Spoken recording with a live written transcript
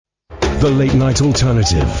The Late Night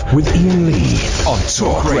Alternative with Iain Lee on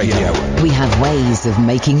Talk Radio. We have ways of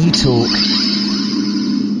making you talk.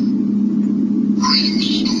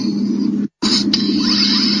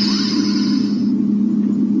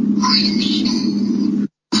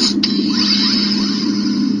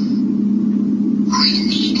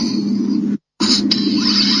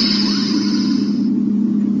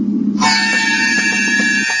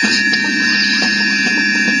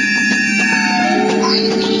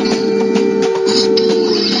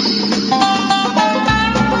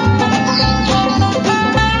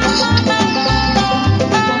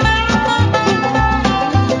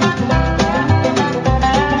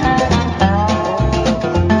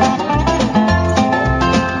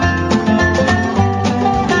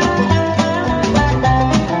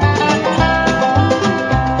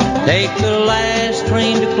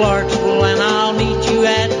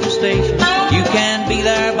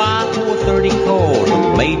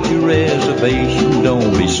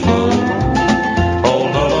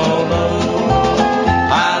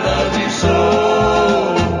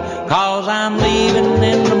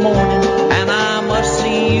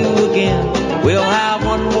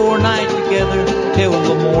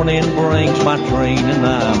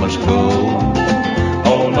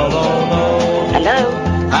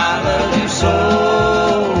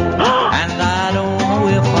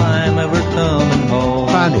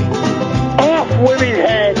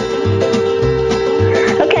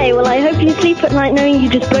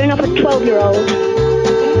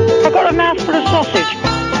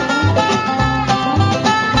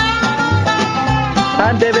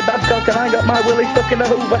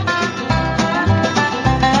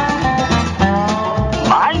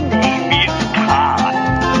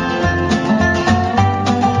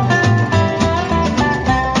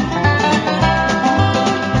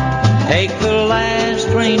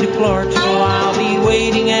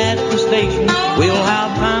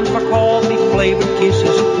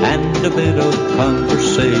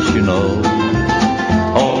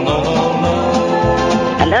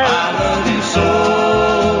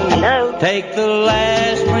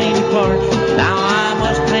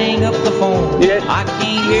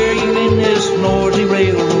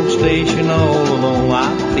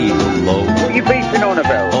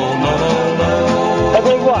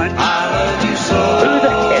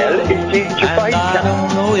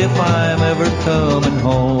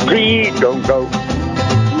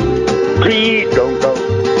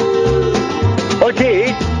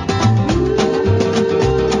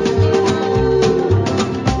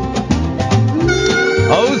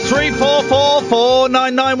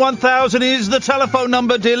 Is the telephone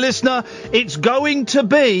number, dear listener. It's going to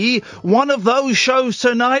be one of those shows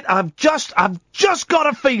tonight. I've just got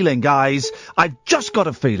a feeling, guys. I've just got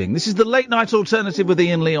a feeling. This is the Late Night Alternative with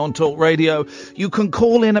Iain Lee on Talk Radio. You can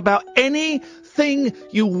call in about anything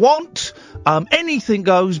you want. Anything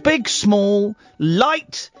goes. Big, small,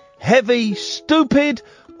 light, heavy, stupid,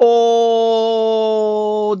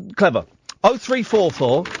 or clever.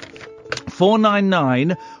 0344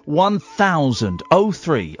 499 1000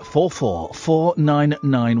 0344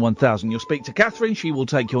 499 1000. You'll speak to Catherine. She will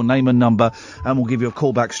take your name and number, and we'll give you a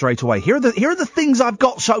call back straight away. Here are the things I've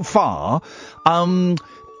got so far, and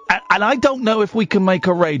I don't know if we can make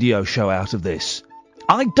a radio show out of this.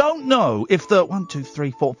 I don't know if the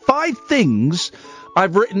 5 things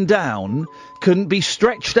I've written down can be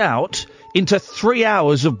stretched out into 3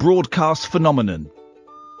 hours of broadcast phenomenon.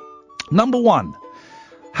 Number 1.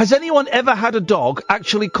 Has anyone ever had a dog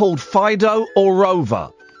actually called Fido or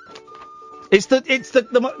Rover? It's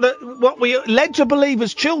what we are led to believe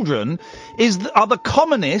as children are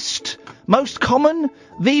the most common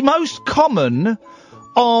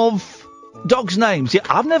of dogs' names. Yeah,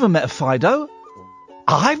 I've never met a Fido.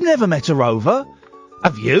 I've never met a Rover.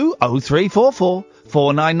 Have you? 0344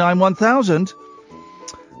 499 1000.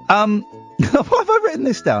 Why have I written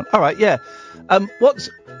this down? All right, yeah.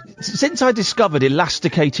 Since I discovered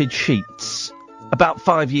elasticated sheets about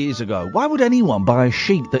 5 years ago, why would anyone buy a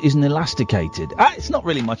sheet that isn't elasticated? It's not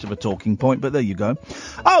really much of a talking point, but there you go.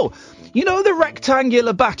 Oh, you know the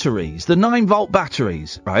rectangular batteries, the 9-volt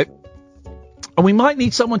batteries, right? And we might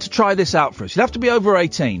need someone to try this out for us. You'd have to be over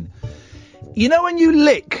 18. You know when you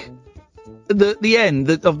lick the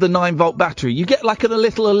end of the 9-volt battery, you get like a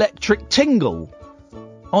little electric tingle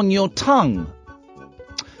on your tongue.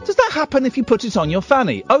 Does that happen if you put it on your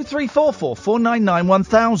fanny? 0344 499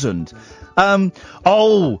 1000.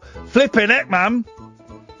 Flipping heck, man.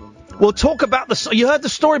 We'll talk about you heard the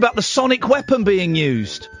story about the sonic weapon being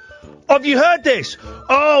used. Have you heard this?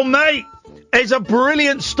 Oh, mate, it's a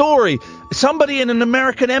brilliant story. Somebody in an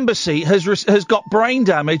American embassy has got brain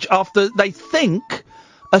damage after they think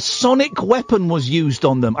a sonic weapon was used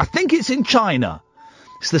on them. I think it's in China.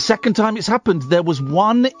 It's the second time it's happened. There was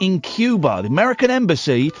one in Cuba, the American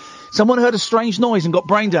embassy. Someone heard a strange noise and got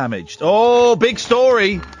brain damaged. Oh, big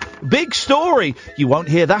story. Big story. You won't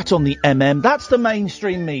hear that on the MM. That's the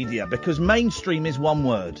mainstream media, because mainstream is one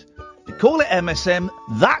word. You call it MSM,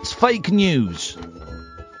 that's fake news.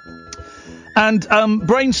 And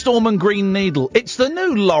Brainstorm and Green Needle. It's the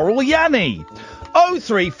new Laurel Yanny.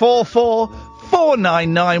 0344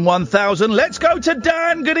 499 1000. Let's go to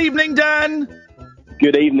Dan. Good evening, Dan.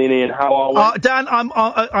 Good evening, Ian. How are we? Dan, I'm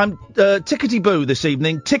tickety-boo this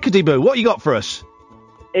evening. Tickety-boo. What you got for us?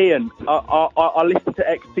 Ian, I listened to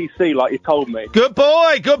XTC like you told me. Good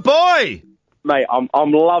boy, good boy. Mate,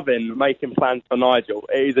 I'm loving Making Plans for Nigel.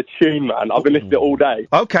 It is a tune, man. I've been listening to it all day.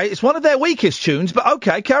 Okay, it's one of their weakest tunes, but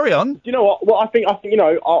okay, carry on. Do you know what? Well, I think you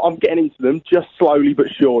know, I'm getting into them just slowly but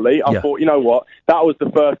surely. I thought, you know what? That was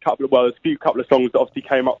the first there's a few couple of songs that obviously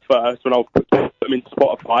came up first when I put them into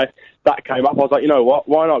Spotify. That came up. I was like, you know what?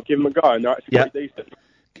 Why not give them a go? And they're actually quite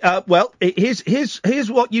decent. Well,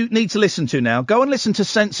 here's what you need to listen to now. Go and listen to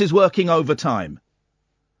Senses Working Overtime.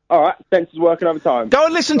 All right, Senses Working Overtime. Go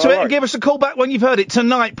and listen to it and give us a call back when you've heard it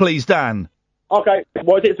tonight, please, Dan. Okay,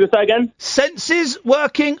 what is it? So say again? Senses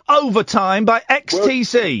Working Overtime by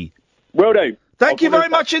XTC. Will do. Thank you very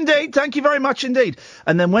much indeed. Thank you very much indeed.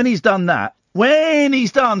 And then when he's done that, when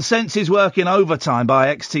he's done Senses Working Overtime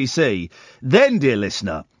by XTC, then, dear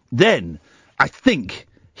listener, then I think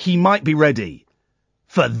he might be ready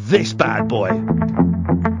for this bad boy.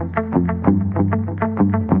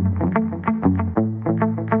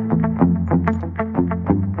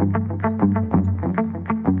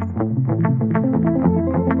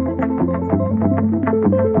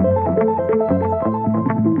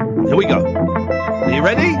 Here we go. Are you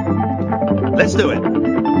ready? Let's do it.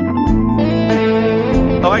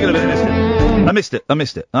 Oh, hang on a minute. I missed it. I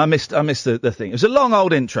missed the thing. It was a long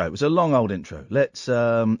old intro. Let's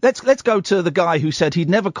go to the guy who said he'd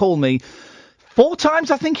never call me 4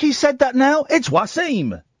 times. I think he said that now. It's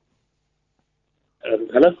Wasim.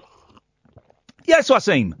 Hello? Yes,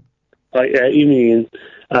 Wasim. Evening,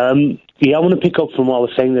 Ian. I want to pick up from what I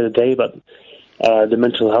was saying the other day about the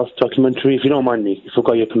mental health documentary. If you don't mind me, if I've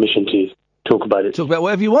got your permission to talk about it. Talk about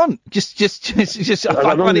whatever you want. Just I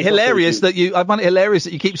find it hilarious that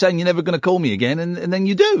you keep saying you're never going to call me again, and then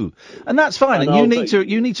you do, and that's fine. And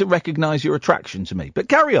you need to recognise your attraction to me. But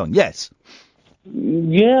carry on. Yes.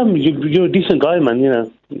 Yeah, you're a decent guy, man. You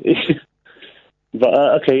know. But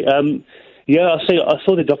okay. I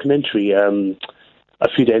saw the documentary a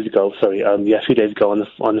few days ago. A few days ago on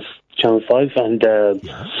the Channel 5, and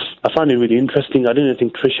I found it really interesting. I didn't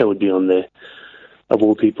think Trisha would be on there, of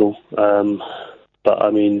all people. But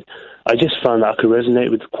I mean, I just found that I could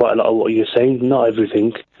resonate with quite a lot of what you're saying, not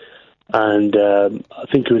everything. And I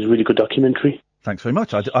think it was a really good documentary. Thanks very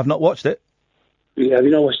much. I've not watched it. Yeah, have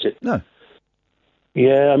you not watched it? No.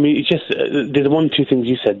 Yeah, I mean, it's just there's 1 or 2 things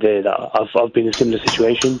you said there that I've been in a similar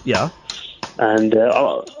situation. Yeah. And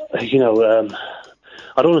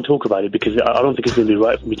I don't want to talk about it because I don't think it's going to be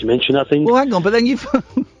right for me to mention that thing. Well, hang on, but then you've...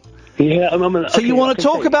 Yeah, so you want to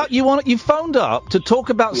talk about... You phoned up to talk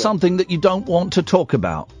about something that you don't want to talk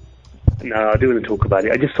about. No, I do want to talk about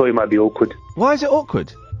it. I just thought it might be awkward. Why is it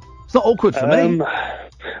awkward? It's not awkward for me.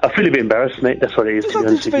 I feel a bit embarrassed, mate. That's what it is.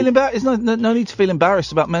 There's no need to feel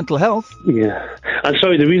embarrassed about mental health. Yeah. I'm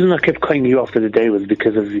sorry, the reason I kept cutting you off the other day was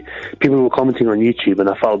because of people who were commenting on YouTube, and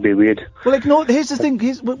I thought it'd be weird. Well, here's the thing.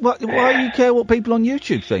 Why do you care what people on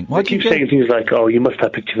YouTube think? Why do you keep saying things like, "Oh, you must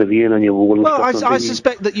have pictures of Ian on your wall"? Well, I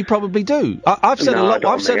suspect that you probably do. I've said a lot.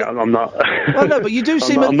 I'm not. Well, no, but you do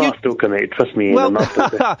seem. I'm not a stalker, mate. Trust me, Ian. Well, I'm not a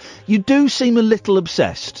stalker. You do seem a little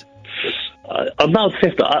obsessed. I'm not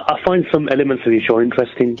obsessed. I find some elements of your show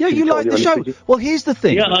interesting. Yeah, you like the show. Well, here's the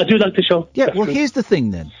thing. Yeah, I do like the show. Yeah, here's the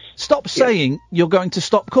thing then. Stop saying you're going to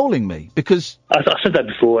stop calling me, because... I said that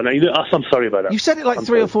before, and I'm sorry about that. You've said it like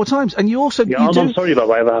 3 or 4 times, and you also... Yeah, I'm sorry about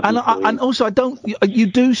whatever happened. And also, you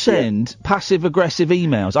do send passive-aggressive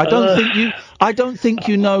emails. I don't think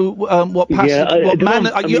you know what passive...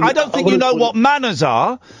 I don't think you know what manners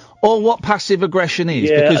are, or what passive aggression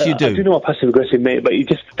is, because you do. I do know what passive aggression means, but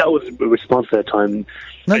that was a response at the time.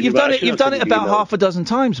 No, you've done it about half a dozen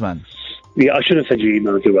times, man. Yeah, I should have sent you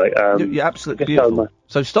emails, you're right. You're absolutely beautiful.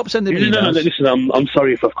 So stop sending me emails. No, listen, I'm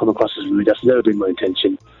sorry if I've come across as rude. That's never been my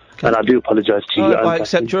intention. Okay. And I do apologise to you. I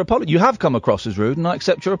accept your apology. You have come across as rude, and I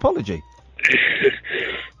accept your apology.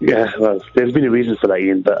 Yeah, well, there's been a reason for that,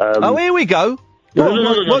 Ian, but... Oh, here we go. No,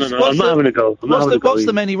 I'm not having a go. What's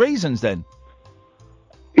the many reasons, then?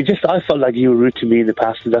 I felt like you were rude to me in the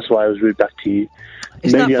past, and that's why I was rude back to you.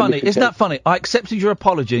 Isn't that funny? Isn't that funny? I accepted your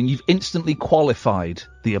apology, and you've instantly qualified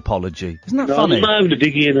the apology. Isn't that funny? I'm not having a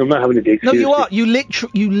dig in. I'm not having a dig. No, seriously. you are.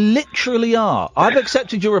 You literally are. I've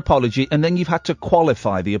accepted your apology, and then you've had to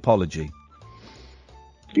qualify the apology.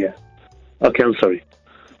 Yeah. Okay, I'm sorry.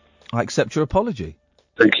 I accept your apology.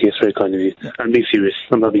 Thank you. It's very kind of you. Yeah. I'm being serious.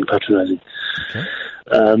 I'm not being patronising. Okay.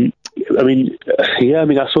 I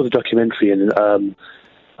saw the documentary, and a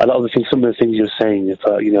lot of the things, some of the things you were saying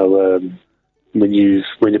about, when you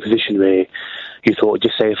were in a position where you thought,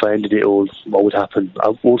 just say if I ended it all, what would happen? I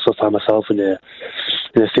also found myself in a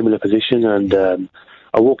similar position, and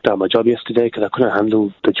I walked out my job yesterday because I couldn't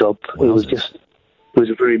handle the job. It was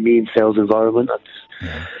a very mean sales environment.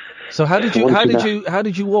 Yeah. So how did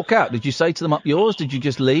you walk out? Did you say to them up yours? Did you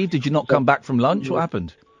just leave? Did you not come back from lunch? What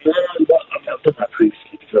happened? No, I've done that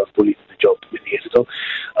previously because I was bullied in the job many years ago.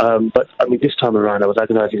 But this time around, I was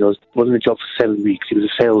agonising. I wasn't in a job for 7 weeks. It was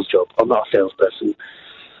a sales job. I'm not a salesperson.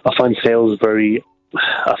 I find sales I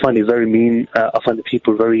find it very mean. I find the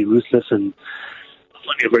people very ruthless, and I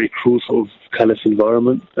find it a very cruel sort of callous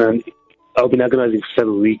environment. And I've been agonising for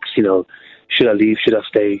 7 weeks. Should I leave? Should I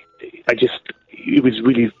stay? It was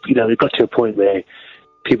really, it got to a point where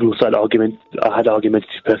people started arguing. I had arguments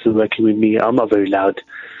with this person working with me. I'm not very loud.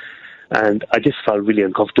 And I just felt really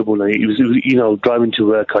uncomfortable. And it was driving to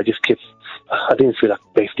work, I didn't feel like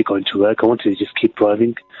basically going to work. I wanted to just keep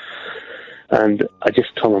driving. And I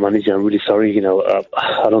just told my manager, I'm really sorry,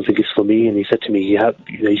 I don't think it's for me. And he said to me, you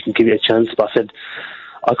can give it a chance. But I said,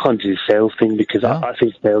 I can't do the sales thing because I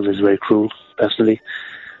think sales is very cruel, personally.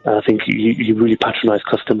 And I think you really patronise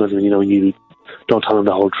customers when you don't tell them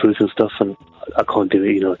the whole truth and stuff. And I can't do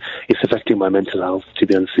it, It's affecting my mental health, to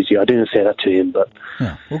be honest with you. I didn't say that to him, but...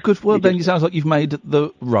 Yeah. Well, good. Well, then it sounds like you've made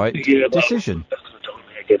the right decision.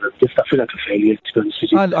 I feel like a failure, to be honest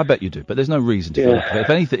with you. I bet you do, but there's no reason to feel like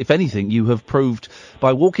it. If anything, you have proved,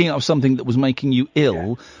 by walking out of something that was making you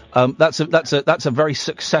ill, that's a very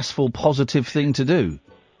successful, positive thing to do.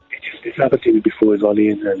 It's happened to me before as well,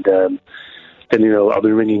 Ian, and... then, I've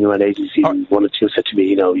been ringing around agencies, and one or two said to me,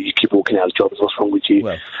 you keep walking out of jobs, what's wrong with you?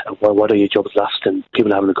 And why don't your jobs last? And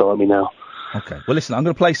people are having a go at me now. Okay. Well, listen, I'm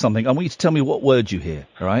going to play something. I want you to tell me what word you hear,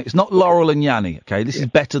 all right? It's not Laurel and Yanny, okay? This is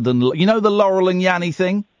better than... You know the Laurel and Yanny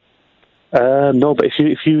thing? No, but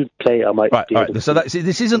if you play it, I might... Right, all right. So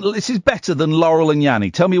this is better than Laurel and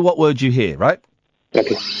Yanny. Tell me what word you hear, right?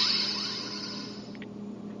 Okay.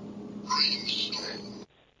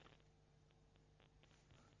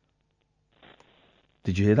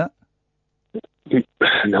 Did you hear that?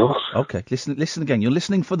 No. Okay, listen again. You're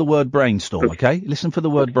listening for the word brainstorm, okay? Listen for the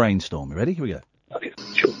word brainstorm. You ready? Here we go. Okay,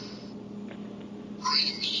 sure.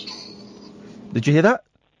 Did you hear that?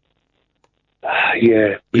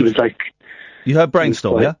 Yeah, it was like... You heard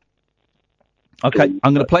brainstorm, yeah? Okay,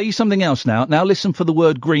 I'm going to play you something else now. Now listen for the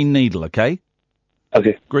word green needle, okay?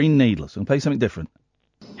 Okay. Green needle. So I'm going to play something different.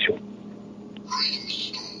 Sure.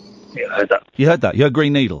 Yeah, I heard that. You heard that? You heard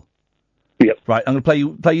green needle? Yep. Right, I'm going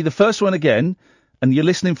to play you the first one again, and you're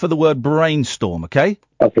listening for the word brainstorm, okay?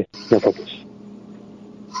 Okay, no problem.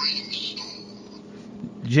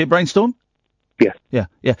 Did you hear brainstorm? Yeah. Yeah.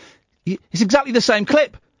 It's exactly the same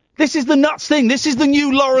clip. This is the nuts thing. This is the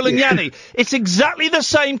new Laurel and Yanny. It's exactly the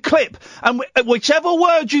same clip. And whichever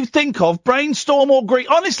word you think of, brainstorm or green...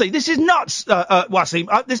 Honestly, this is nuts,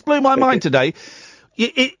 Wasim. This blew my mind today.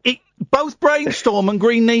 Both brainstorm and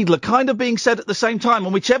green needle are kind of being said at the same time,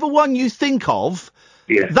 and whichever one you think of,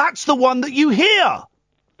 that's the one that you hear.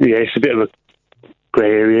 Yeah, it's a bit of a grey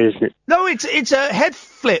area, isn't it? No, it's a head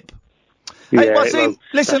flip. Yeah, hey, Wasim,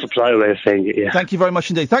 listen. That's a polite way of saying it, yeah. Thank you very much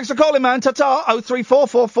indeed. Thanks for calling, man. Ta-ta.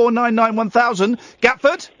 03444991000.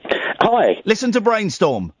 Gatford? Hi. Listen to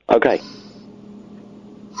brainstorm. Okay.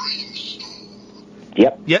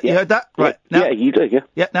 Yep. Yeah, you heard that? Right. Now, yeah, you do, yeah.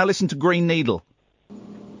 Yeah, now listen to green needle.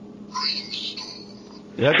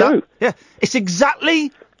 You heard True. that? Yeah, it's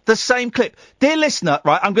exactly the same clip. Dear listener,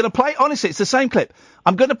 right, I'm going to play, honestly, it's the same clip.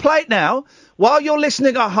 I'm going to play it now. While you're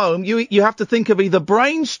listening at home, you have to think of either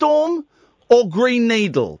brainstorm or green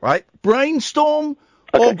needle, right? Brainstorm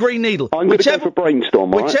or green needle. I'm going to go for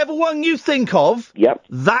brainstorm, right? Whichever one you think of,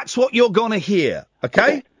 that's what you're going to hear,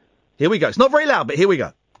 okay? Here we go. It's not very loud, but here we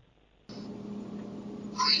go.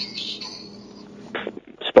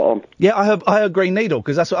 Spot on. Yeah, I heard green needle,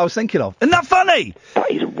 because that's what I was thinking of. Isn't that funny?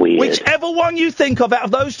 That is weird. Whichever one you think of out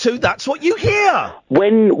of those two, that's what you hear.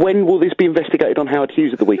 When will this be investigated on Howard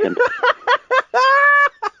Hughes at the weekend?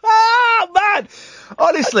 Oh, man!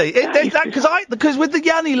 Honestly, because with the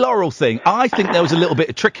Yanni Laurel thing, I think there was a little bit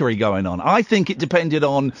of trickery going on. I think it depended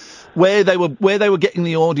on where they were getting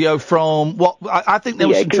the audio from. I think there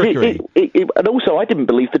was some trickery. And also, I didn't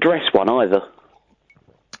believe the dress one either.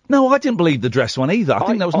 No, I didn't believe the dress one either. I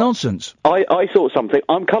think that was nonsense. I thought something.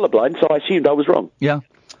 I'm colourblind, so I assumed I was wrong. Yeah.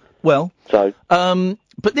 Well. So.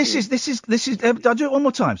 But this is. I'll do it one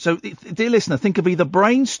more time. So, dear listener, think of either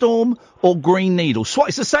Brainstorm or Green Needle.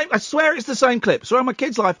 It's the same. I swear it's the same clip. Swear on my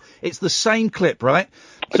kid's life, it's the same clip, right?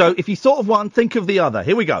 Okay. So, if you thought of one, think of the other.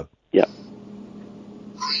 Here we go. Yeah.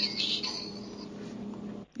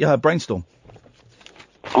 Yeah, Brainstorm.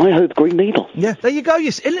 I heard Green Needle. Yeah, there you go.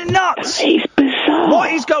 Isn't it nuts? It's bizarre.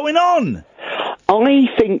 What is going on? I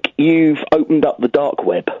think you've opened up the dark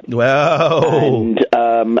web. Well,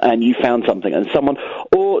 and you found something, and someone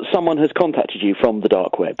has contacted you from the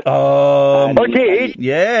dark web. I did.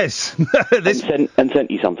 Yes. and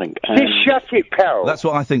sent you something. Just shut it, pal. That's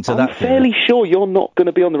what I think to I'm that. fairly sure you're not going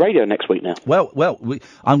to be on the radio next week now. Well,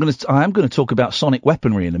 I am going to talk about sonic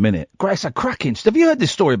weaponry in a minute. Grace, a cracking. Have you heard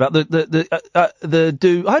this story about the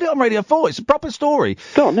dude? I heard it on Radio 4. It's a proper story.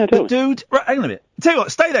 Go on, no, the dude. Right, hang on a minute. Tell you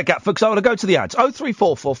what, stay there, Gatford, because I want to go to the ads.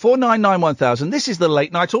 0344 499 1000. This is the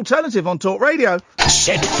late night alternative on Talk Radio.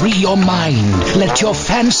 Set free your mind. Let your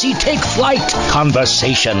fancy take flight.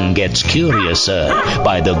 Conversation gets curiouser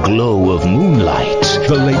by the glow of moonlight.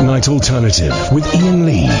 The late night alternative with Iain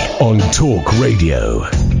Lee on Talk Radio.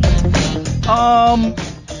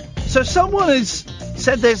 So someone has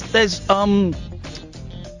said there's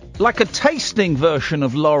like a tasting version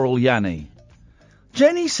of Laurel Yanni.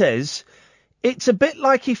 Jenny says it's a bit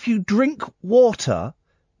like if you drink water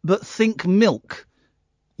but think milk.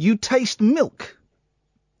 You taste milk.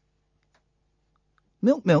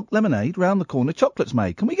 Milk, lemonade, round the corner, chocolate's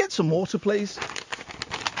made. Can we get some water, please?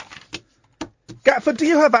 Gatford, do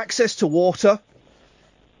you have access to water?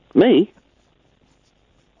 Me?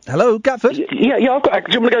 Hello, Gatford? Yeah, I've got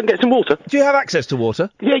access. Do you want to go and get some water? Do you have access to water?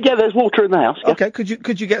 Yeah, there's water in the house. Yeah. Okay, could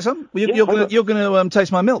you get some? You're going to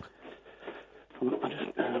taste my milk.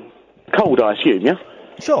 Cold, I assume, yeah?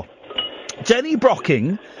 Sure. Jenny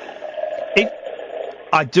Brocking.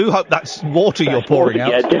 I do hope that's water you're pouring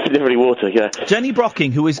water, out. Yeah, definitely water, yeah. Jenny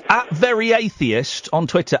Brocking, who is @veryatheist on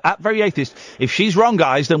Twitter, @veryatheist. If she's wrong,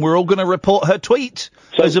 guys, then we're all going to report her tweet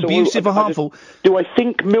as abusive or harmful. Do I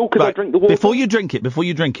think milk as I drink the water? Before you drink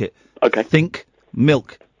it. Okay. Think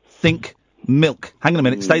milk. Hang on a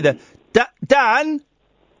minute, stay there. Dan?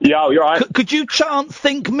 Yeah, you're right. Could you chant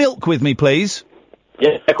think milk with me, please?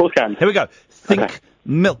 Yeah, of course can. Here we go. Think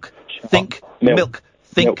milk. Think milk.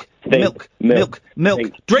 Think milk.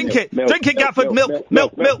 Drink it, Gatford. Milk.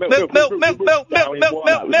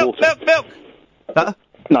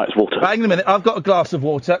 No, it's water. Hang on a minute, I've got a glass of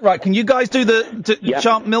water. Right, can you guys do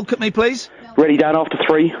chant milk at me, please? Ready, down after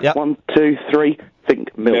 3. Yep. 1, 2, 3.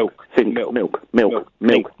 Think milk. Think milk. Milk. No,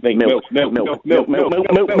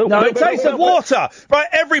 it tastes of water. Right,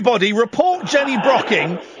 everybody, report Jenny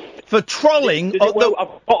Brocking for trolling. I've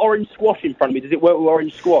got orange squash in front of me. Does it work with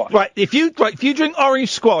orange squash? Right, if you drink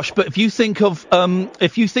orange squash, but if you think of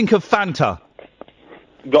Fanta.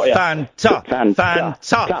 Got ya. Fanta.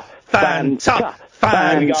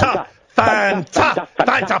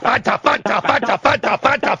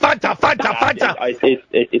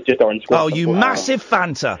 It's just orange squash. Oh, you massive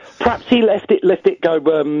Fanta. Perhaps he left it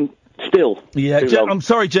go still. Yeah, I'm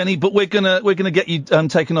sorry, Jenny, but we're gonna get you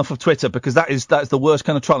taken off of Twitter because that's the worst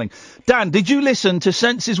kind of trolling. Dan, did you listen to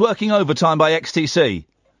Senses Working Overtime by XTC?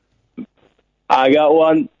 I got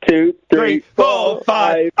 1, 2, 3, 4,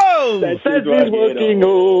 5. Oh, Senses working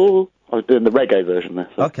all. I was doing the reggae version there.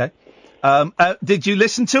 So. Okay. Did you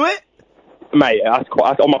listen to it? Mate, that's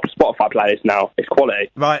on my Spotify playlist now. It's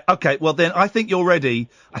quality. Right, okay, well then, I think you're ready.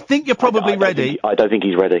 I think you're probably ready. I don't think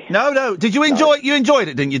he's ready. No. Did you enjoy it? You enjoyed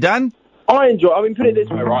it, didn't you, Dan? I mean, put it this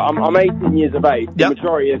way, right? I'm 18 years of age. The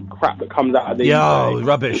majority of crap that comes out of these days.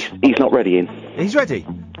 Rubbish. He's not ready, Ian. He's ready?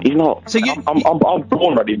 He's not. So I'm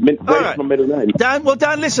born ready. Ready for my middle name. Dan,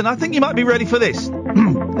 listen, I think you might be ready for this.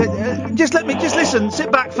 Just listen,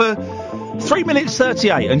 sit back for 3 minutes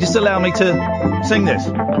 38 and just allow me to sing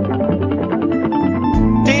this.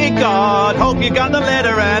 Dear God, hope you got the letter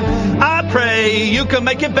and I pray you can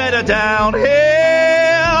make it better down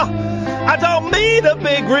here. I don't mean a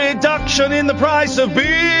big reduction in the price of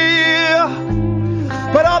beer,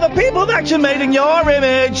 but all the people that you made in your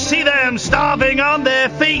image, see them starving on their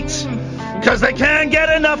feet, 'cause they can't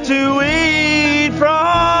get enough to eat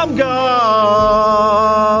from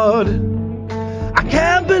God. I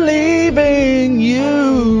can't believe in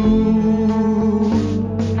you.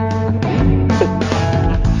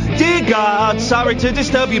 Dear God, sorry to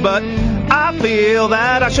disturb you, but I feel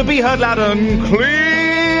that I should be heard loud and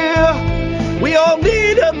clear. We all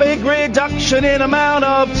need a big reduction in amount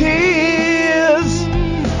of tears.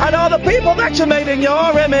 And all the people that you made in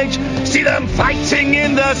your image, see them fighting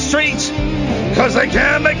in the street, 'cause they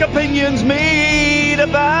can't make opinions meet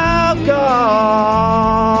about God.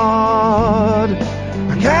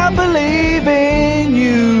 I can't believe in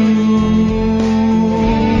you.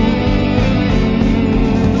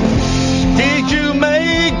 Did you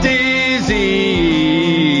make disease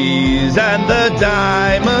and the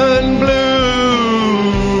diamond blue?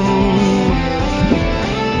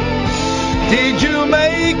 Did you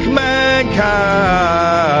make mankind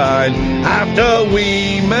after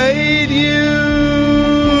we made you?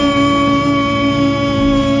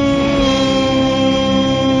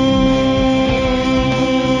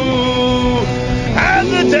 And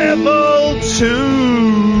the devil too.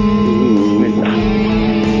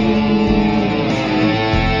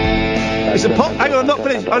 It's a pop. Hang on, I'm not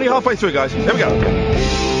finished. Only halfway through, guys. Here we go.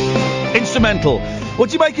 Instrumental. What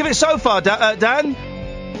do you make of it so far, Dan?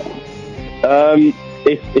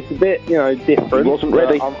 It's a bit, different. He wasn't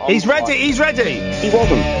ready. He's ready. He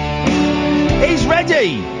wasn't. He's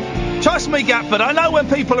ready. Trust me, Gatford. I know when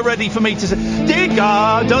people are ready for me to say, "Dear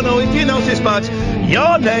God, don't know if you noticed, but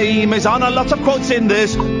your name is on a lot of quotes in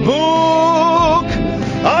this book.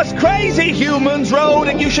 Us crazy humans wrote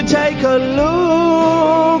it. You should take a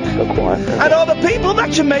look. And all the people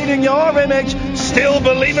that you made in your image still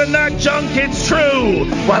believe in that junk. It's true.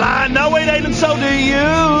 Well, I know it ain't, and so do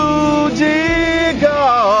you, dear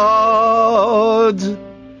God.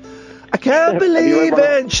 I can't believe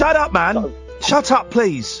it. Shut up, man. Shut up,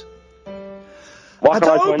 please. I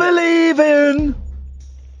don't believe in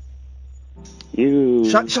you.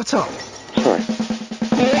 Shut up. Sorry.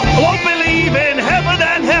 I won't believe in heaven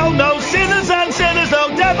and hell, no sinners and sinners, no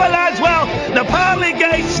devil as well, no pearly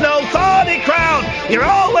gates, no thorny crown. You're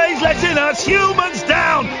always letting us humans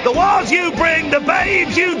down. The wars you bring, the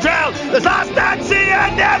babes you drown, there's lost Nancy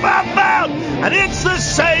I never found. And it's the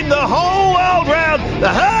same the whole world round. The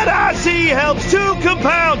herd I see helps to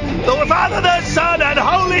compound. The Father, the Son, and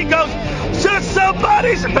Holy Ghost. Just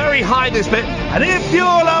somebody's very high, this bit. And if you're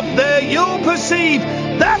up there, you'll perceive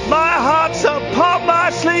that my heart's upon my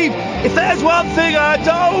sleeve. If there's one thing I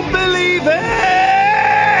don't believe in,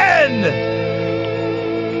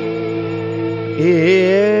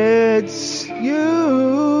 it's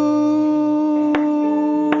you.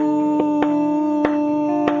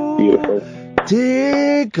 Beautiful.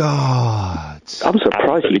 Dear God. I'm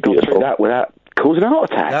surprised you got through that without causing a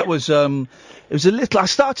heart attack. That was, it was a little, I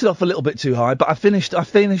started off a little bit too high, but I finished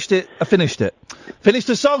it. Finished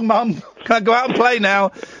the song, Mum. Can I go out and play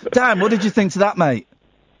now? Dan, what did you think to that, mate?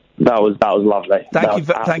 That was lovely.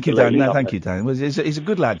 Thank you, Dan. No, thank you, Dan. He's a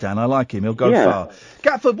good lad, Dan. I like him. He'll go far.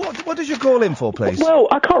 Gafford, what did you call in for, please? Well,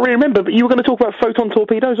 I can't really remember, but you were going to talk about photon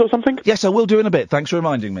torpedoes or something? Yes, I will do in a bit. Thanks for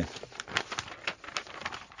reminding me.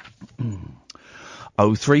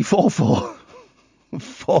 0344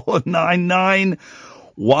 499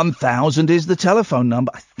 1000 is the telephone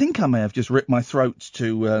number. I think I may have just ripped my throat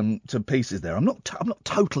to pieces there. I'm not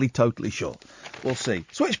totally sure. We'll see.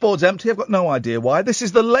 Switchboard's empty. I've got no idea why. This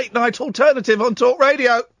is the late night alternative on Talk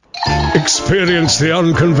Radio. Experience the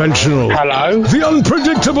unconventional. Hello. The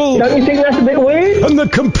unpredictable. Don't you think that's a bit weird? And the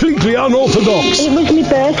completely unorthodox. It was my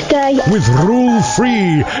birthday. With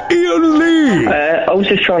rule-free Iain Lee. I was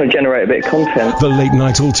just trying to generate a bit of content. The late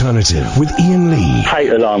night alternative with Iain Lee.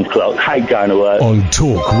 Hate alarm clock. Hate going to work. On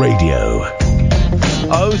Talk Radio.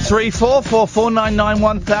 0344 499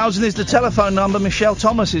 1000 is the telephone number. Michelle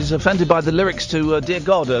Thomas is offended by the lyrics to Dear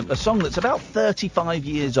God, a song that's about 35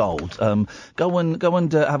 years old. Go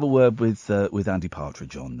and have a word with Andy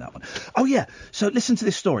Partridge on that one. Oh yeah, so listen to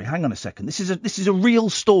this story. Hang on a second. This is a real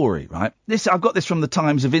story, right? I've got this from the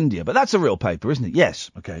Times of India, but that's a real paper, isn't it?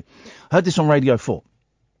 Yes. Okay. I heard this on Radio 4.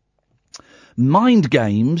 Mind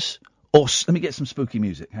games, or let me get some spooky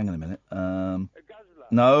music. Hang on a minute.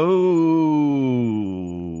 No.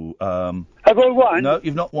 Have I won? No,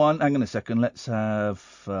 you've not won. Hang on a second. Let's have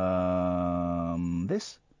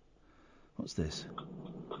this. What's this?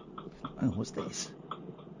 Oh, what's this?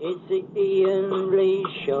 It's the Iain Lee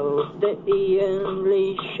Show. The Iain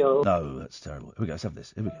Lee Show. No, that's terrible. Here we go. Let's have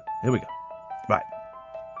this. Here we go. Right.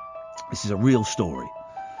 This is a real story.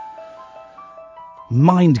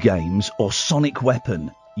 Mind games or sonic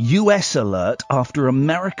weapon. US alert after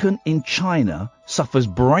American in China suffers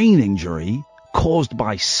brain injury caused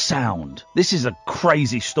by sound. This is a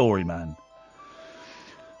crazy story, man.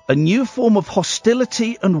 A new form of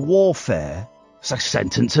hostility and warfare. It's a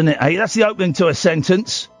sentence, isn't it? Hey, that's the opening to a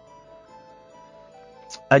sentence.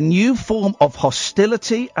 A new form of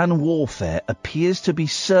hostility and warfare appears to be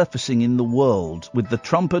surfacing in the world, with the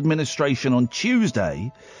Trump administration on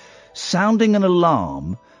Tuesday sounding an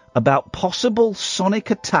alarm about possible sonic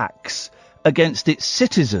attacks against its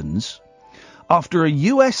citizens after a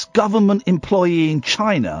US government employee in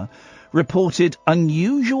China reported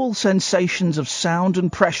unusual sensations of sound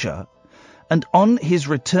and pressure, and on his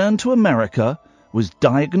return to America was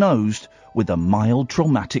diagnosed with a mild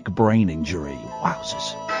traumatic brain injury.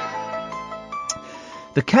 Wowzers.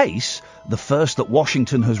 The case, the first that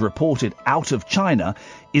Washington has reported out of China,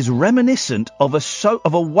 is reminiscent of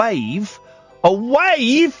a wave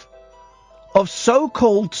of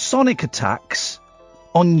so-called sonic attacks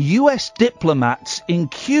on US diplomats in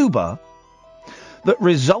Cuba that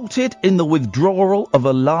resulted in the withdrawal of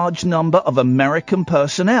a large number of American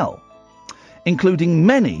personnel, including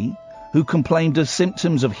many who complained of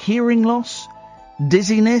symptoms of hearing loss,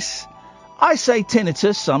 dizziness, I say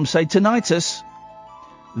tinnitus, some say tinnitus,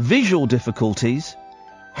 visual difficulties,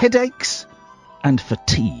 headaches, and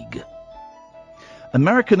fatigue.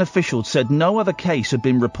 American officials said no other case had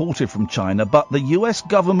been reported from China, but the US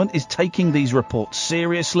government is taking these reports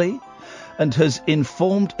seriously and has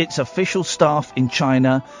informed its official staff in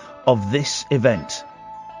China of this event.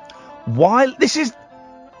 While this is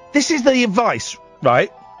the advice,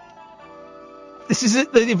 right? This is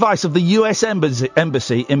the advice of the US embassy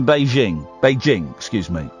in Beijing, excuse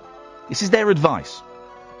me. This is their advice.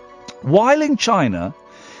 While in China,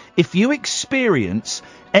 if you experience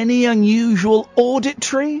any unusual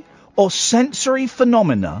auditory or sensory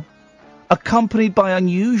phenomena accompanied by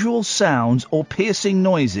unusual sounds or piercing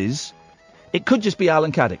noises, it could just be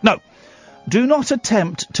Alan Caddick. No, do not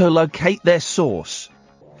attempt to locate their source.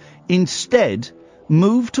 Instead,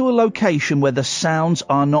 move to a location where the sounds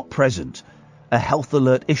are not present. A health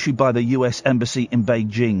alert issued by the US Embassy in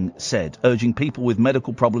Beijing said, urging people with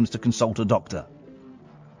medical problems to consult a doctor.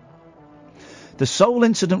 The sole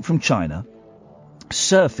incident from China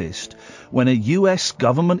surfaced when a US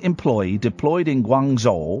government employee deployed in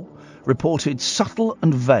Guangzhou reported subtle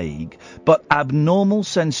and vague but abnormal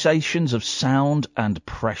sensations of sound and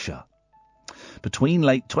pressure. Between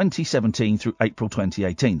late 2017 through April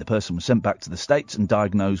 2018, the person was sent back to the States and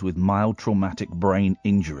diagnosed with mild traumatic brain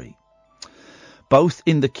injury. Both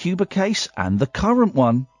in the Cuba case and the current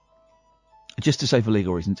one, just to say for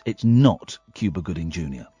legal reasons, it's not Cuba Gooding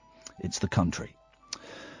Jr. It's the country.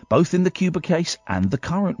 Both in the Cuba case and the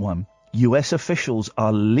current one, US officials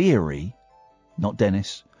are leery, not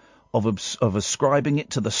Dennis, of ascribing it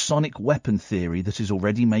to the sonic weapon theory that is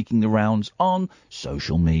already making the rounds on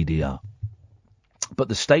social media. But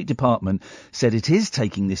the State Department said it is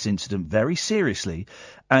taking this incident very seriously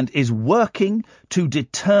and is working to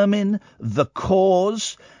determine the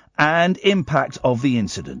cause and impact of the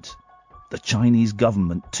incident. The Chinese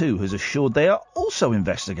government, too, has assured they are also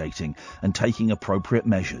investigating and taking appropriate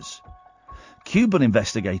measures. Cuban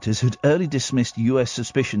investigators had early dismissed US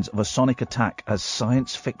suspicions of a sonic attack as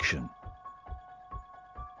science fiction.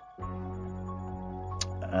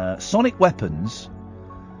 Sonic weapons...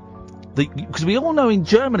 Because we all know in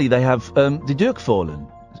Germany they have the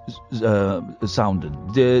Durchfallen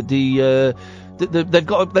sounden. They've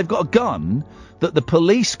got a gun that the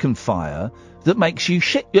police can fire that makes you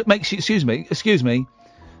shit. That makes you excuse me.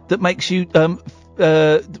 That makes you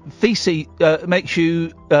feces. Makes you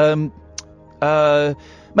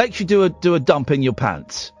do a dump in your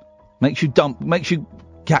pants. Makes you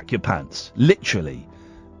cack your pants. Literally.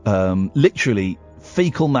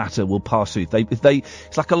 Fecal matter will pass through.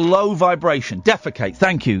 It's like a low vibration. Defecate.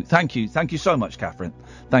 Thank you so much, Catherine.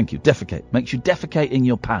 Thank you. Defecate. Makes you defecate in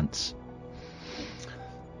your pants.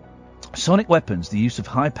 Sonic weapons, the use of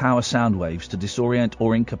high-power sound waves to disorient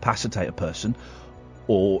or incapacitate a person,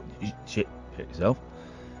 or shit yourself.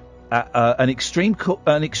 An extreme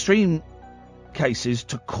cases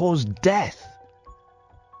to cause death.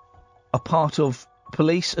 A part of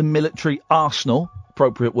police and military arsenal,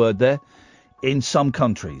 appropriate word there, in some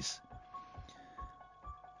countries.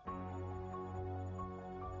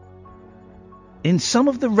 In some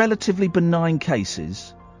of the relatively benign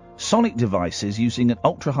cases, sonic devices using an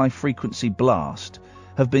ultra-high frequency blast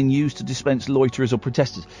have been used to dispense loiterers or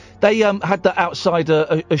protesters. They had that outside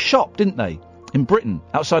a shop, didn't they? In Britain,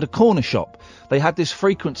 outside a corner shop. They had this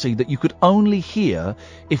frequency that you could only hear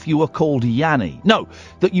if you were called Yanni. No,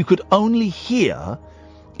 that you could only hear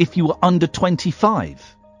if you were under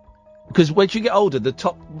 25. Because once you get older, the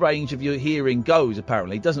top range of your hearing goes,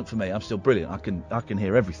 apparently. It doesn't for me. I'm still brilliant. I can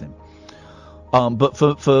hear everything. But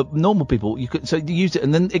for normal people, you used it,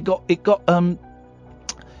 and then it got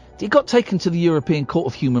It got taken to the European Court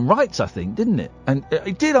of Human Rights, I think, didn't it? And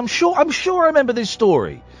it did. I'm sure I remember this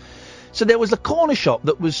story. So there was a corner shop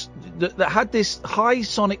that had this high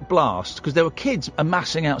sonic blast because there were kids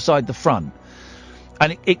amassing outside the front,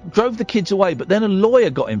 and it drove the kids away. But then a lawyer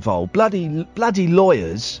got involved, bloody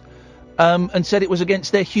lawyers, and said it was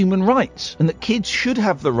against their human rights and that kids should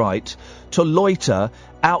have the right to loiter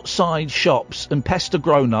outside shops and pester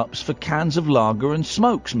grown-ups for cans of lager and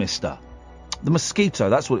smokes, mister. The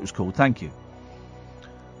Mosquito, that's what it was called. Thank you.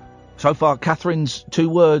 So far, Catherine's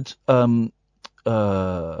 2-word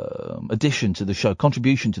addition to the show,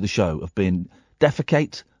 contribution to the show, have been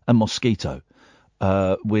defecate and mosquito.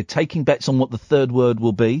 We're taking bets on what the third word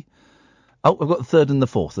will be. Oh, I've got the third and the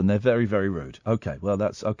fourth, and they're very, very rude. Okay, well,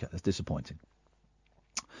 that's disappointing.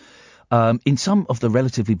 In some of the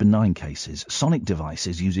relatively benign cases, sonic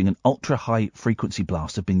devices using an ultra-high frequency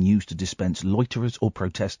blast have been used to dispense loiterers or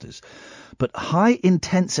protesters. But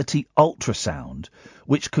high-intensity ultrasound,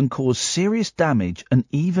 which can cause serious damage and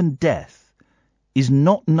even death, is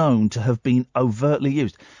not known to have been overtly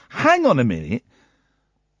used. Hang on a minute.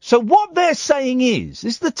 So what they're saying is,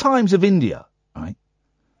 this is the Times of India, right?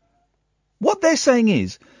 What they're saying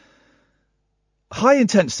is,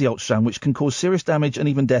 high-intensity ultrasound, which can cause serious damage and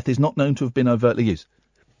even death, is not known to have been overtly used.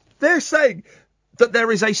 They're saying that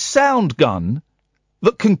there is a sound gun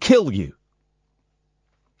that can kill you.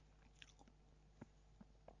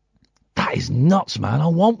 That is nuts, man. I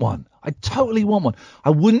want one. I totally want one. I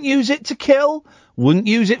wouldn't use it to kill, wouldn't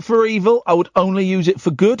use it for evil. I would only use it for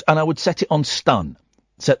good, and I would set it on stun.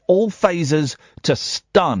 Set all phasers to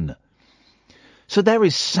stun. So there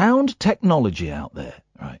is sound technology out there,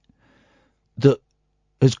 right, that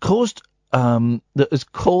has caused an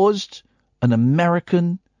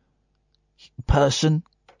American person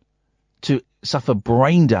to suffer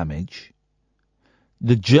brain damage.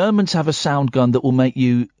 The Germans have a sound gun that will make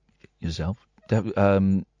you yourself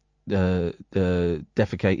defecate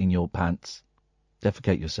in your pants,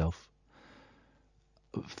 defecate yourself.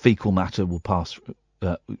 Fecal matter will pass.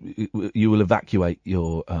 You will evacuate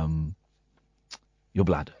your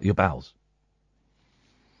bladder, your bowels.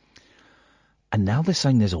 And now they're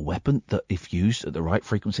saying there's a weapon that, if used at the right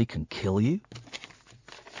frequency, can kill you?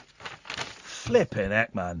 Flippin'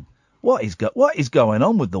 heck, man. What is going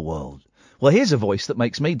on with the world? Well, here's a voice that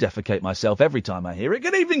makes me defecate myself every time I hear it.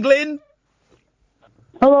 Good evening, Glyn.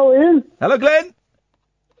 Hello, Ian. Hello, Glenn.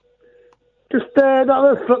 Just that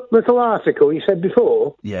little article you said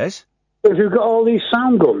before. Yes. If you've got all these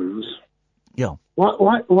sound guns, yeah,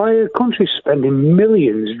 why are countries spending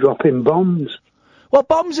millions dropping bombs? Well,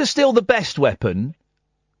 bombs are still the best weapon.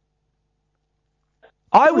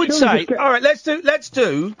 I would say, all right, let's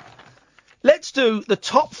do the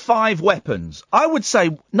top 5 weapons. I would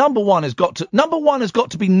say number one has got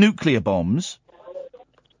to be nuclear bombs.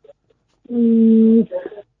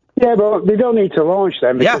 Yeah, but they don't need to launch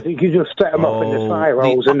them because you can just set them up in the fire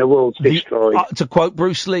holes and the world's destroyed. To quote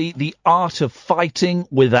Bruce Lee, the art of fighting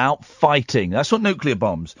without fighting. That's what nuclear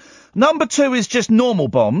bombs. Number 2 is just normal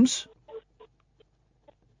bombs.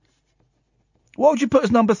 What would you put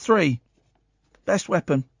as number 3? Best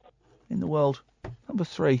weapon in the world. Number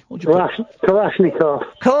 3. What would you put? Kalashnikov.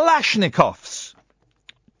 Kalashnikovs.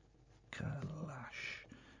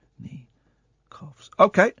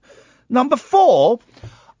 Okay. Number 4,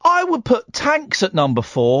 I would put tanks at number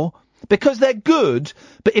 4 because they're good.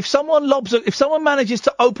 But if someone manages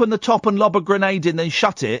to open the top and lob a grenade in, then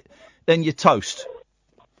shut it, then you're toast.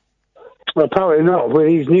 Well, apparently not. With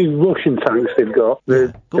these new Russian tanks they've got,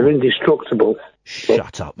 they're indestructible.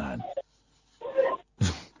 Shut up, man.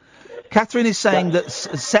 Catherine is saying that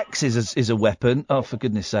sex is a weapon. Oh, for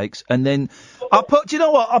goodness sakes. And then I'll put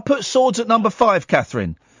swords at number 5,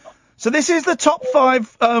 Catherine. So this is the top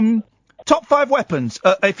 5 weapons.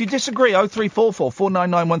 If you disagree, 0344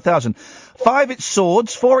 499 1000. 5, it's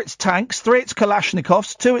swords. 4, it's tanks. 3, it's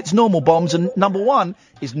Kalashnikovs. 2, it's normal bombs. And number 1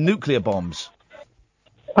 is nuclear bombs.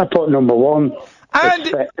 I put number 1.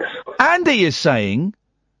 Andy is saying...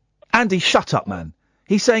 Andy, shut up, man.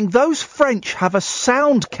 He's saying those French have a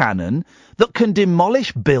sound cannon that can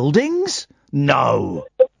demolish buildings? No.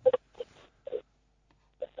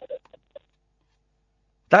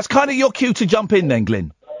 That's kind of your cue to jump in then,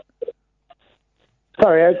 Glyn.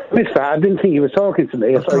 Sorry, I missed that. I didn't think you were talking to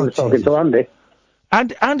me. I thought you were talking to Andy.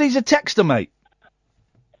 And Andy's a texter, mate.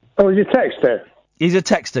 Oh, he's a texter? He's a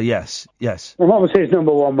texter, yes. Well, what was his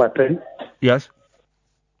number 1 weapon? Yes.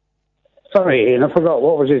 Sorry, Ian, I forgot.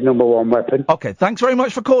 What was his number 1 weapon? Okay, thanks very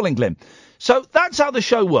much for calling, Glyn. So that's how the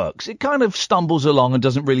show works. It kind of stumbles along and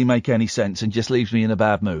doesn't really make any sense and just leaves me in a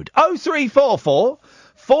bad mood. 0344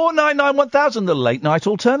 499-1000, the late night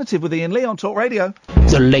alternative with Iain Lee on Talk Radio.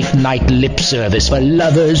 The late night lip service for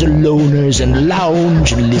lovers, loners, and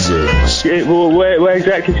lounge lizards. Yeah, well, where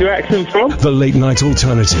exactly is your accent from? The late night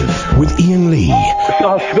alternative with Iain Lee. So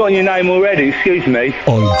I've forgotten your name already, excuse me.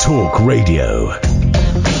 On Talk Radio.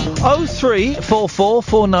 0344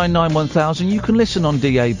 499 1000. You can listen on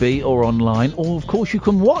DAB or online, or of course you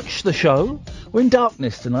can watch the show. We're in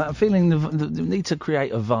darkness tonight. I'm feeling the need to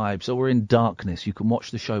create a vibe, so we're in darkness. You can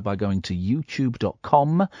watch the show by going to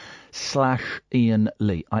youtube.com/Iain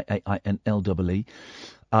Lee, IAINLEE.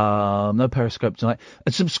 No Periscope tonight.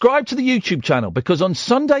 And subscribe to the YouTube channel, because on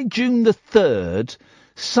Sunday, June the 3rd,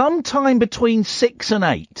 sometime between 6 and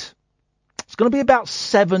 8, it's going to be about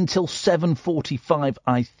 7 till 7:45,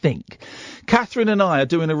 I think, Catherine and I are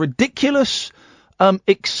doing a ridiculous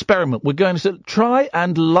experiment. We're going to try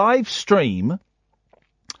and live stream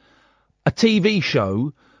a TV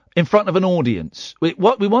show in front of an audience. We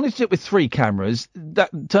wanted to do it with 3 cameras. That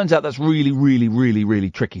turns out that's really, really, really,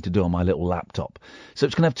 really tricky to do on my little laptop. So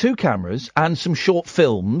it's going to have 2 cameras and some short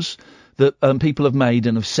films that people have made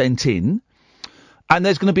and have sent in. And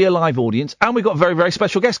there's going to be a live audience. And we've got a very, very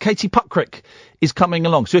special guest. Katie Puckrick is coming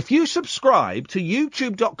along. So if you subscribe to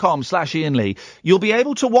youtube.com/Iain Lee, you'll be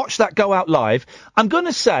able to watch that go out live. I'm going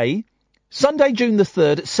to say Sunday, June the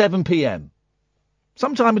 3rd at 7 p.m.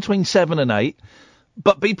 Sometime between 7 and 8.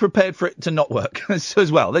 But be prepared for it to not work as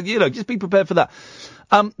well. You know, just be prepared for that.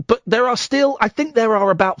 But there are still, I think there are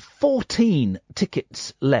about 14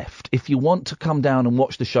 tickets left if you want to come down and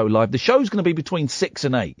watch the show live. The show's going to be between 6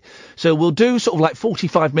 and 8. So we'll do sort of like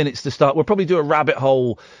 45 minutes to start. We'll probably do a rabbit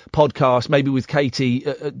hole podcast, maybe with Katie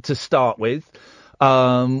to start with,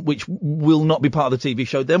 which will not be part of the TV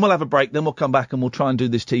show. Then we'll have a break. Then we'll come back and we'll try and do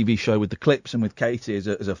this TV show with the clips and with Katie as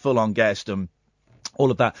a full-on guest and all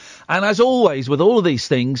of that. And as always, with all of these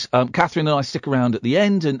things, Catherine and I stick around at the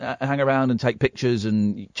end and hang around and take pictures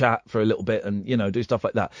and chat for a little bit and, you know, do stuff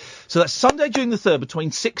like that. So that's Sunday, June the 3rd,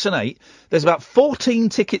 between 6 and 8. There's about 14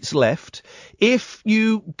 tickets left. If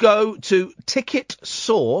you go to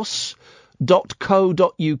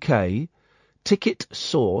ticketsource.co.uk,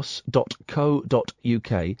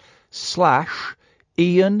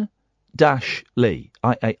 ticketsource.co.uk/Iain Lee,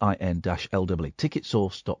 IAIN-LEE,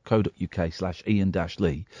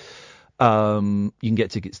 ticketsource.co.uk/Iain-Lee. You can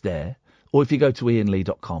get tickets there. Or if you go to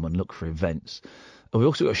iainlee.com and look for events. We've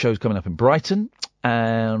also got shows coming up in Brighton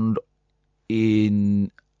and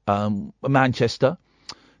in Manchester.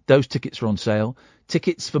 Those tickets are on sale.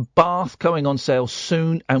 Tickets for Bath going on sale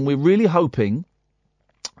soon. And we're really hoping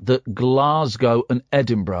that Glasgow and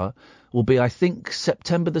Edinburgh will be, I think,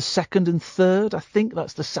 September the 2nd and 3rd. I think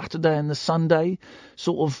that's the Saturday and the Sunday,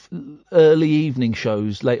 sort of early evening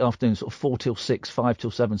shows, late afternoon, sort of 4 till 6, 5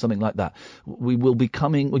 till 7, something like that. We will be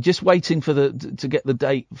coming. We're just waiting for to get the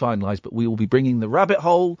date finalised, but we will be bringing the Rabbit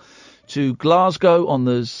Hole to Glasgow on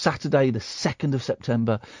the Saturday, the 2nd of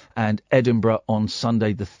September, and Edinburgh on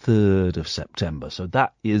Sunday, the 3rd of September. So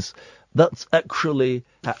that's actually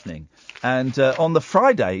happening. And on the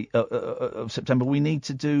Friday of September, we need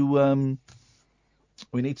to do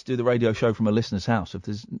the radio show from a listener's house. If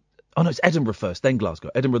there's Oh, no, it's Edinburgh first, then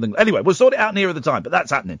Glasgow. Edinburgh, then... Anyway, we'll sort it out nearer the time, but that's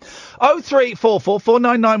happening. 0344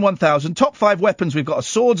 499 1000. Top 5 weapons. We've got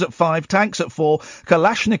swords at 5, tanks at 4,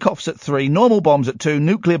 Kalashnikovs at 3, normal bombs at 2,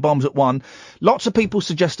 nuclear bombs at 1. Lots of people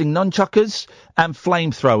suggesting nunchuckers and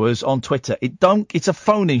flamethrowers on Twitter. It's a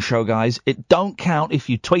phone-in show, guys. It don't count if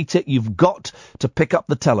you tweet it. You've got to pick up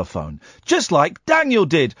the telephone. Just like Daniel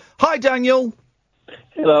did. Hi, Daniel.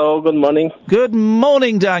 Hello, good morning. Good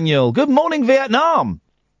morning, Daniel. Good morning, Vietnam.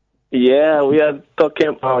 Yeah, we are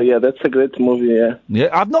talking. Oh, yeah, that's a great movie, yeah. Yeah,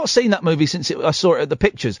 I've not seen that movie since I saw it at the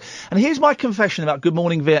pictures. And here's my confession about Good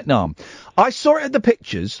Morning Vietnam. I saw it at the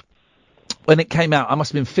pictures when it came out. I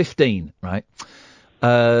must have been 15, right?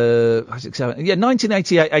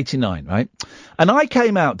 1988, 89, right? And I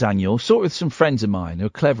came out, Daniel, saw it with some friends of mine who are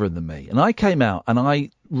cleverer than me. And I came out and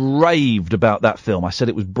I raved about that film. I said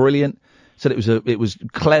it was brilliant. Said it was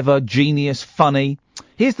clever, genius, funny.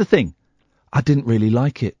 Here's the thing. I didn't really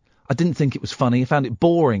like it. I didn't think it was funny. I found it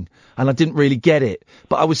boring, and I didn't really get it.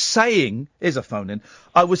 But I was saying, here's a phone in,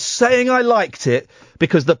 I was saying I liked it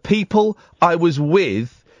because the people I was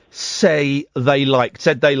with said they liked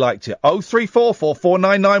it. 0344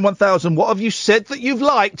 499 1000. What have you said that you've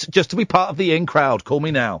liked just to be part of the in crowd? Call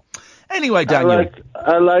me now. Anyway, Daniel.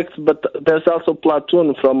 I liked, but there's also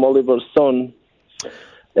Platoon from Oliver Stone.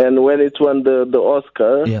 And when it won the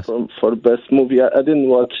Oscar for best movie, I didn't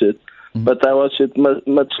watch it. Mm-hmm. But I watched it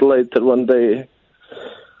much later one day,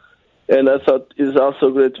 and I thought it's also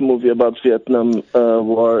a great movie about Vietnam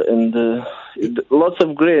War and lots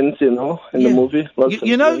of grains, in the movie.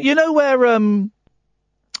 You know where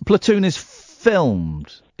Platoon is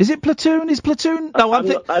filmed? Is it Platoon? Is Platoon? No,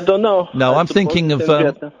 I don't know. No, I'm thinking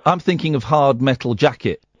of Hard Metal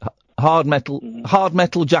Jacket. Hard Metal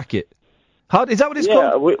Jacket. Is that what it's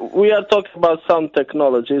called? Yeah, we are talking about sound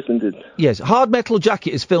technology, isn't it? Yes, Hard Metal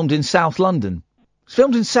Jacket is filmed in South London. It's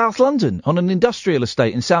filmed in South London, on an industrial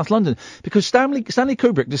estate in South London, because Stanley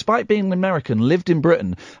Kubrick, despite being an American, lived in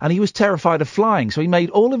Britain, and he was terrified of flying, so he made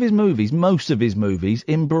most of his movies,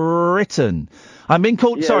 in Britain. I'm being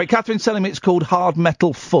called, sorry, Catherine's telling me it's called Hard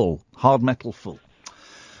Metal Full. Hard Metal Full.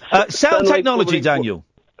 Sound technology, Daniel.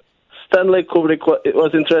 Stanley Kubrick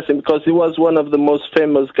was interesting because he was one of the most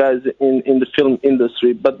famous guys in the film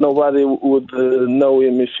industry, but nobody would know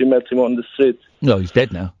him if you met him on the street. No, he's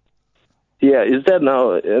dead now. Yeah, he's dead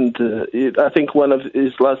now, and I think one of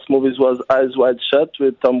his last movies was Eyes Wide Shut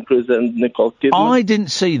with Tom Cruise and Nicole Kidman. I didn't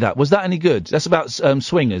see that. Was that any good? That's about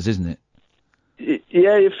swingers, isn't it?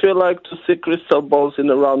 Yeah, if you like to see crystal balls in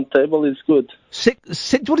a round table, it's good.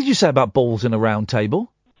 What did you say about balls in a round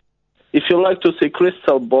table? If you like to see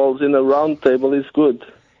crystal balls in a round table, it's good.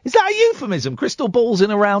 Is that a euphemism? Crystal balls in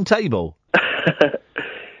a round table?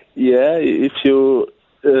 Yeah, if you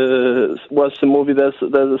watch the movie, there's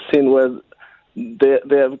a scene where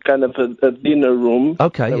they have kind of a dinner room, a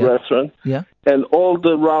restaurant, and all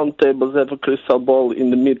the round tables have a crystal ball in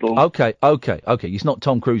the middle. Okay. It's not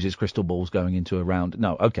Tom Cruise's crystal balls going into a round.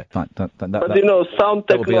 No, okay, fine. But sound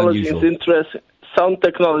technology is interesting. Sound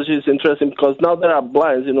technology is interesting because now there are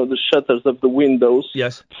blinds, the shutters of the windows.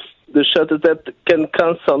 Yes. The shutters that can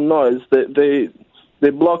cancel noise. They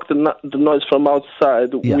block the noise from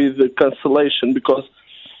outside with the cancellation because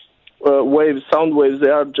sound waves, they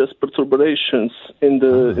are just perturbations in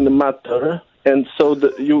the matter, and so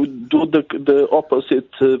you do the opposite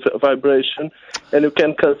vibration, and you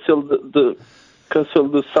can cancel the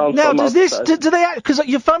sound. Now, from outside. Do they? Because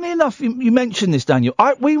you're funny enough, you mentioned this, Daniel.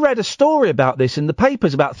 We read a story about this in the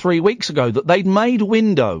papers about 3 weeks ago that they'd made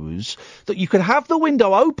windows that you could have the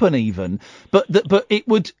window open even, but it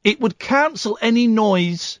would cancel any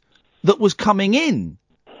noise that was coming in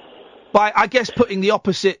by, I guess, putting the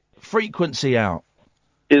opposite frequency out.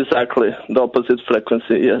 Exactly, the opposite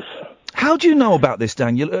frequency. Yes. How do you know about this,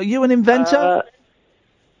 Daniel? Are you an inventor?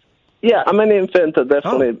 Yeah, I'm an inventor,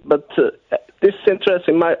 definitely. But this is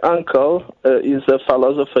interesting. My uncle is a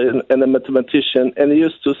philosopher and a mathematician, and he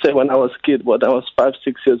used to say when I was a kid, when I was 5,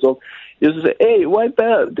 6 years old, he used to say, "Hey, why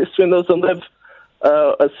this windows don't have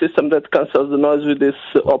a system that cancels the noise with this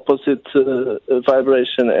opposite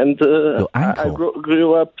vibration?" And I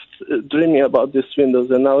grew up dreaming about these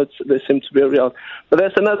windows, and now they seem to be real. But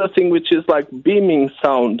there's another thing which is like beaming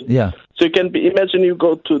sound. Yeah. So you can imagine you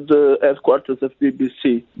go to the headquarters of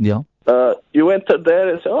BBC. Yeah. You enter there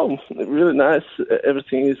and say, "Oh, really nice.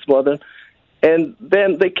 Everything is modern," and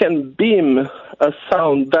then they can beam a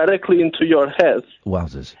sound directly into your head.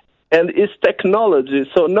 Wowzers. And it's technology,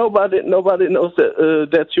 so nobody knows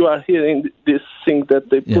that you are hearing this thing that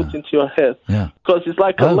they put into your head. Yeah. Because it's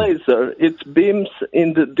like a laser. It beams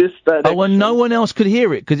in this direction. Oh, and no one else could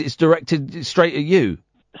hear it because it's directed straight at you.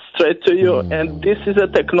 Straight to you. And this is a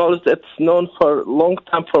technology that's known for a long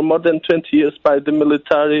time, for more than 20 years by the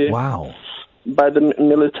military. Wow. By the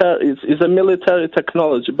military. It's a military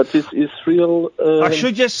technology, but it's real. I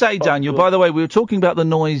should just say, Daniel, by the way, we were talking about the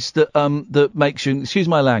noise that makes you, excuse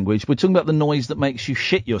my language, we're talking about the noise that makes you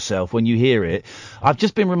shit yourself when you hear it. I've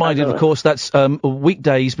just been reminded, of course, that's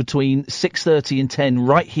weekdays between 6:30 and 10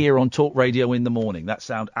 right here on Talk Radio in the morning. That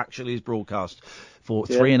sound actually is broadcast for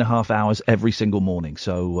 3.5 hours every single morning.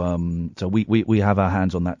 So we have our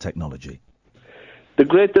hands on that technology. The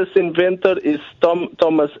greatest inventor is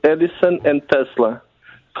Thomas Edison and Tesla.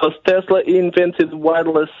 Because Tesla invented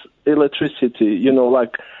wireless electricity,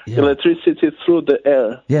 electricity through the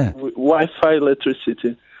air. Yeah. Wi-Fi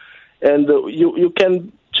electricity. And you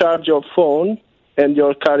can charge your phone and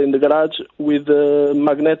your car in the garage with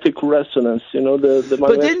magnetic resonance, the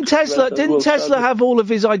But didn't Tesla have all of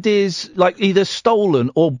his ideas like either stolen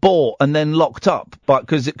or bought and then locked up? But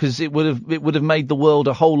because it would have made the world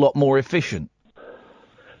a whole lot more efficient.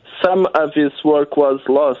 Some of his work was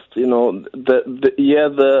lost,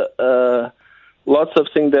 lots of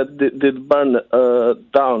things that did burn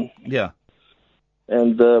down. Yeah.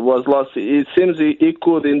 And was lost. It seems he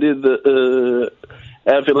could indeed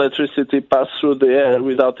have electricity pass through the air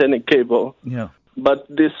without any cable. Yeah. But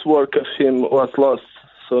this work of him was lost,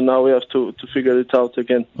 so now we have to figure it out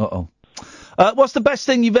again. Uh-oh. What's the best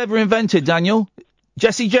thing you've ever invented, Daniel?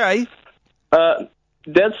 Jessie J?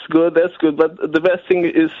 That's good, but the best thing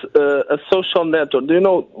is a social network. Do you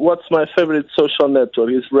know what's my favorite social network?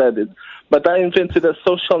 Is Reddit. But I invented a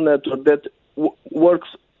social network that works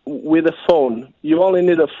with a phone. You only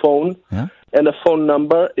need a phone and a phone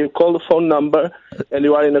number. You call the phone number, and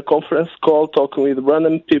you are in a conference call talking with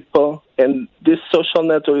random people. And this social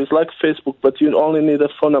network is like Facebook, but you only need a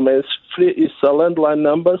phone number. It's free. It's a landline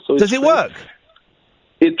number. So does it work?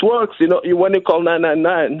 It works. You know, when you call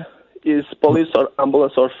 999, is police or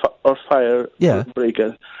ambulance or fire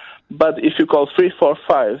breaker. But if you call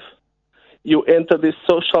 345, you enter this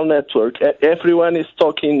social network. Everyone is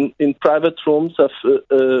talking in private rooms of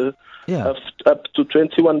up to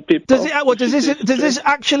 21 people. Does this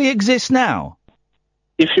actually exist now?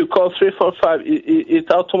 If you call 345,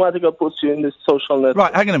 it automatically puts you in this social network.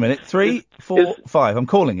 Right, hang on a minute. 345. I'm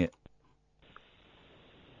calling it.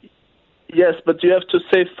 Yes, but you have to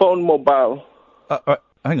say phone mobile.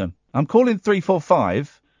 Hang on. I'm calling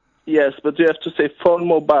 345. Yes, but you have to say phone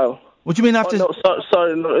mobile. What do you mean after? No,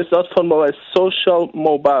 sorry, no, it's not phone mobile. It's social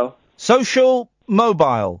mobile. Social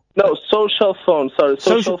mobile. No, social phone. Sorry,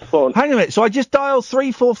 social phone. Hang on a minute. So I just dial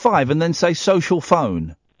 345 and then say social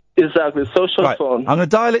phone. Exactly, social phone. I'm going to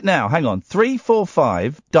dial it now. Hang on.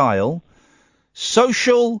 345 dial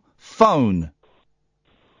social phone.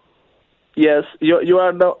 Yes, you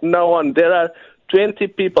are now on. There are 20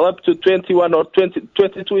 people, up to 21 or 20.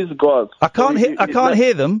 22 is God. I can't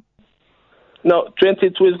hear them. No,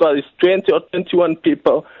 22 is God. It's 20 or 21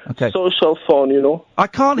 people. Okay. Social phone, you know. I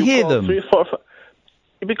can't hear them. 345.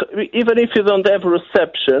 Because even if you don't have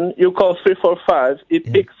reception, you call 345.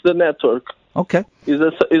 It picks the network. Okay.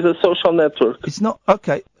 It's a social network. It's not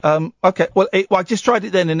okay. Okay. Well, I just tried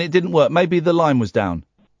it then and it didn't work. Maybe the line was down.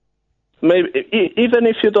 Maybe even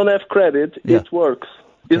if you don't have credit, it works.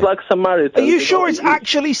 It's like Samaritan. Are you sure it's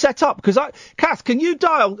actually set up? Because Kath, can you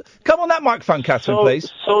dial? Come on that microphone, Catherine,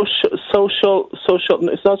 please. Social.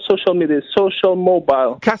 It's not social media. It's social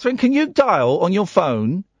mobile. Catherine, can you dial on your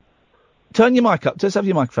phone? Turn your mic up. Let's have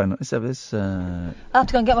your microphone. Let's have this. I have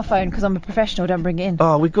to go and get my phone because I'm a professional. Don't bring it in.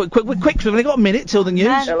 Oh, we've got quick. We've only got a minute till the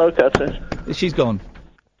news. Hello, Catherine. She's gone.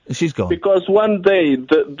 She's gone. Because one day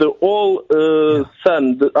the whole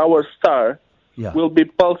sun, our star, will be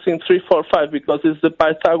pulsing 345 because it's the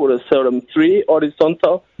Pythagoras theorem. 3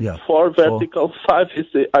 horizontal, 4 vertical, 5 is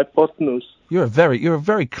the hypotenuse. You're a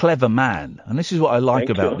very clever man, and this is what I like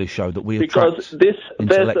about this show, that we attract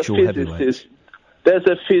intellectual heavyweights. There's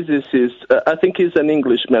a physicist. I think he's an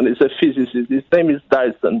Englishman. He's a physicist. His name is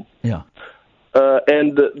Dyson. Yeah.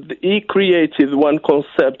 And he created one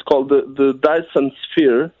concept called the Dyson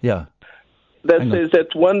sphere. Yeah. That says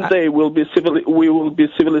that one day we will be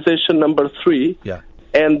civilization number 3. Yeah.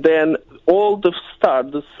 And then all the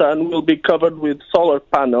sun will be covered with solar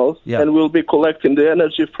panels, and we'll be collecting the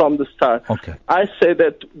energy from the star. Okay. I say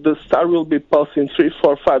that the star will be pulsing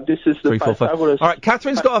 345. This is the Pythagoras. All right,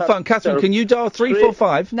 Catherine's got her phone. Catherine, can you dial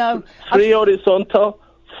 345? No. 3 horizontal,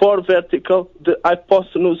 4 vertical. The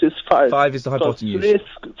hypotenuse is 5. 5 is the hypotenuse.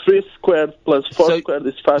 3 squared plus 4 squared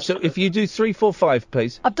is 5. So if you do 345,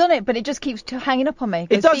 please. I've done it, but it just keeps hanging up on me.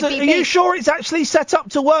 It doesn't. Are you sure it's actually set up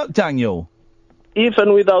to work, Daniel?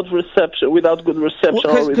 Even without reception, without good reception,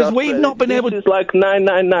 because we've not been able. This is like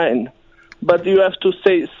 999, but you have to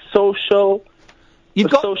say social.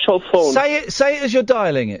 Social phone. Say it as you're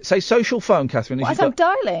dialing it. Say social phone, Catherine. As I'm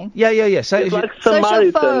dialing. Yeah. Say it's it. Like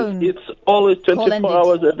Samaritan. Social phone. It's always 24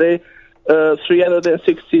 hours a day,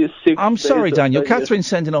 366. I'm sorry, Daniel. Catherine's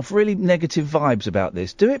sending off really negative vibes about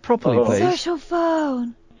this. Do it properly, please. Social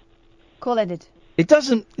phone. Call ended. It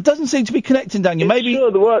doesn't seem to be connecting, Daniel. Maybe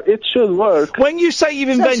it should work. When you say you've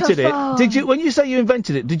invented it, when you say you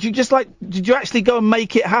invented it, did you actually go and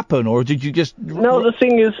make it happen, or did you just? No, the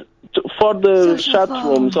thing is, for the chat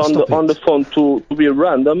rooms on the phone to be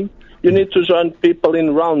random, you need to join people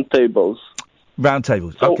in round tables. Round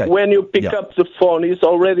tables. So okay. when you pick up the phone, he's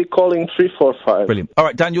already calling 345. Brilliant. All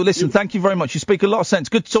right, Daniel. Listen, thank you very much. You speak a lot of sense.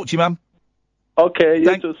 Good to talk to you, man. Okay,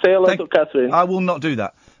 you too. Say hello to Catherine. I will not do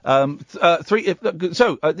that.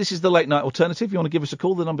 This is the late night alternative. If you want to give us a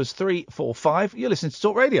call, the number's 345. You're listening to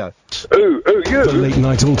Talk Radio. You. The late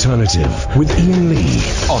night alternative with Iain Lee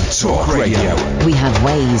on Talk Radio. We have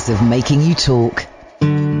ways of making you talk.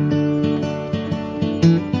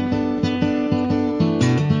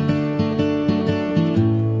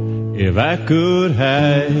 If I could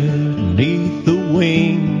hide beneath the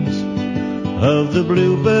wings of the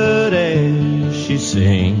bluebird as she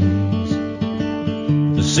sings,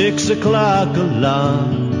 the 6 o'clock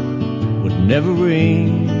alarm would never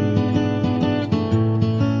ring,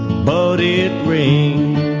 but it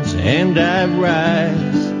rings and I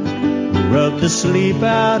rise, rub the sleep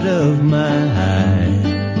out of my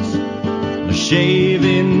eyes. My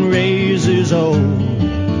shaving razor's old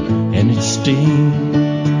and it stings.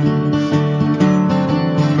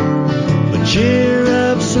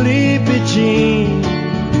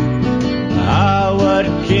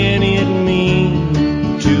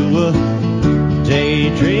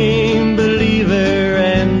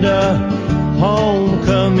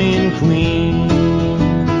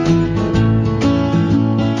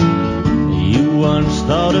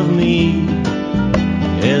 thought of me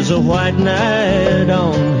as a white knight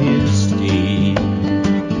on his steed.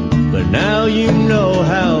 But now you know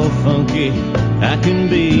how funky I can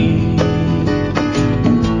be,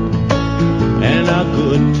 and our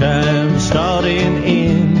good times starting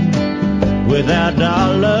in without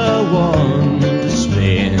 $1 to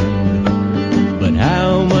spend. But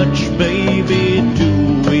how much, baby,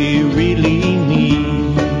 do we really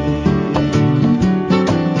need?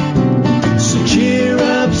 So cheer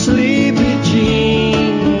up, sleepy Jean.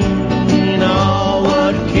 Oh,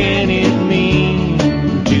 what can it mean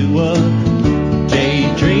to a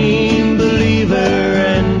daydream believer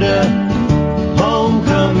and a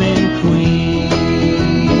homecoming queen?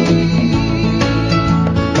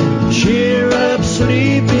 Cheer up,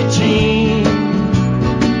 sleepy Jean.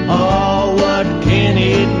 Oh, what can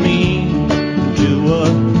it mean to a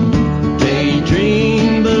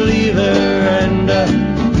daydream believer and a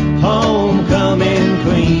homecoming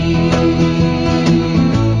queen?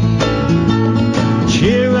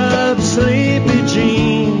 Cheer up, sleepy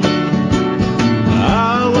Jean.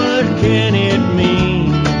 Ah, what can it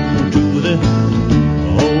mean to the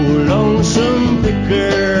old lonesome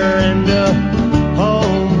picker and a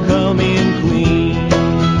homecoming queen?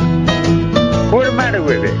 What's the matter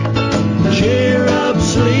with it? Cheer up,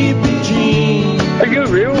 sleepy Jean. Are you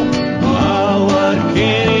real? Ah, what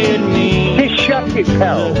can it mean? Just shut it,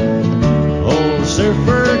 pal. Old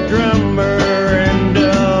surfer drummer and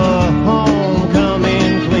a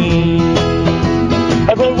homecoming queen.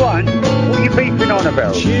 Have I won? What are you beeping on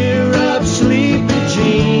about? Cheer up, sleepy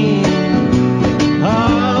Jean.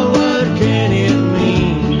 Ah, what can it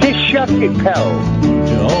mean? Just shut it, pal.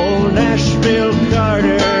 To old Nashville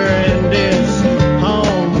Carter and his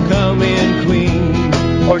homecoming queen.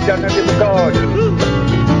 Or down at the garden.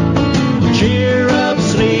 Cheer up,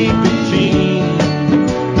 sleepy Jean.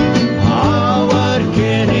 Ah, what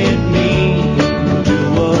can it mean to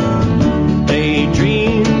a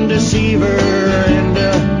daydream deceiver and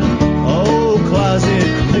a old closet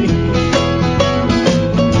queen?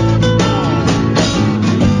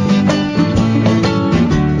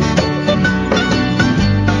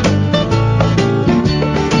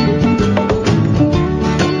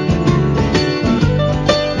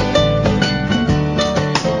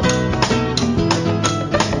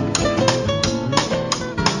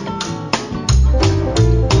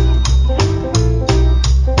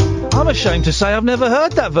 I'm ashamed to say I've never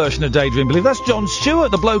heard that version of Daydream Believer. That's John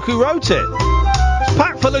Stewart, the bloke who wrote it. It's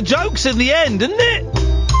packed full of jokes in the end, isn't it?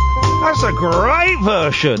 That's a great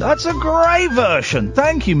version. That's a great version.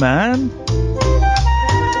 Thank you, man.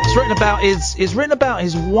 It's written about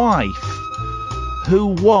his wife, who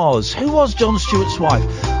was John Stewart's wife.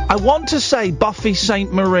 I want to say Buffy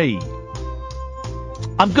St. Marie.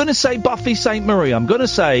 I'm going to say Buffy St. Marie. I'm going to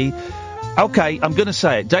say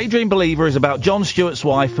it. Daydream Believer is about John Stewart's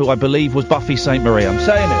wife, who I believe was Buffy St. Marie. I'm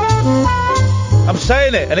saying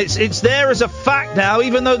it. And it's there as a fact now,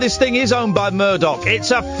 even though this thing is owned by Murdoch.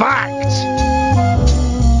 It's a fact.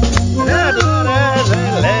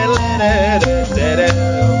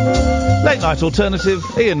 Late Night Alternative,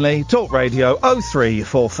 Iain Lee, Talk Radio,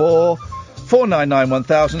 0344 499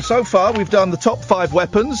 1000. So far, we've done the top 5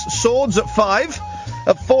 weapons. Swords at 5.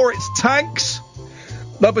 At 4, it's tanks.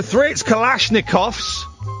 Number 3, it's Kalashnikovs.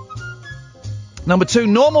 Number 2,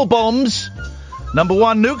 normal bombs. Number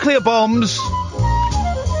 1, nuclear bombs.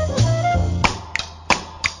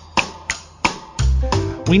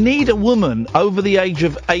 We need a woman over the age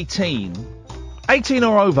of 18. 18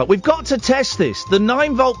 or over. We've got to test this. The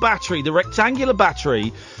 9-volt battery, the rectangular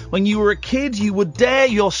battery, when you were a kid, you would dare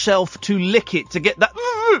yourself to lick it to get that...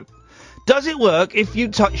 Does it work if you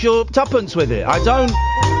touch your tuppence with it? I don't...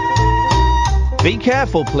 Be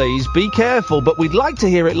careful, please. Be careful. But we'd like to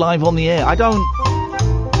hear it live on the air. I don't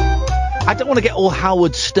want to get all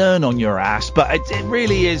Howard Stern on your ass, but it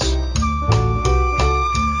really is.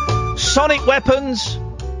 Sonic weapons,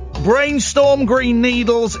 brainstorm green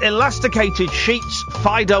needles, elasticated sheets,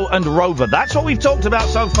 Fido and Rover. That's what we've talked about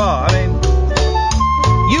so far. I mean,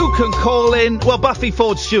 you can call in. Well, Buffy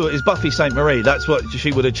Ford Stewart is Buffy St. Marie. That's what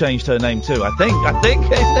she would have changed her name to, I think,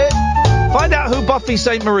 isn't it? Find out who Buffy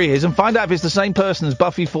St. Marie is and find out if it's the same person as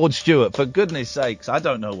Buffy Ford Stewart. For goodness sakes, I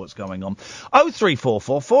don't know what's going on.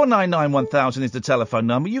 0344 499 1000 is the telephone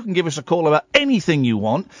number. You can give us a call about anything you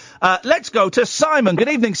want. Let's go to Simon. Good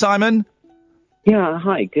evening, Simon. Yeah,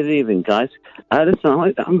 hi. Good evening, guys.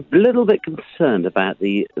 Listen, I'm a little bit concerned about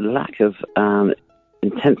the lack of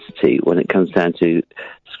intensity when it comes down to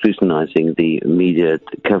scrutinising the media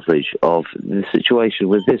coverage of the situation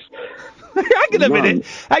with this Hang on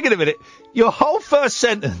a minute. Your whole first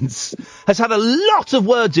sentence has had a lot of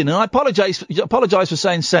words in, and I apologise for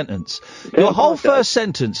saying sentence. Your whole first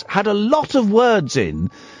sentence had a lot of words in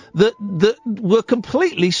that were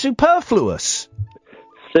completely superfluous.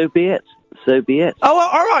 So be it. Oh,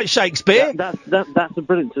 all right, Shakespeare. That's the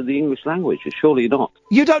brilliance of the English language. Surely not.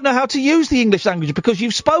 You don't know how to use the English language because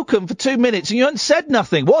you've spoken for 2 minutes and you haven't said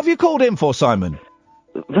nothing. What have you called in for, Simon?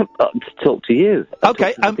 To talk to you.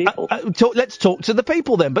 Okay, let's talk to the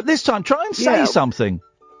people then. But this time, try and say something.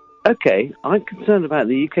 Okay, I'm concerned about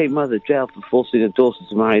the UK mother jailed for forcing her daughter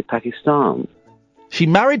to marry Pakistan.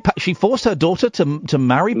 She forced her daughter to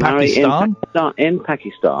marry Pakistan? In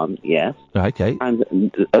Pakistan, yes. Okay. And,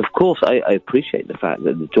 of course, I appreciate the fact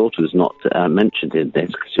that the daughter was not mentioned in this,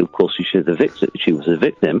 because, of course, she was a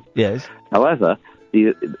victim. Yes. However,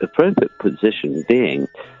 the appropriate position being,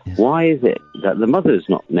 why is it that the mother is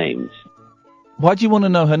not named? Why do you want to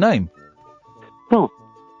know her name? Well,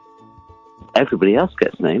 everybody else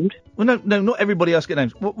gets named. Well, no, not everybody else gets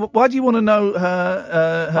named. Why do you want to know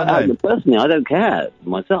her name? Personally, I don't care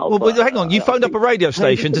myself. Well, hang on. You phoned up a radio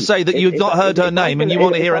station to say that you've not heard her name and you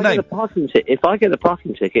want to hear her name. If I get a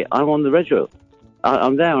parking ticket, I'm on the register.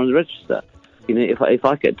 I'm there on the register. You know, if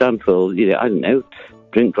I get done for, I don't know,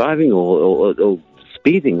 drink driving or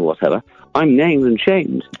speeding or whatever, I'm named and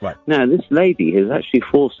shamed. Right. Now, this lady has actually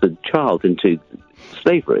forced a child into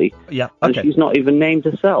slavery. Yeah. Okay. And she's not even named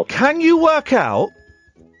herself. Can you work out?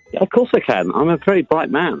 Yeah, of course I can. I'm a very bright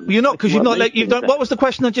man. You're not, because you've not. What was the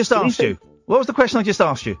question I just asked you? What was the question I just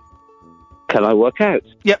asked you? Can I work out?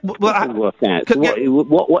 Yeah. Well, I work out.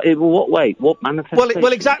 What way? What manifestation?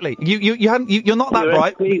 Well, exactly. You're not that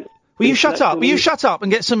bright. Will you shut up? Will you shut up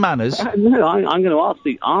and get some manners? No, I'm going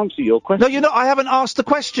to answer your question. No, you're not. I haven't asked the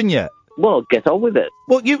question yet. Well, get on with it.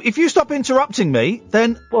 Well, if you stop interrupting me,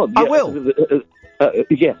 then I will.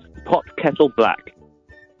 Yes, pot, kettle, black.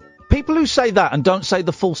 People who say that and don't say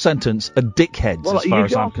the full sentence are dickheads, as far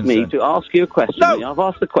as I'm concerned. Well, you asked me to ask you a question. No. I've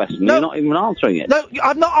asked the question. No. You're not even answering it. No,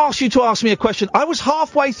 I've not asked you to ask me a question. I was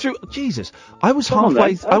halfway through. Jesus. I was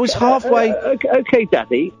halfway. Okay,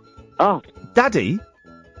 Daddy. Daddy?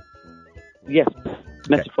 Yes,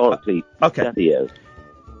 metaphorically. Okay. Daddy-o.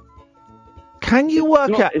 Can you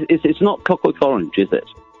work out... It's not Clockwork Orange, is it?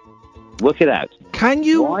 Work it out. Can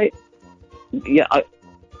you... Why? Yeah,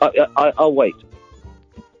 I'll wait.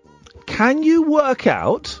 Can you work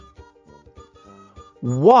out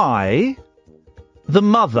why the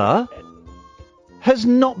mother has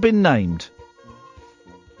not been named?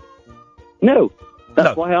 No.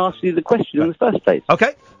 That's why I asked you the question in the first place.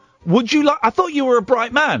 Okay. Would you like... I thought you were a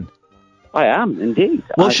bright man. I am, indeed.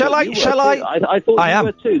 Well, I thought you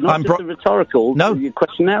were too, not just a rhetorical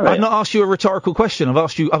questionnaire. I've not asked you a rhetorical question. I've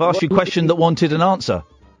asked you a question that wanted an answer.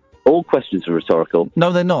 All questions are rhetorical.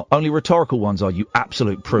 No, they're not. Only rhetorical ones are, you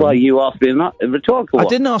absolute prune. Well, you asked me a rhetorical one. I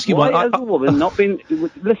didn't ask you one. Why has a woman not been...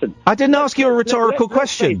 Listen. I didn't ask you a rhetorical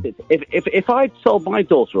question. If I'd sold my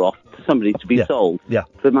daughter off to somebody to be sold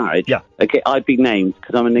for marriage, okay, I'd be named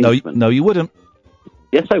because I'm an Englishman. No, you wouldn't.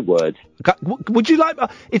 Yes, I would. Would you like...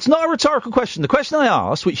 it's not a rhetorical question. The question I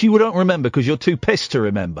asked, which you don't remember because you're too pissed to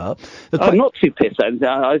remember... I'm not too pissed.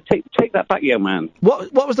 I take that back, young man.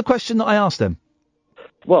 What was the question that I asked them?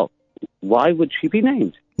 Well, why would she be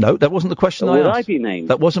named? No, that wasn't the question I asked. Would I be named?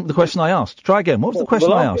 That wasn't the question I asked. Try again. What was the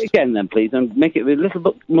question I asked? Ask it again then, please, and make it a little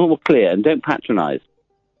bit more clear, and don't patronise.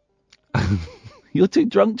 You're too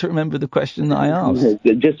drunk to remember the question that I asked.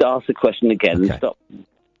 Just ask the question again and stop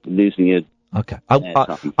losing your... Okay.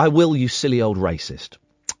 I will, you silly old racist.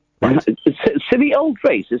 Right. Silly old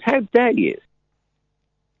racist? How dare you?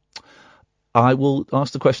 I will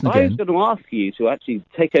ask the question again. I was going to ask you to actually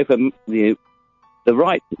take over the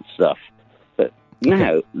right stuff, but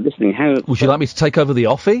now, listening how... Would you like me to take over the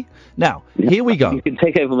offie? Now, here we go. You can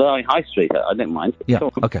take over the high street, I don't mind. Yeah,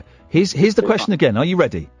 okay. Here's the question again. Are you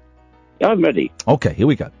ready? Yeah, I'm ready. Okay, here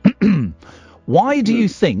we go. Why do you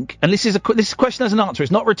think, and this question has an answer,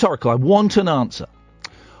 it's not rhetorical, I want an answer.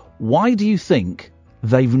 Why do you think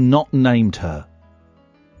they've not named her?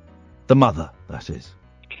 The mother, that is.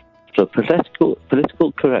 For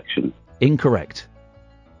political correction. Incorrect.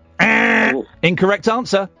 Incorrect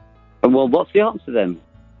answer. Well, what's the answer then?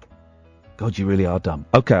 God, you really are dumb.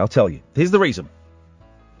 Okay, I'll tell you. Here's the reason.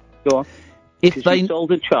 Go on. If they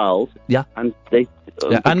sold a child, and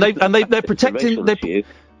they're protecting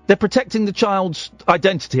they're protecting the child's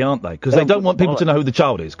identity, aren't they? Because they don't want people to know who the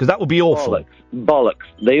child is, because that would be awful. Bollocks.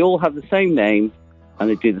 They all have the same name, and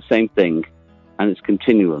they do the same thing, and it's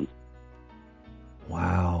continuum.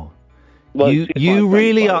 Wow. Well, you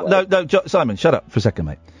really are... No, Simon, shut up for a second,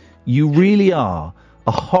 mate. You really are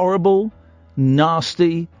a horrible,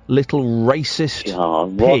 nasty little racist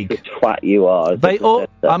pig. What a twat you are.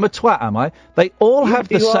 I'm a twat, am I? They all have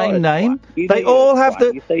the same name. They all have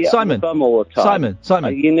the... Simon.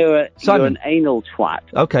 Simon. You're an anal twat.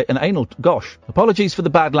 Okay, an anal... Gosh, apologies for the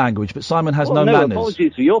bad language, but Simon has no manners.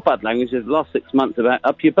 Apologies for your bad language of the last 6 months about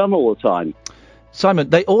up your bum all the time. Simon,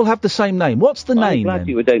 they all have the same name. What's the name, glad then?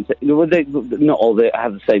 You don't say, well, not all they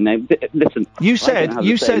have the same name. Listen, you said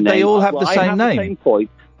they all have the same name. The same point.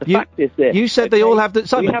 The fact is this. You said they all have the...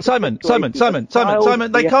 Simon,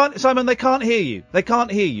 they can't hear you. They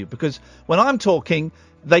can't hear you, because when I'm talking,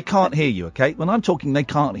 they can't hear you, okay? When I'm talking, they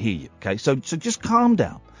can't hear you, okay? So just calm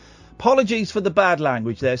down. Apologies for the bad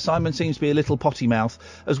language there. Simon seems to be a little potty mouth.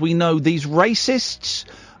 As we know, these racists...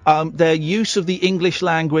 their use of the English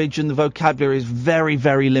language and the vocabulary is very,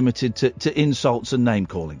 very limited to insults and name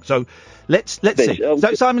calling. So let's see.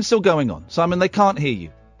 So Simon's still going on. Simon, they can't hear you.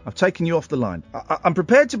 I've taken you off the line. I'm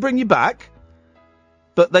prepared to bring you back,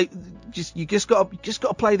 but you just got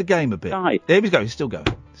to play the game a bit. Right. There we go. He's still going.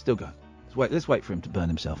 Let's wait for him to burn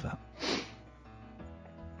himself out.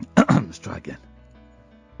 Let's try again.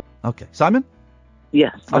 Okay, Simon.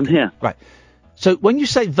 Yes, I'm here. Right. So when you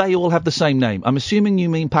say they all have the same name, I'm assuming you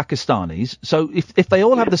mean Pakistanis. So if they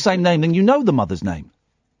all have the same name, then you know the mother's name.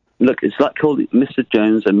 Look, it's like calling Mr.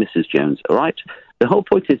 Jones and Mrs. Jones, all right? The whole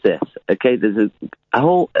point is this, okay? There's a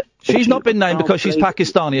whole... She's not been named because she's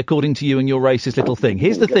Pakistani, according to you and your racist little thing.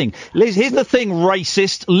 Here's the thing. Liz, here's the thing,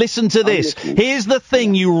 racist. Listen to this. Here's the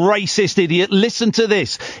thing, you racist idiot. Listen to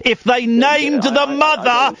this. If they named the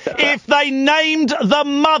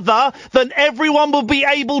mother, then everyone will be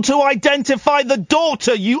able to identify the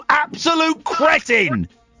daughter, you absolute cretin.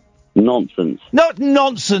 Nonsense. Not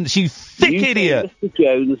nonsense, you thick idiot. Say Mr.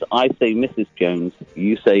 Jones, I say Mrs. Jones.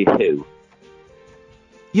 You say who?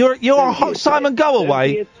 Simon, go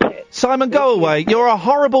away. Simon, go away. You're a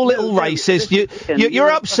horrible little racist. You're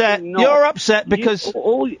upset. You're upset because...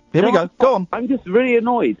 Here we go. Go on. I'm just really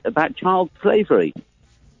annoyed about child slavery.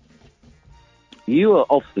 You are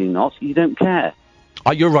obviously not. You don't care.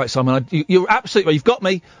 Oh, you're right, Simon. You're absolutely right. You've got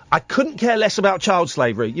me. I couldn't care less about child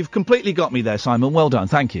slavery. You've completely got me there, Simon. Well done.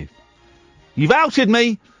 Thank you. You've outed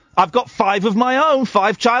me. I've got 5 of my own.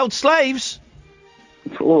 5 child slaves.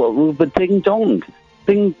 Oh, but ding dong.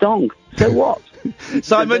 Ding dong. So what?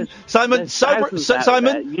 Simon,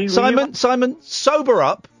 sober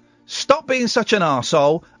up. Stop being such an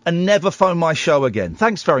arsehole and never phone my show again.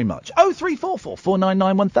 Thanks very much. 0344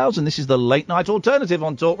 499 1000. This is the Late Night Alternative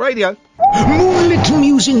on Talk Radio. Moonlit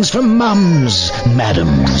musings from mums,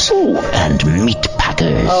 madams, and meat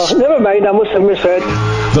packers. Oh, never mind, I must have misheard.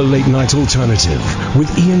 The Late Night Alternative with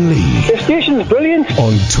Iain Lee. The station's brilliant.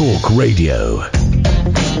 On Talk Radio.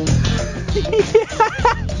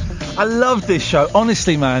 I love this show.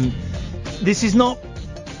 Honestly, man, this is not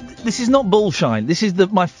bullshine. This is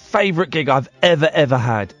my favourite gig I've ever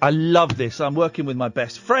had. I love this. I'm working with my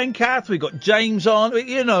best friend, Kath. We've got James on,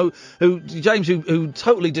 who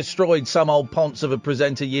totally destroyed some old ponce of a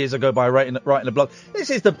presenter years ago by writing a blog. This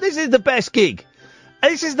is the best gig.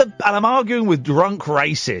 And I'm arguing with drunk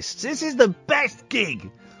racists. This is the best gig.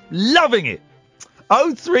 Loving it.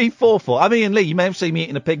 0344. I'm Iain Lee. You may have seen me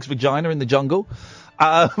eating a pig's vagina in the jungle.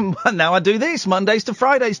 Now I do this Mondays to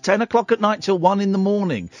Fridays, 10 o'clock at night till 1 in the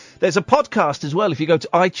morning. There's a podcast as well. If you go to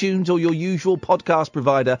iTunes or your usual podcast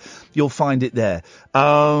provider, you'll find it there.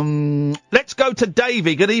 Let's go to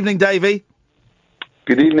Davey. Good evening, Davey.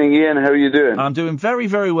 Good evening, Ian. How are you doing? I'm doing very,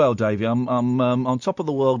 very well, Davey. I'm on top of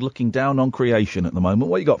the world, looking down on creation at the moment.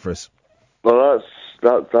 What you got for us? Well,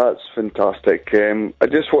 that's fantastic. I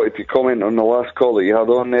just wanted to comment on the last call that you had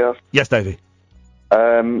on there. Yes, Davey.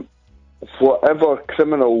 Whatever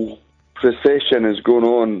criminal procession is going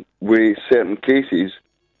on with certain cases,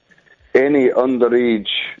 any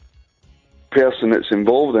underage person that's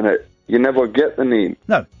involved in it, you never get the name.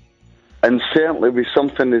 No. And certainly with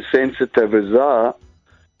something as sensitive as that,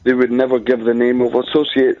 they would never give the name of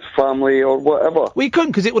associates, family, or whatever. We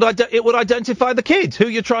couldn't, because it would identify the kid who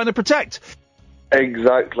you're trying to protect.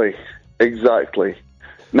 Exactly.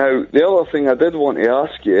 Now, the other thing I did want to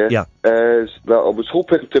ask you is that I was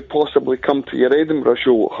hoping to possibly come to your Edinburgh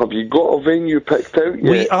show. Have you got a venue picked out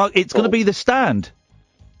yet? It's going to be the Stand.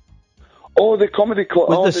 Oh, the comedy club.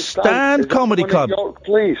 With the Stand Comedy Club. York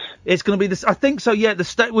Place. It's going to be this. I think so. Yeah.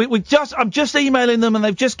 I'm just emailing them, and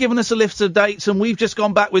they've just given us a list of dates, and we've just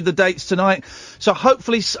gone back with the dates tonight. So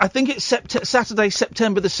hopefully, I think it's Saturday,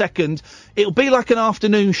 September the 2nd. It'll be like an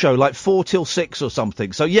afternoon show, like 4 till 6 or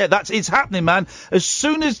something. So yeah, it's happening, man. As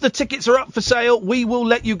soon as the tickets are up for sale, we will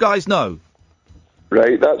let you guys know.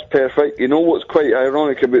 Right. That's perfect. You know what's quite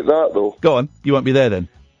ironic about that, though? Go on. You won't be there then.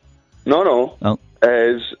 No. Oh.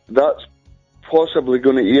 That's possibly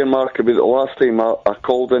going to earmark about the last time I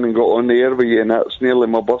called in and got on the air with you, and that's nearly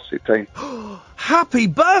my birthday time. Happy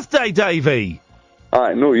birthday, Davey!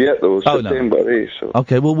 Not yet though. September, no. So.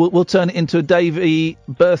 Okay, well, we'll turn it into a Davey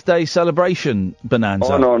birthday celebration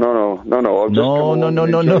bonanza. Oh no!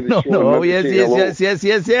 Oh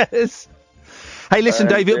yes. Hey, listen,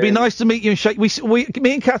 Dave, it'll be nice to meet you and shake.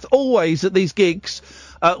 Me and Kath always at these gigs.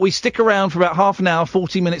 We stick around for about half an hour,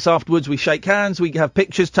 40 minutes afterwards. We shake hands, we have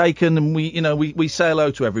pictures taken, and we say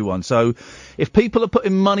hello to everyone. So, if people are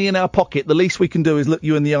putting money in our pocket, the least we can do is look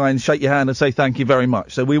you in the eye and shake your hand and say thank you very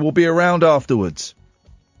much. So we will be around afterwards.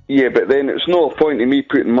 Yeah, but then it's not a point in me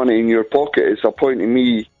putting money in your pocket. It's a point in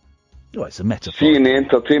me. Oh, it's a metaphor. Seeing the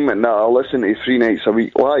entertainment that I listen to 3 nights a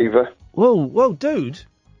week live. Whoa, dude.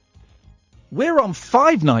 We're on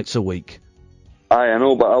 5 nights a week. I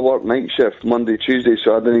know, but I work night shift Monday, Tuesday,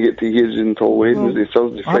 so I didn't get to hear you until Wednesday,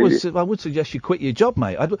 Thursday, Friday. I would suggest you quit your job,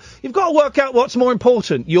 mate. You've got to work out what's more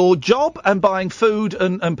important, your job and buying food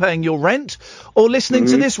and paying your rent, or listening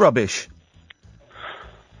to this rubbish.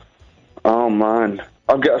 Oh, man.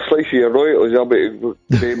 I'll get a slice of your royalties. I'll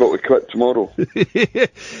be able to quit tomorrow.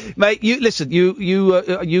 Mate, you listen.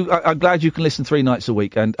 I'm glad you can listen 3 nights a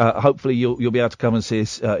week, and hopefully you'll be able to come and see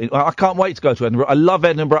us. I can't wait to go to Edinburgh. I love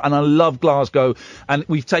Edinburgh and I love Glasgow, and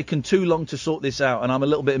we've taken too long to sort this out, and I'm a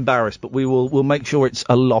little bit embarrassed, but we'll make sure it's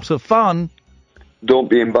a lot of fun. Don't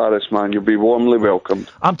be embarrassed, man. You'll be warmly welcomed.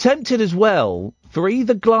 I'm tempted as well for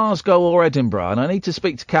either Glasgow or Edinburgh, and I need to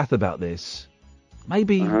speak to Kath about this.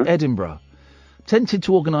 Maybe Edinburgh. Tempted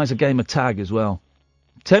to organise a game of tag as well.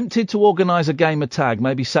 Maybe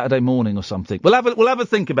Saturday morning or something. We'll have a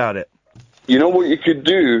think about it. You know what you could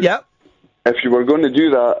do? Yeah. If you were going to do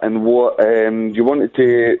that, and what you wanted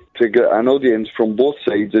to get an audience from both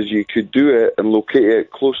sides, is you could do it and locate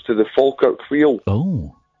it close to the Falkirk Wheel.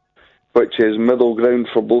 Oh. Which is middle ground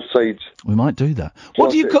for both sides. We might do that.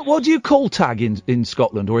 What do you call tag in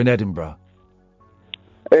Scotland or in Edinburgh?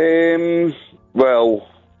 Well,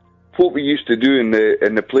 what we used to do in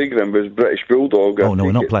the playground was British Bulldog. Oh, no,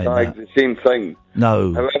 we're not playing that. The same thing.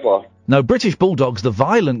 No. However... No, British Bulldog's the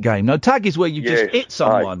violent game. No, tag is where you just hit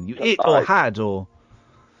someone. You hit or had or...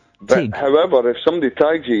 But, however, if somebody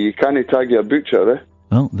tags you, you can't tag your butcher, eh?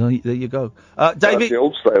 Well, there you go. Davey, that's the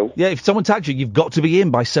old style. Yeah, if someone tags you, you've got to be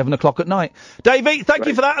in by 7 o'clock at night. Davey, thank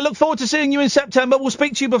you for that. I look forward to seeing you in September. We'll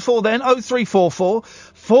speak to you before then. 0344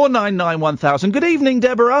 499 1000. Good evening,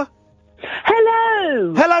 Deborah.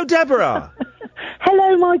 Hello. Hello, Deborah.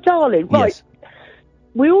 Hello, my darling. Right. Yes.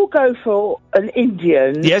 We all go for an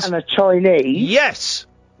Indian and a Chinese. Yes.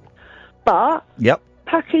 But... Yep.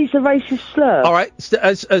 Paki's a racist slur. All right.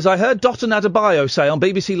 As I heard Dr. Adebayo say on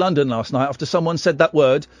BBC London last night after someone said that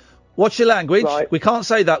word, what's your language? Right. We can't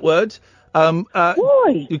say that word.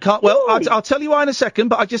 Why? You can't. Well, I'll tell you why in a second,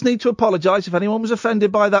 but I just need to apologise if anyone was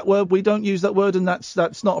offended by that word. We don't use that word, and that's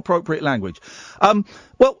not appropriate language.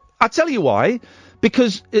 Well, I'll tell you why.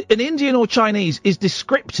 Because an Indian or Chinese is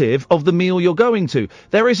descriptive of the meal you're going to.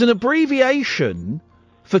 There is an abbreviation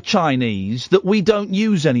for Chinese that we don't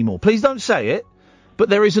use anymore. Please don't say it, but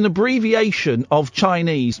there is an abbreviation of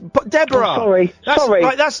Chinese. But Deborah, sorry.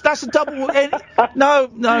 Right, that's a double.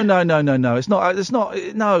 No. It's not. It's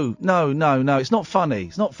not funny.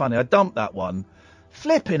 It's not funny. I dumped that one.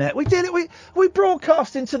 Flipping it. We did it. We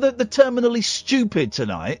broadcast into the terminally stupid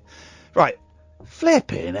tonight. Right.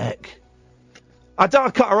 Flipping heck. I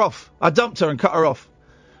cut her off. I dumped her and cut her off.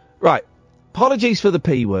 Right. Apologies for the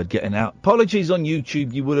P word getting out. Apologies on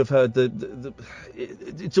YouTube. You would have heard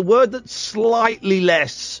it's a word that's slightly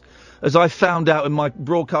less, as I found out in my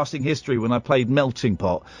broadcasting history when I played Melting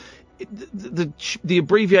Pot. The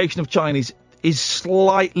abbreviation of Chinese is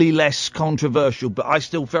slightly less controversial, but I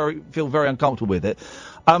still feel very uncomfortable with it.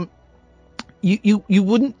 You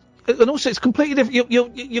wouldn't, and also it's completely different.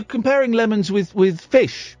 You're comparing lemons with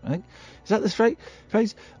fish, right? Is that the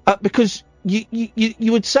phrase? Because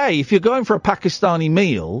you would say, if you're going for a Pakistani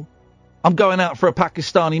meal, I'm going out for a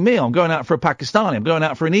Pakistani meal. I'm going out for a Pakistani. I'm going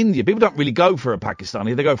out for an Indian. People don't really go for a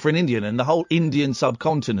Pakistani. They go for an Indian. And the whole Indian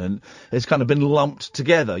subcontinent has kind of been lumped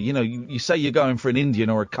together. You know, you say you're going for an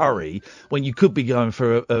Indian or a curry when you could be going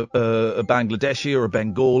for a Bangladeshi or a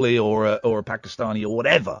Bengali or a Pakistani or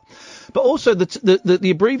whatever. But also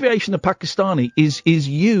the abbreviation of Pakistani is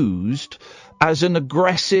used as an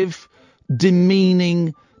aggressive,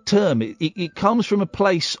 demeaning term. It comes from a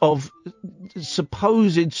place of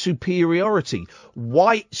supposed superiority,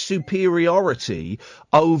 white superiority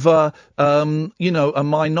over, a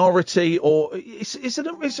minority, or it's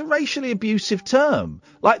a racially abusive term,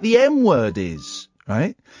 like the M word is,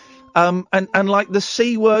 right? And like the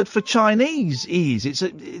C word for Chinese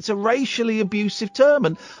it's a racially abusive term.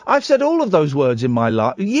 And I've said all of those words in my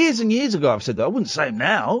life. Years and years ago I've said that. I wouldn't say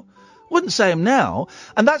them now.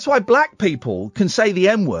 And that's why black people can say the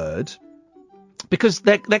M word, because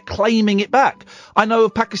they're claiming it back. I know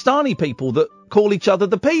of Pakistani people that call each other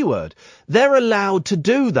the P word. They're allowed to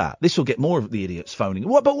do that. This will get more of the idiots phoning.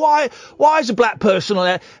 But why is a black person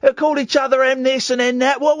on there call each other M this and M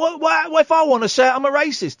that? What if I want to say it, I'm a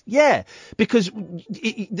racist? Yeah, because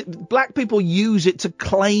black people use it to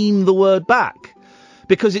claim the word back.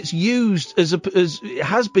 Because it's used as it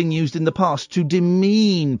has been used in the past to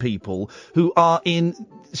demean people who are in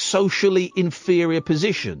socially inferior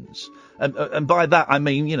positions. And by that, I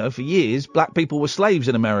mean, for years, black people were slaves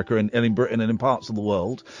in America and in Britain and in parts of the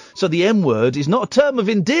world. So the M word is not a term of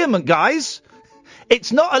endearment, guys.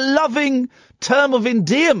 It's not a loving term of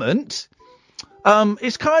endearment.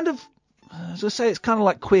 It's kind of, as I say, it's kind of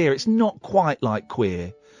like queer. It's not quite like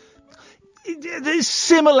queer. There's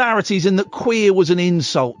similarities in that queer was an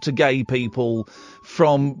insult to gay people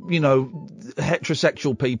from,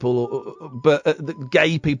 heterosexual people, but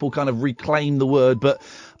gay people kind of reclaim the word. But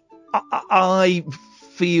I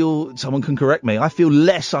feel, someone can correct me, I feel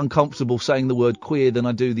less uncomfortable saying the word queer than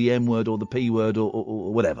I do the M word or the P word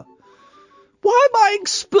or whatever. Why am I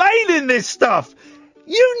explaining this stuff?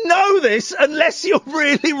 You know this unless you're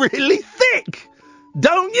really, really thick,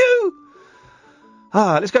 don't you?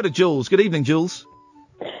 Let's go to Jules. Good evening, Jules.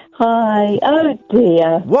 Hi. Oh,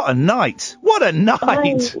 dear. What a night. What a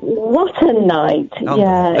night. What a night.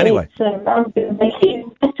 Yeah. Anyway. I'm going to make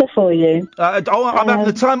it better for you. I'm having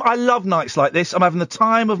the time. I love nights like this. I'm having the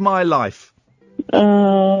time of my life. You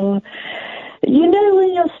know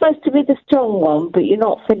when you're supposed to be the strong one, but you're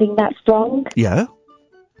not feeling that strong? Yeah.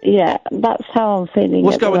 Yeah, that's how I'm feeling.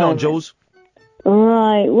 What's going on, Jules?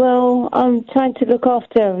 Right. Well, I'm trying to look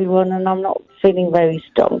after everyone, and I'm not feeling very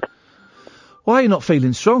strong. Why are you not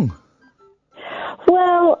feeling strong?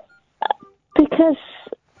 Well, because...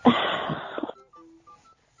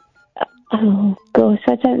 Oh, gosh,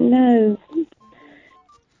 I don't know.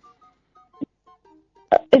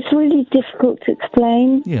 It's really difficult to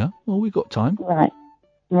explain. Yeah, well, we've got time. Right.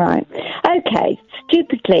 Okay,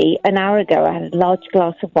 stupidly, an hour ago, I had a large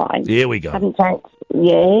glass of wine. Here we go. Haven't drank...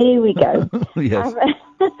 Yeah, here we go. Yes.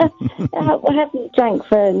 I haven't drank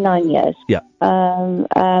for 9 years. Yeah.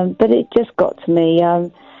 But it just got to me.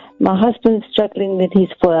 My husband's struggling with his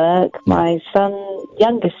work. My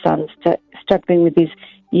youngest son's struggling with his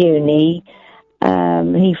uni.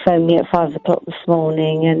 He phoned me at 5 o'clock this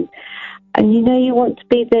morning, and you want to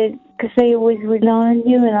be there because they always rely on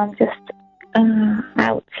you, and I'm just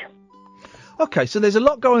ouch. Okay, so there's a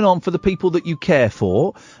lot going on for the people that you care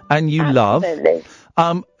for and you Absolutely.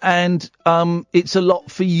 love. And it's a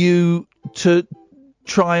lot for you to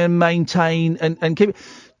try and maintain and keep it.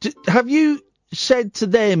 Have you said to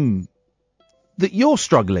them that you're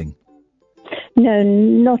struggling? No,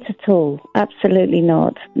 not at all. Absolutely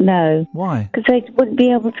not. No. Why? Because they wouldn't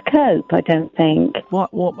be able to cope, I don't think.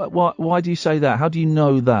 Why do you say that? How do you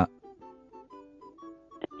know that?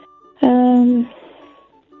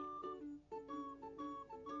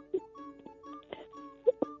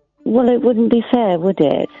 Well, it wouldn't be fair, would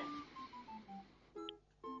it?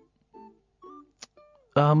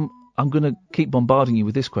 I'm going to keep bombarding you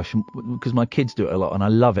with this question because my kids do it a lot, and I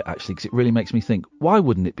love it, actually, because it really makes me think, why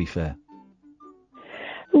wouldn't it be fair?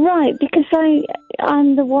 Right, because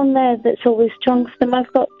I'm the one there that's always strong for them.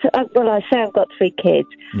 I've got 3 kids.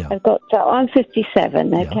 Yeah. I'm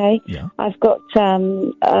 57, okay? Yeah. I've got a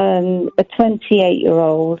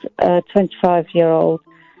 28-year-old, a 25-year-old,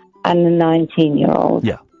 and a 19-year-old.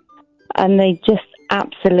 Yeah. And they just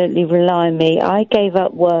absolutely rely on me. I gave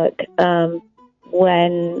up work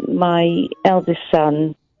when my eldest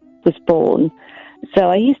son was born. So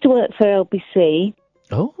I used to work for LBC.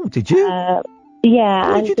 Oh, did you?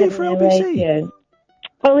 Yeah. What did you do for LBC? Radio.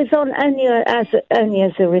 I was on only as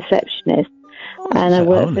a receptionist. And I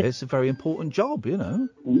worked it's a very important job, you know.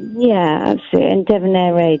 Yeah, absolutely. And Devon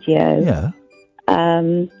Radio. Yeah.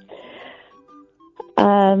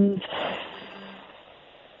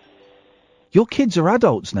 Your kids are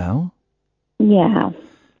adults now. Yeah.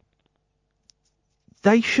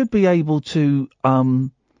 They should be able to. I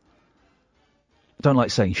don't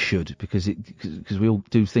like saying should because we all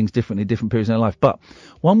do things differently at different periods in our life. But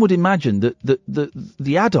one would imagine that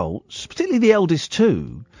the adults, particularly the eldest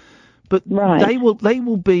two, but they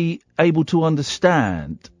will be able to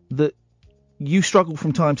understand that you struggle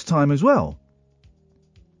from time to time as well.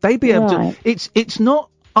 They'd be able to. It's not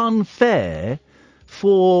unfair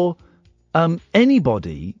for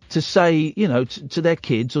anybody to say, you know, to their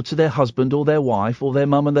kids or to their husband or their wife or their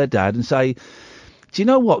mum and their dad and say, do you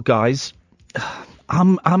know what, guys?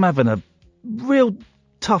 I'm having a real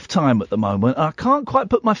tough time at the moment. I can't quite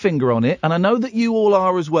put my finger on it, and I know that you all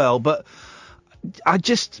are as well, but I'm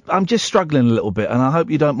just struggling a little bit, and I hope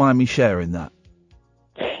you don't mind me sharing that.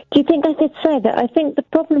 Do you think I could say that? I think the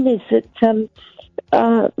problem is that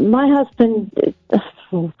my husband,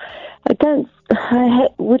 I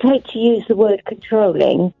would hate to use the word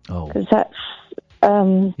controlling, because that's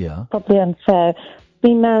probably unfair.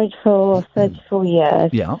 Been married for 34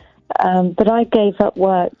 years. Yeah. But I gave up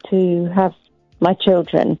work to have my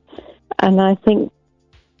children, and I think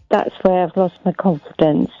that's where I've lost my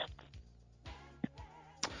confidence.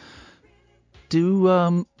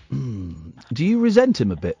 Do you resent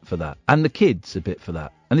him a bit for that, and the kids a bit for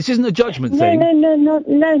that? And this isn't a judgment thing. No,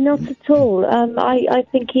 not at all. I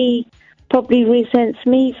think he probably resents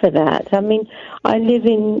me for that. I mean, I live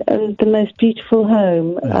in the most beautiful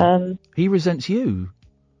home. Yeah. He resents you.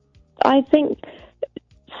 I think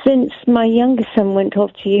since my youngest son went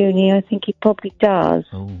off to uni, I think he probably does.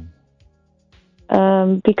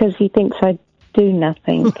 Because he thinks I do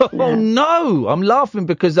nothing. Oh no! I'm laughing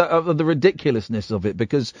because of the ridiculousness of it.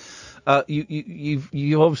 Because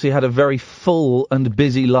you obviously had a very full and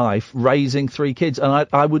busy life raising 3 kids, and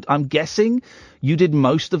I'm guessing you did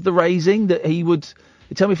most of the raising. That he would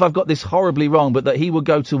tell me if I've got this horribly wrong, but that he would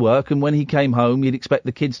go to work, and when he came home, you'd expect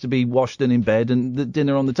the kids to be washed and in bed and the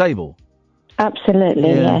dinner on the table. Absolutely,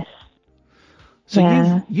 yes.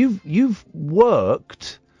 So you've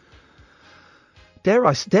worked. Dare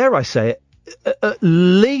I say it? At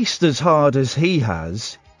least as hard as he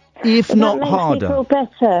has, if not harder. That makes me feel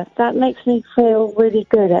better. That makes me feel really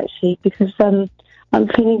good, actually, because I'm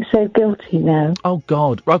feeling so guilty now. Oh,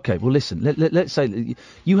 God. Okay, well, listen, let's say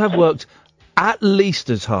you have worked at least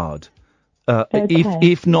as hard,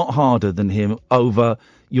 if not harder than him, over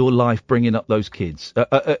your life bringing up those kids.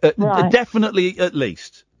 Right. Definitely at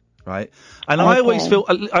least, right? And I always feel,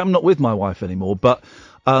 I'm not with my wife anymore, but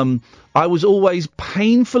I was always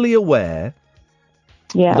painfully aware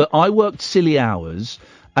that I worked silly hours,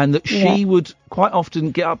 and that she would quite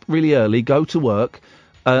often get up really early, go to work,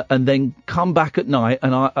 and then come back at night,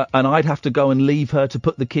 and I'd have to go and leave her to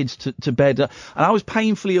put the kids to bed. And I was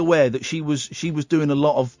painfully aware that she was doing a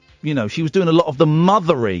lot of, you know, she was doing a lot of the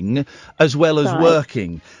mothering as well as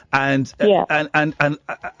working, and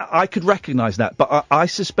I could recognise that, but I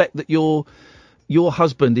suspect that your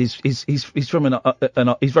husband is from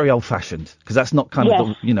he's very old fashioned, because that's not kind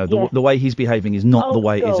of the way he's behaving is not old the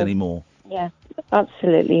way school. it is anymore. Yeah,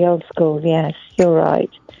 absolutely old school. Yes, you're right.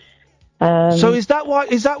 So is that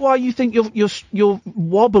why you think you're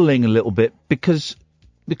wobbling a little bit because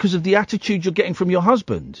of the attitude you're getting from your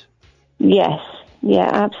husband? Yes. Yeah,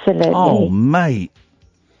 absolutely. Oh, mate.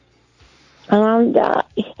 And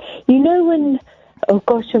you know when. Oh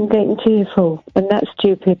gosh, I'm getting tearful, and that's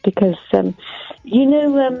stupid because you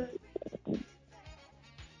know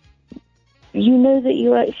that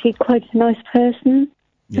you're actually quite a nice person,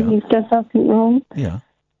 and you've done something wrong. Yeah.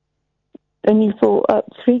 And you brought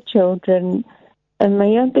up 3 children, and my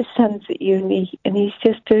youngest son's at uni, and he's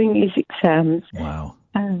just doing his exams. Wow.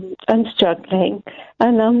 And I'm struggling,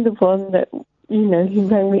 and I'm the one that, you know, he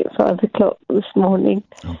rang me at 5 o'clock this morning.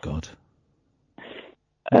 Oh God.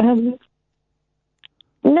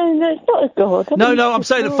 No, it's not a God. No, I'm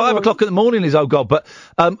saying at 5 o'clock in the morning is oh God, but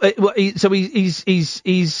here's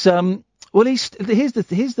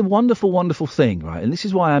the wonderful thing, right? And this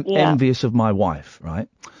is why I'm envious of my wife, right?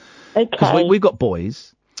 Okay. Because we've got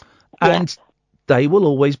boys, and they will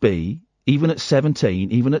always be, even at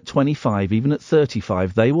 17, even at 25, even at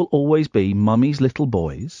 35, they will always be mummy's little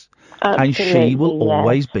boys. Absolutely, and she will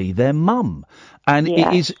always be their mum. And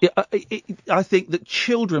it is, I think that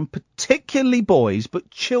children, particularly boys, but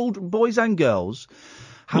boys and girls,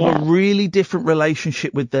 have a really different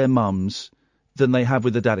relationship with their mums than they have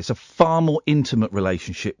with their dad. It's a far more intimate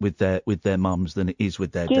relationship with their mums than it is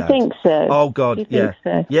with their dad. Do you think so? Oh God, think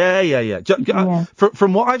so? Yeah.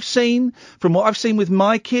 From what I've seen with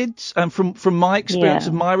my kids, and from my experience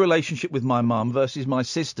of my relationship with my mum versus my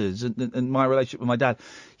sisters and my relationship with my dad,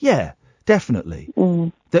 definitely.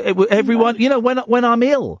 Everyone, you know, when I'm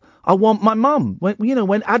ill, I want my mum.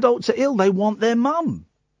 When adults are ill, they want their mum.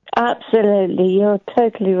 Absolutely, you're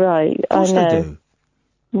totally right. Of course I know. they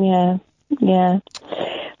do. Yeah.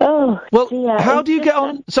 Oh, well, dear. How do you get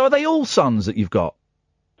on? So are they all sons that you've got?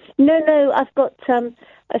 No, I've got a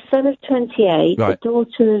son of 28, right. A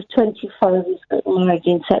daughter of 25 who's got married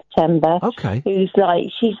in September. Okay. Who's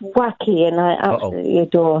she's wacky, and I absolutely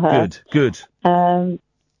adore her. Good.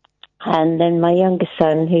 And then my youngest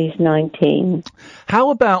son, who's 19. How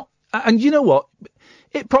about, and you know what?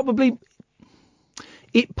 It possibly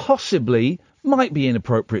might be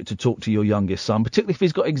inappropriate to talk to your youngest son, particularly if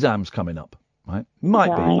he's got exams coming up, right?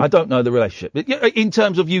 Might be. I don't know the relationship. In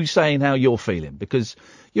terms of you saying how you're feeling, because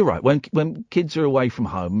you're right, when kids are away from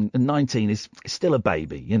home, and 19 is still a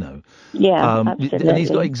baby, you know. Yeah, absolutely. And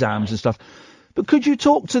he's got exams and stuff. But could you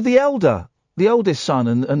talk to the eldest son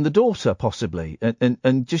and the daughter, possibly,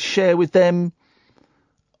 and just share with them,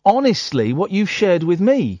 honestly, what you've shared with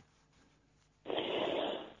me?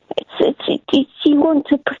 You want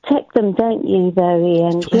to protect them, don't you, though,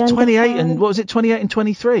 Ian? They're 28 and, what was it, 28 and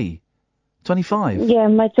 23? 25? Yeah,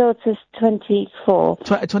 my daughter's 24.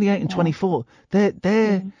 28 and 24. They're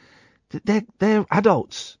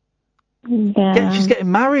adults. Yeah. She's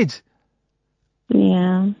getting married.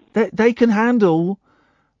 Yeah. They can handle,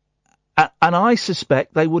 and I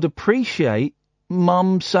suspect they would appreciate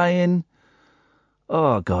Mum saying,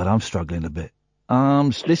 "Oh God, I'm struggling a bit.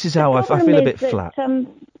 This is how I feel a bit flat."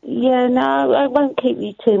 Yeah, no, I won't keep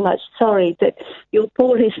you too much. Sorry that your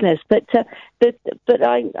poor listeners, but I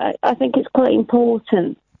think it's quite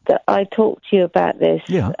important that I talk to you about this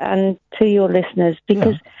and to your listeners,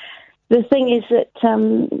 because the thing is that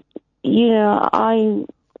I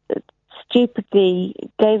stupidly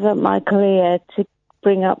gave up my career to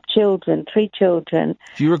bring up children, 3 children.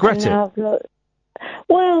 Do you regret it?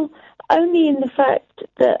 Well, only in the fact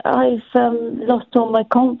that I've lost all my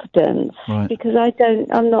confidence, because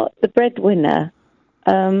I'm not the breadwinner.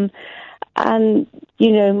 And,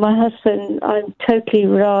 my husband, I'm totally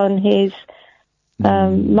rely on his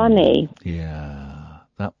money. Yeah,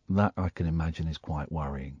 that I can imagine is quite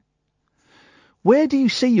worrying. Where do you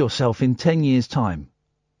see yourself in 10 years' time?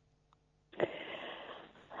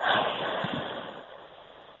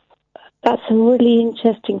 That's a really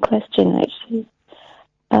interesting question, actually.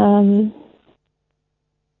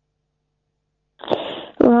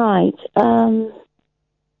 Right.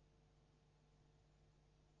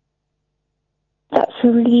 That's a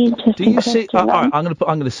really interesting Do you question. see? All right, I'm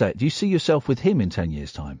going to say it. Do you see yourself with him in 10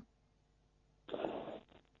 years' time?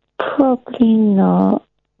 Probably not.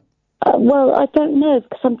 Well, I don't know,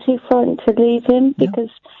 because I'm too frightened to leave him,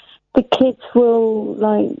 because the kids will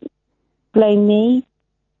blame me.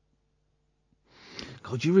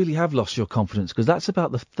 God, you really have lost your confidence, because that's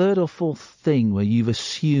about the 3rd or 4th thing where you've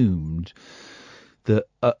assumed that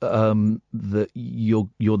that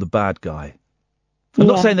you're the bad guy. I'm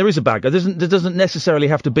not saying there is a bad guy. There doesn't necessarily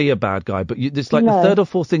have to be a bad guy, but it's like the 3rd or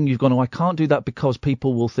 4th thing you've gone, I can't do that because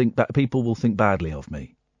people will think badly of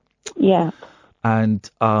me. Yeah. And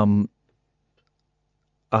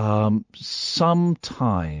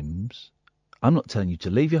sometimes, I'm not telling you to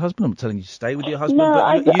leave your husband. I'm not telling you to stay with your husband.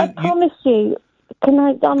 No, but I promise you.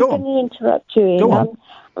 I'm going to interrupt you, Ian. Go on.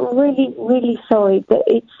 I'm really, really sorry, but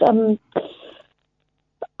it's.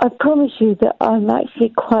 I promise you that I'm actually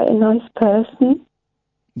quite a nice person.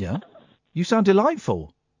 Yeah. You sound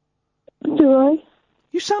delightful. Do I?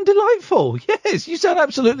 You sound delightful. Yes, you sound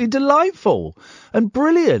absolutely delightful and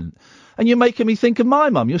brilliant. And you're making me think of my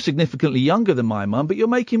mum. You're significantly younger than my mum, but you're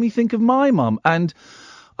making me think of my mum. And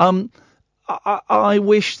I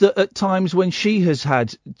wish that at times when she has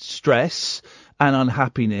had stress and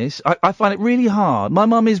unhappiness, I find it really hard. My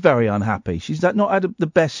mum is very unhappy. She's not had the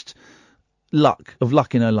best luck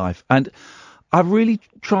in her life. And I've really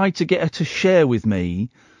tried to get her to share with me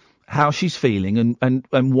how she's feeling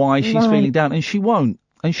and why she's feeling down. And she won't.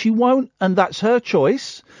 And that's her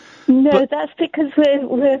choice. No, that's because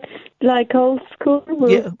we're like old school.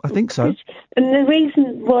 Yeah, I think so. And the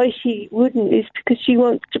reason why she wouldn't is because she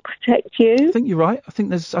wants to protect you. I think you're right. I think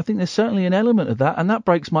there's certainly an element of that, and that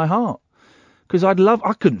breaks my heart. Because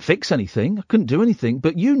I couldn't fix anything, I couldn't do anything,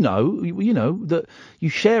 but you know that you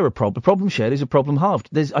share a problem. A problem shared is a problem halved.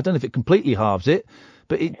 I don't know if it completely halves it,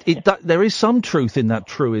 but there is some truth in that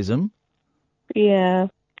truism. Yeah.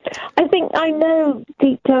 I think I know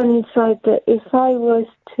deep down inside that if I was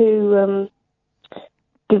to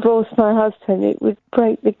divorce my husband, it would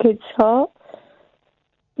break the kids' heart.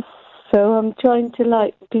 So I'm trying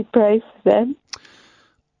to be brave for them.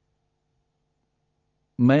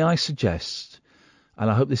 May I suggest, and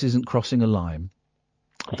I hope this isn't crossing a line,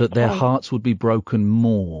 that their hearts would be broken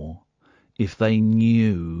more if they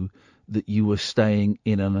knew that you were staying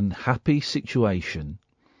in an unhappy situation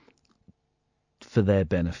for their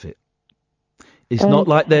benefit. It's not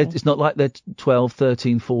like they're 12,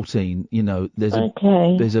 13, 14.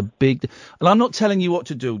 There's a big, and I'm not telling you what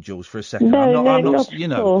to do, Jules, for a second. I'm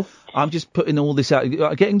not. I'm just putting all this out.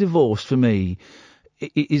 Getting divorced for me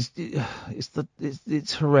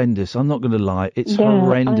it's horrendous. I'm not going to lie. It's Yeah, I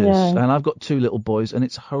horrendous. know. And I've got 2 little boys, and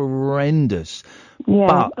it's horrendous. Yeah,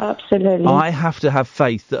 But absolutely. I have to have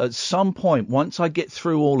faith that at some point, once I get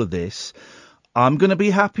through all of this, I'm going to be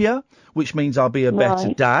happier, which means I'll be a better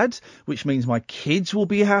Right. dad, which means my kids will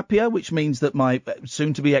be happier, which means that my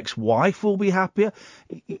soon-to-be ex-wife will be happier.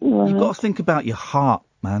 You've got to think about your heart,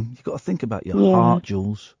 man. You've got to think about your Yeah. heart,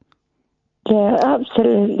 Jules. Yeah,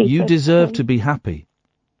 absolutely. You But, deserve to be happy.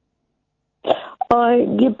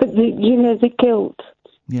 but the guilt.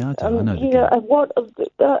 Yeah, I do. I know the You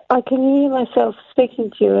know, I can hear myself speaking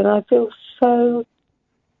to you, and I feel so,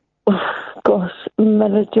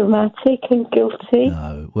 melodramatic and guilty.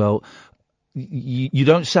 No, well, you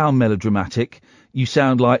don't sound melodramatic. You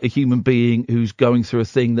sound like a human being who's going through a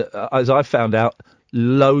thing that, as I found out,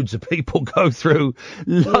 loads of people go through.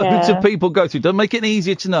 Loads of people go through. Don't make it any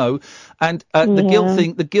easier to know. And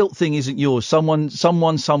the guilt thing isn't yours. Someone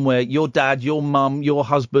somewhere, your dad, your mum, your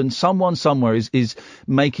husband, someone somewhere is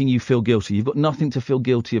making you feel guilty. You've got nothing to feel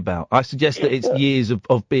guilty about. I suggest that it's years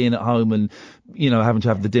of being at home and, having to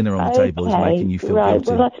have the dinner on the table is making you feel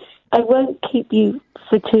guilty. Well, I won't keep you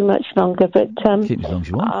for too much longer, but keep me as long as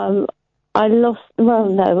you want. I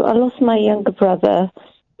lost my younger brother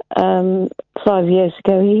 5 years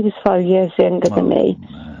ago. He was 5 years younger than me,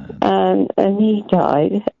 and he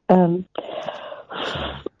died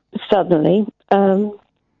suddenly. And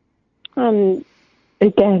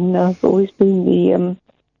again, I've always been the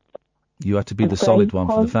you had to be the solid one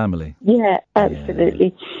for the family. Yeah,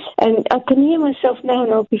 absolutely. And I can hear myself now,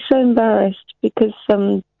 and I'll be so embarrassed because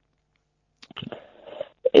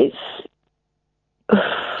it's.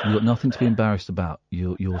 You've got nothing to be embarrassed about.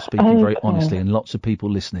 You're speaking very honestly, and lots of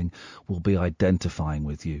people listening will be identifying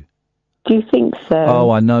with you. Do you think so?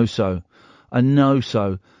 Oh, I know so. And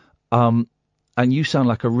you sound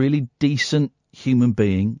like a really decent human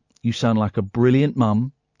being. You sound like a brilliant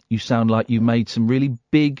mum. You sound like you made some really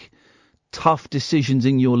big, tough decisions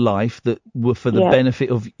in your life that were for the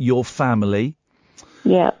benefit of your family.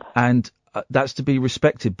 Yeah. And that's to be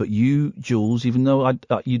respected. But you, Jules, even though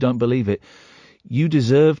you don't believe it, you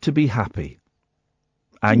deserve to be happy,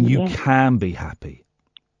 and you can be happy.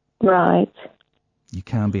 Right. You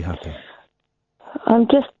can be happy. I'm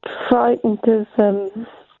just frightened of.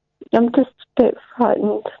 I'm just a bit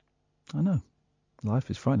frightened. I know. Life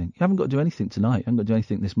is frightening. You haven't got to do anything tonight. You haven't got to do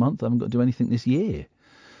anything this month. You haven't got to do anything this year.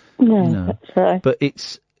 No, that's right. But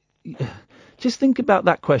it's. Just think about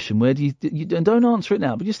that question. Where do you don't answer it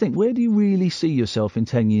now, but just think, where do you really see yourself in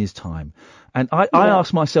 10 years' time? And I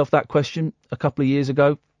asked myself that question a couple of years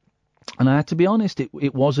ago, and I had to be honest,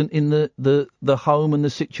 it wasn't in the home and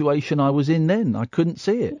the situation I was in then. I couldn't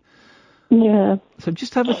see it. Yeah. So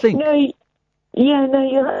just have a think. No,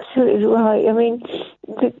 you're absolutely right. I mean,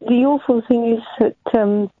 the awful thing is that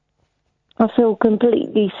I feel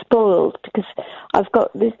completely spoiled because I've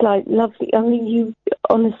got this lovely. I mean, you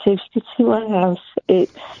honestly, if you see my house,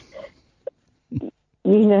 it's I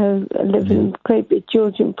live in great big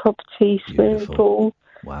Georgian property, swimming pool,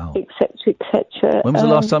 wow, etc., etc. When was the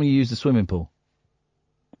last time you used the swimming pool?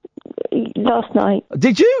 Last night.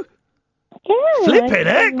 Did you? Yeah. Flipping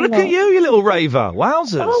heck! Look at you little raver!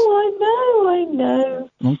 Wowzers! Oh, I know.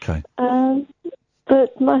 Okay.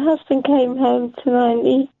 But my husband came home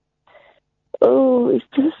tonight. It's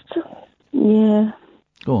just, yeah.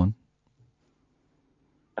 Go on.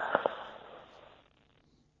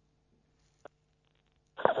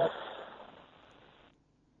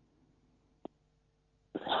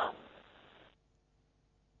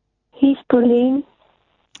 He's bullying.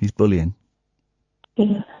 He's bullying?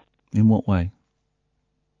 Yeah. In what way?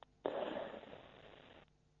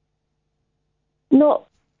 Not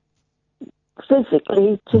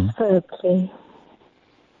physically, just verbally.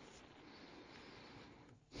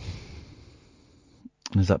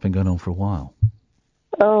 Has that been going on for a while?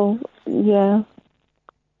 Oh, yeah.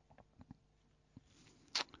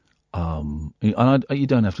 And you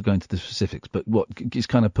don't have to go into the specifics, but what is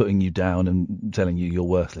kind of putting you down and telling you you're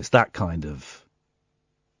worthless, that kind of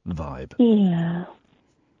vibe. Yeah.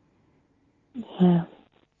 Yeah.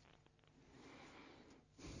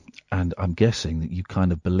 And I'm guessing that you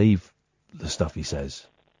kind of believe the stuff he says.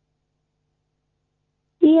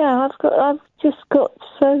 Yeah, I've just got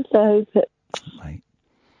so low that. Mate.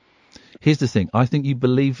 Here's the thing. I think you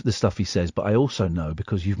believe the stuff he says, but I also know,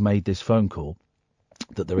 because you've made this phone call,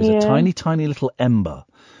 that there is a tiny, tiny little ember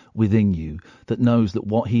within you that knows that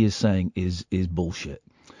what he is saying is bullshit,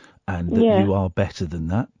 and that you are better than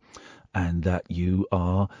that, and that you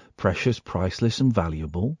are precious, priceless, and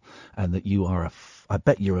valuable, and that you are I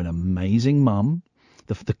bet you're an amazing mum,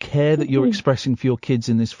 The care that you're expressing for your kids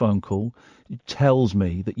in this phone call tells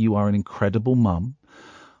me that you are an incredible mum.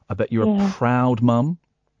 I bet you're a proud mum.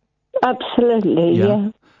 Absolutely, yeah.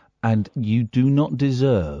 And you do not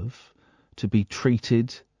deserve to be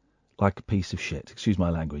treated like a piece of shit. Excuse my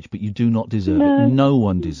language, but you do not deserve it. No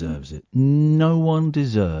one deserves it. No one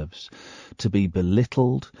deserves to be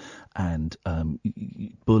belittled and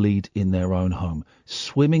bullied in their own home.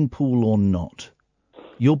 Swimming pool or not,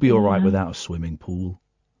 you'll be all right without a swimming pool.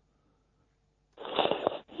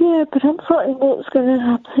 Yeah, but I'm frightened what's going to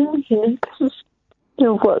happen, because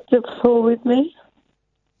you'll wipe the floor with me.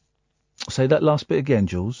 Say that last bit again,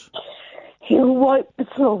 Jules. You'll wipe the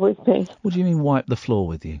floor with me. What do you mean, wipe the floor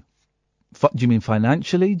with you? Do you mean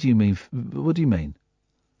financially? Do you mean... What do you mean?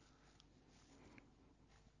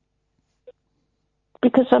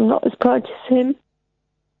 Because I'm not as bright as him.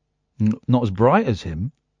 Not as bright as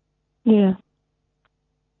him? Yeah.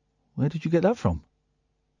 Where did you get that from?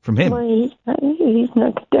 From him? Well, he's an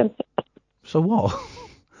academic. So what?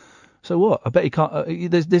 So what? I bet he can't...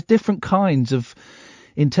 there's different kinds of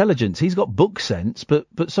intelligence. He's got book sense, but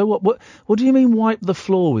so what? What do you mean wipe the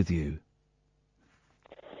floor with you?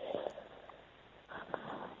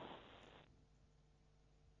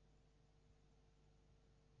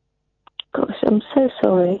 Gosh, I'm so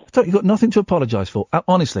sorry. You've got nothing to apologise for.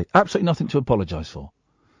 Honestly, absolutely nothing to apologise for.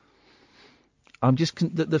 I'm just...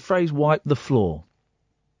 the phrase wipe the floor.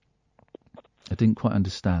 I didn't quite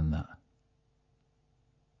understand that.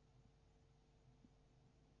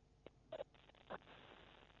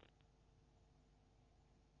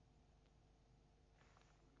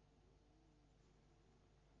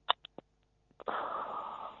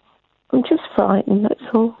 I'm just frightened, that's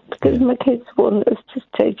all. Because my kids want us to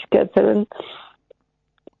stay together, and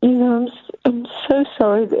I'm so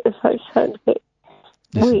sorry that if I sound a bit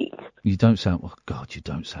weak. You don't sound. Oh God, you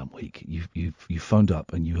don't sound weak. You've phoned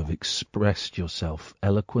up and you have expressed yourself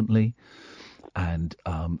eloquently and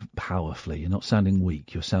powerfully. You're not sounding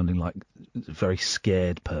weak. You're sounding like a very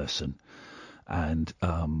scared person, and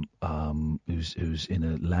who's in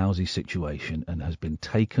a lousy situation and has been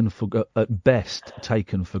at best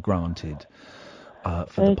taken for granted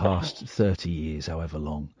for the past 30 years, however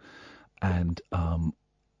long. And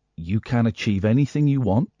you can achieve anything you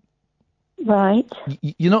want. Right.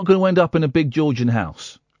 You're not going to end up in a big Georgian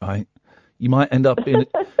house, right? You might end up in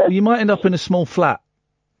a small flat.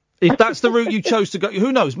 If that's the route you chose to go,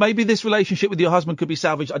 who knows? Maybe this relationship with your husband could be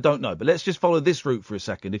salvaged. I don't know, but let's just follow this route for a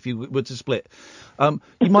second. If you were to split, you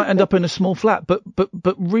might end up in a small flat. But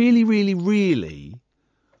really, really, really,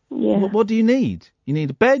 what do you need? You need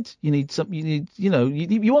a bed. You need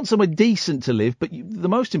you want somewhere decent to live. But the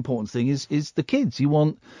most important thing is the kids. You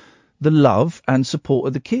want the love and support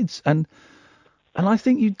of the kids, and I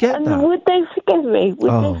think you'd get that. Would they forgive me?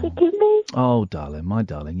 Would they forgive me? Oh, darling, my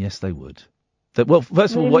darling, yes, they would. Well,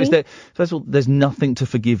 first of all, what is there? First of all, there's nothing to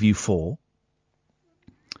forgive you for.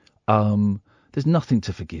 There's nothing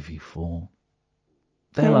to forgive you for.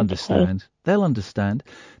 They'll understand. They'll understand.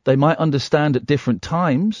 They might understand at different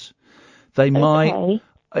times. It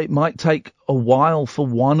might take a while for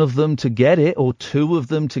one of them to get it or two of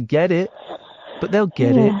them to get it, but they'll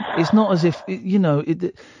get it. It's not as if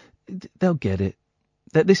they'll get it.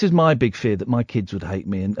 This is my big fear, that my kids would hate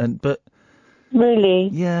me, but really,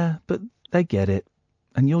 yeah, but they get it,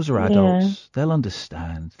 and yours are adults. Yeah. They'll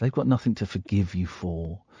understand. They've got nothing to forgive you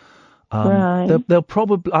for. Right. They'll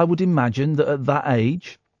probably, I would imagine that at that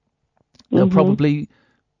age, they'll probably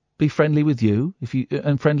be friendly with you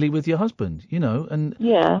and friendly with your husband,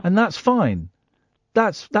 and that's fine.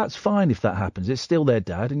 That's fine if that happens. It's still their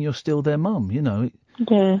dad, and you're still their mum.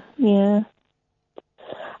 Yeah.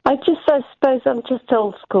 I suppose I'm just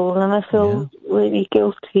old school, and I feel really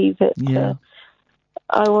guilty that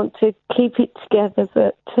I want to keep it together,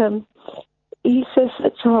 but he says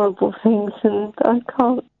such horrible things, and I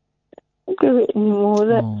can't do it anymore.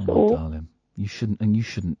 That's all. Darling, you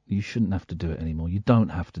shouldn't have to do it anymore. You don't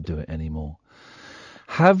have to do it anymore.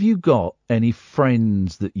 Have you got any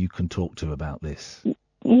friends that you can talk to about this?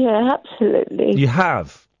 Yeah, absolutely. You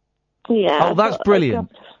have? Yeah. Oh, that's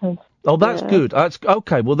brilliant. Oh, that's good. That's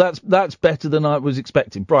okay. Well, that's better than I was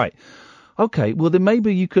expecting. Right. Okay. Well, then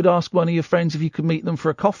maybe you could ask one of your friends if you could meet them for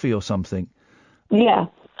a coffee or something. Yeah,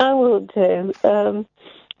 I will do.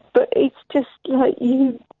 But it's just like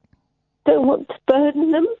you don't want to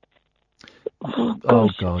burden them. Oh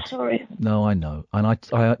God. Sorry. No, I know, and I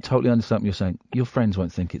totally understand what you're saying. Your friends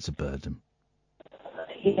won't think it's a burden.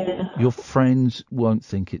 Yeah. Your friends won't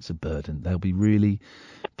think it's a burden. They'll be really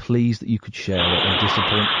pleased that you could share it and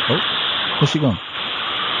disappoint. Oh, where's she gone?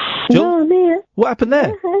 Jill? No, I'm here. What happened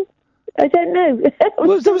there? I don't know.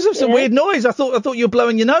 Well, there was some weird noise. I thought you were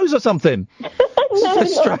blowing your nose or something.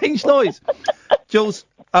 It's a strange noise. Jules,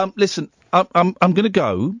 listen, I'm going to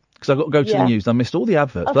go because I've got to go to the news. I missed all the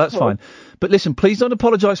adverts, but that's fine. But listen, please don't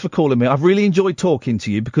apologise for calling me. I've really enjoyed talking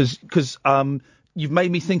to you because you've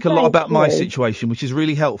made me think a lot about my situation, which is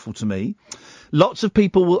really helpful to me. Lots of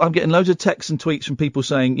people I'm getting loads of texts and tweets from people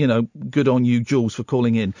saying, good on you, Jules, for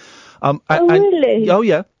calling in. Really? Oh,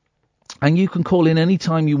 yeah. And you can call in any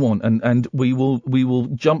time you want, and we will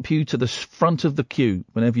jump you to the front of the queue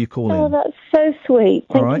whenever you call in. Oh, that's so sweet.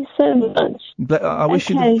 Thank you so much. I wish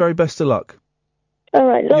you the very best of luck. All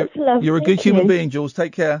right, lots of love. You're a good human being, Jules.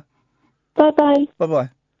 Take care. Bye-bye. Bye-bye.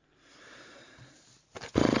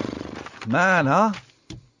 Man, huh?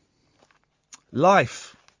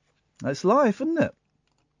 Life. That's life, isn't it?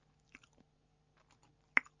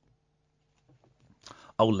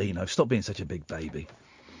 Oh, Lino, stop being such a big baby.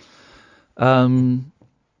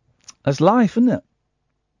 That's life, isn't it?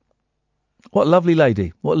 What a lovely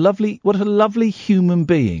lady. What a lovely human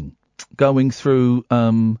being going through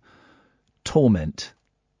torment.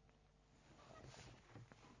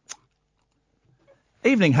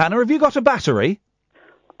 Evening, Hannah. Have you got a battery?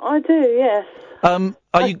 I do, yes. Are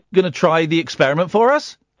you going to try the experiment for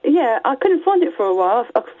us? Yeah, I couldn't find it for a while.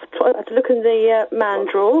 I had to look in the man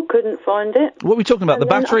drawer, couldn't find it. What are we talking about, the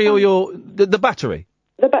battery or the battery?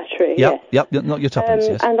 The battery, Yep, not your tuppence,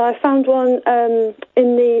 yes. And I found one in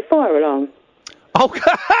the fire alarm. Oh,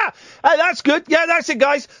 hey, that's good. Yeah, that's it,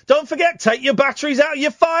 guys. Don't forget, take your batteries out of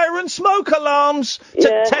your fire and smoke alarms.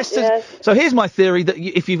 Testers. So here's my theory that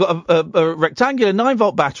if you've got a rectangular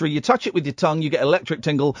 9-volt battery, you touch it with your tongue, you get electric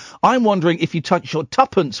tingle. I'm wondering if you touch your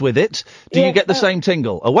tuppence with it, do you get the same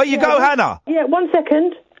tingle? Away you go, Hannah. Yeah, 1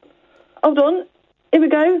 second. Hold on. Here we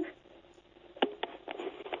go.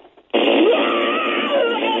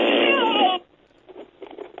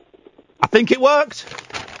 I think it worked.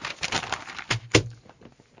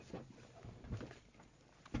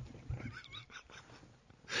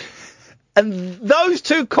 And those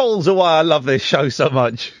two calls are why I love this show so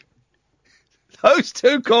much. Those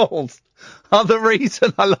two calls are the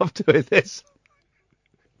reason I love doing this.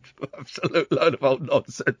 Absolute load of old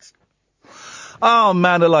nonsense. Oh,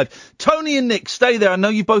 man alive. Tony and Nick, stay there. I know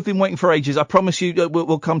you've both been waiting for ages. I promise you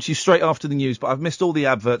we'll come to you straight after the news, but I've missed all the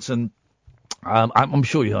adverts and I'm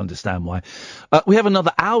sure you'll understand why. We have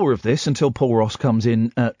another hour of this until Paul Ross comes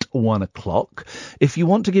in at 1 o'clock. If you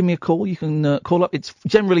want to give me a call, you can call up. It's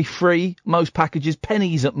generally free, most packages,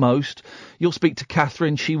 pennies at most. You'll speak to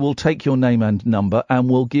Catherine. She will take your name and number and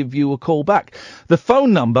will give you a call back. The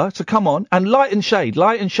phone number to come on, and light and shade,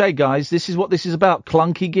 guys. This is what this is about.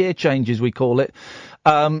 Clunky gear changes, we call it.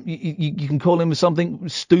 You can call in with something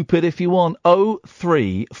stupid if you want.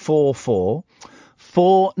 0344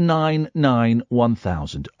 499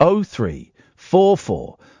 1000.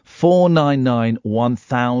 0344 499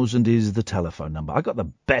 1000 is the telephone number. I got the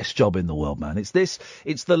best job in the world, man. It's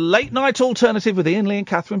the Late Night Alternative with Iain Lee and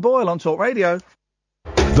Catherine Boyle on Talk Radio.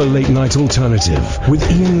 The Late Night Alternative with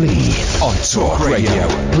Iain Lee on Talk Radio.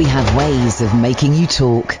 We have ways of making you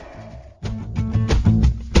talk.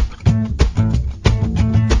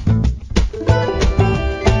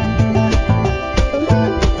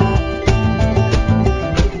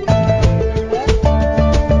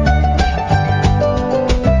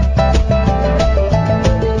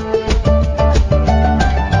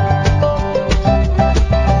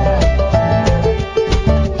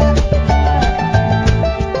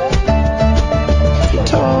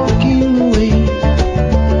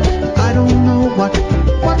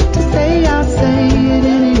 What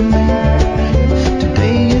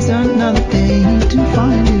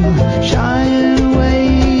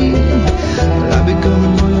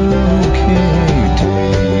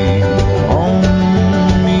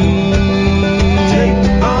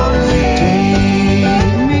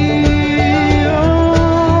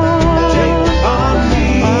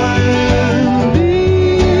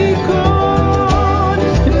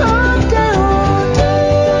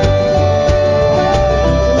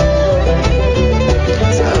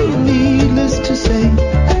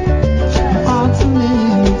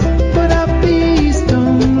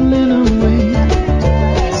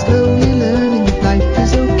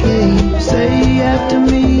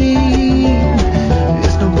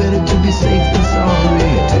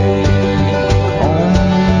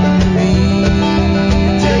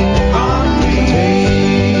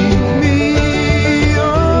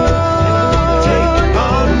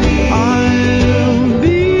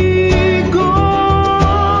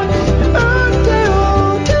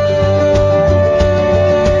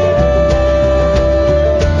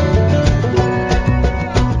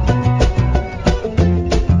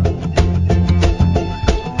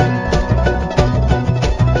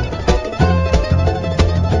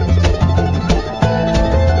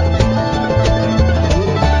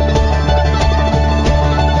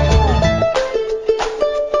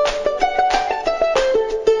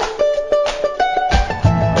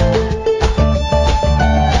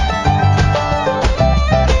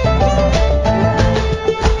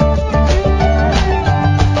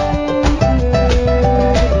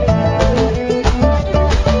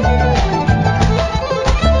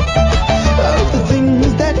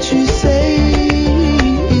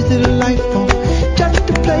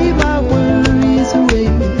play my worries away.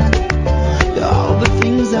 All the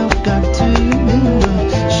things I've got to remember,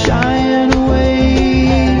 shying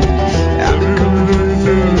away. I'm coming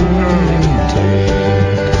through. Take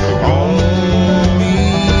on me.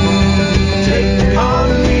 Take on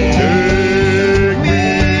me. Take me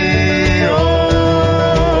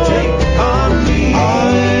on. Take on me.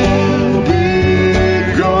 I'll be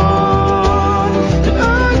gone. And I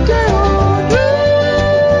can't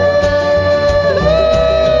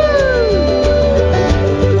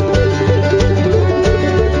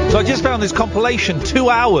So I just found this compilation, 2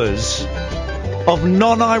 hours of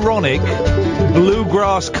non-ironic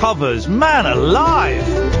bluegrass covers. Man alive!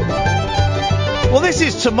 Well, this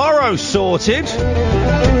is Tomorrow sorted.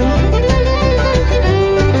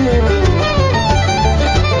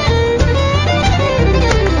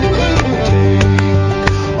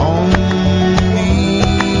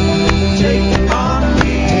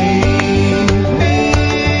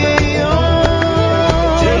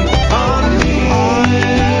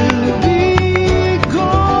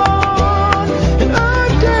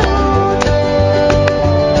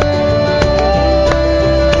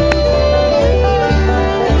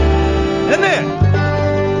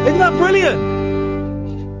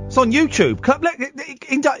 It's on YouTube.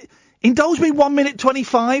 Indulge me 1 minute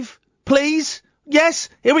 25, please. Yes,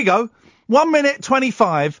 here we go. 1 minute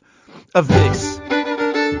 25 of this.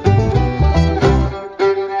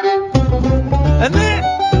 And then...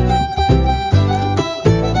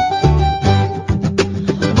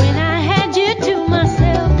 When I had you to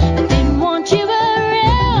myself, I didn't want you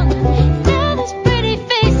around. Now those pretty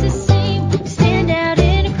faces seem to stand out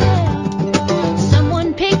in a crowd.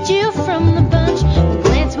 Someone picked you from the bunch. A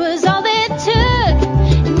glance was all it took.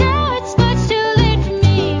 Now it's much too late for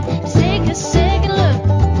me to take a second look.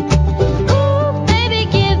 Ooh, baby,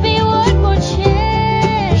 give me one more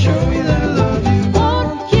chance. Show me that I love you.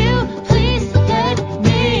 Won't you please let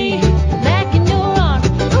me back in your arms?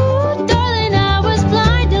 Ooh, darling, I was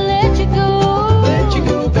blind to let you go. Let you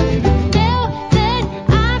go, baby. Now that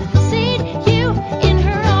I've seen you in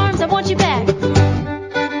her arms, I want you back.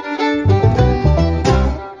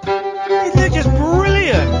 They're just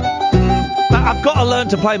brilliant. I've got to learn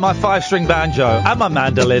to play my 5-string banjo and my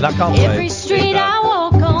mandolin. I can't play. Every street I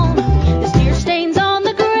walk on, there's tear stains on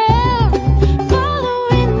the ground.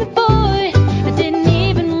 Following the boy I didn't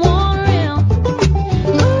even want around.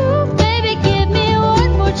 Ooh, baby, give me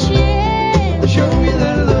one more chance. Show me that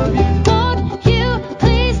I love you. Won't you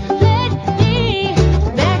please let me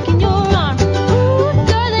back in your arms? Ooh,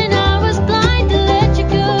 darling, I was blind to let you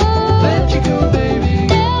go. Let you go, baby.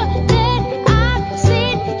 Now that I've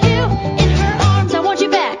seen you in her arms, I want you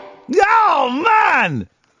back. Oh, man!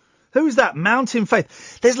 Who's that? Mountain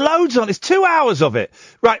Faith. There's loads on. It's 2 hours of it.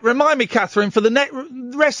 Right, remind me, Catherine, for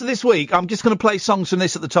the rest of this week, I'm just going to play songs from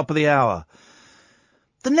this at the top of the hour.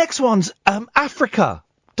 The next one's Africa.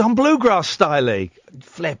 Done bluegrass style.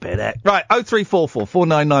 Flip it, heck. Right, 0344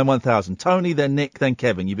 499 1000. Tony, then Nick, then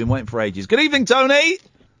Kevin. You've been waiting for ages. Good evening, Tony.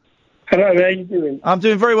 Hello, how you doing? I'm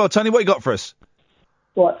doing very well, Tony. What you got for us?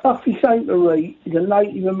 Right, Buffy St. Marie is a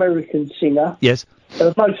Native American singer. Yes.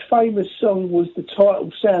 Her most famous song was the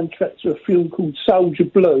title soundtrack to a film called Soldier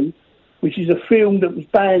Blue, which is a film that was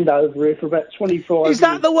banned over here for about 25 years. Is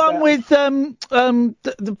that the one with the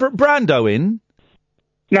Brando in?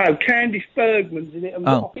 No, Candice Bergman's in it, and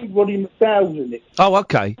I think Roddy McDowell's in it. Oh,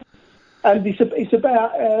 okay. And it's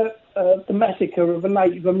about the massacre of a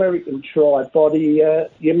Native American tribe by the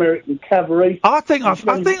American cavalry. I think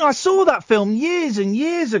I saw that film years and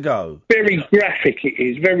years ago. Very graphic it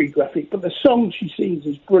is, very graphic. But the song she sings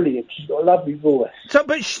is brilliant. She's got a lovely voice.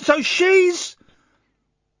 So she's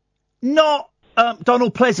not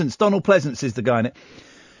Donald Pleasance. Donald Pleasance is the guy in it.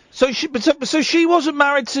 So she wasn't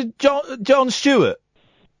married to John Stewart.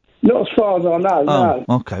 Not as far as I know. No.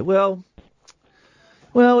 Okay. Well,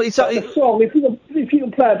 it's the song. If you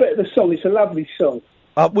can play a bit of the song, it's a lovely song.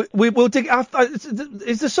 We'll dig.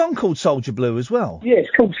 Is the song called Soldier Blue as well? Yeah,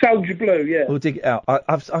 it's called Soldier Blue. Yeah. We'll dig it out.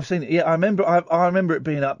 I've seen it. Yeah, I remember. I remember it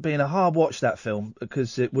being a hard watch, that film,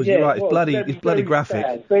 because it was. Yeah, you're right. It's bloody. Very, it's bloody very graphic.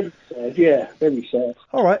 Sad, very sad. Yeah, very sad.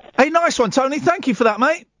 All right. Hey, nice one, Tony. Thank you for that,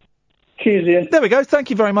 mate. Cheers, Ian. There we go. Thank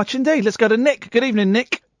you very much indeed. Let's go to Nick. Good evening,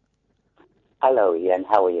 Nick. Hello, Ian.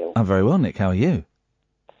 How are you? I'm very well, Nick. How are you?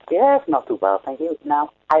 Yes, not too well, thank you.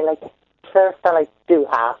 Now, first I do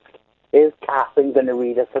ask, is Catherine going to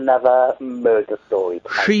read us another murder story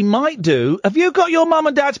tonight? She might do. Have you got your mum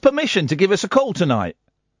and dad's permission to give us a call tonight?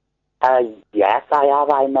 Yes, I have.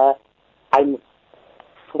 I'm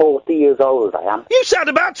 40 years old, I am. You sound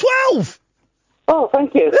about 12! Oh,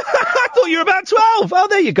 thank you. I thought you were about 12. Oh,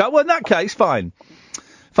 there you go. Well, in that case, fine.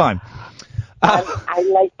 I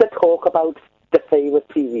like to talk about the favourite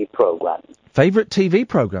TV programme. Favourite TV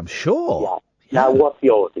programme? Sure. Yeah. Now, what's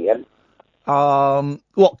yours, Ian?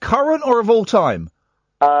 What, current or of all time?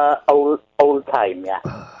 Old time, yeah.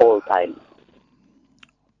 Old time.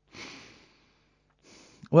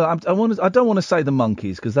 Well, I don't want to say the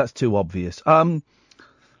Monkees because that's too obvious. Of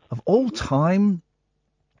all time,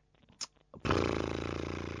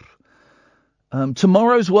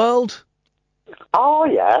 Tomorrow's World. Oh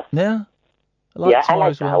yeah. Yeah. I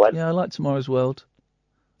like that World. one. Yeah, I like Tomorrow's World.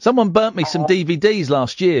 Someone burnt me some DVDs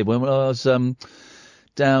last year when I was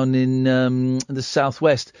down in the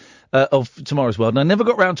southwest of Tomorrow's World, and I never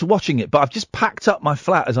got round to watching it, but I've just packed up my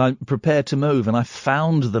flat as I prepared to move, and I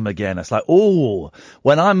found them again. It's like,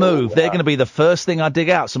 when I move, they're going to be the first thing I dig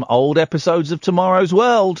out, some old episodes of Tomorrow's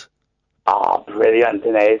World. Oh, brilliant,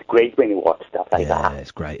 and it's great when you watch stuff like that. Yeah,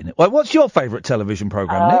 it's great, isn't it? Well, what's your favourite television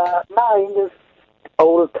programme, Nick? Mine is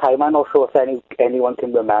old time. I'm not sure if anyone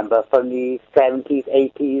can remember, from the 70s,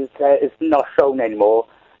 80s. It's not shown anymore.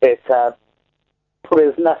 It's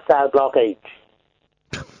Prisoner Cell Block H.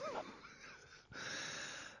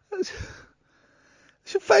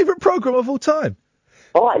 It's your favourite programme of all time?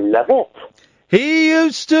 Oh, I love it. He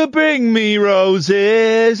used to bring me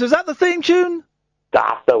roses. Was that the theme tune?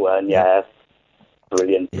 That's the one, yes.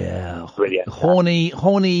 Brilliant. Yeah. Brilliant. Horny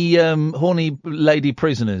lady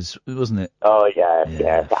prisoners, wasn't it? Oh,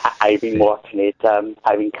 yes. I've been watching it.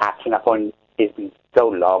 I've been catching up on. It's been so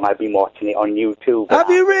long. I've been watching it on YouTube. Have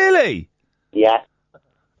you really? Yeah.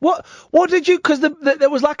 What did you? Because there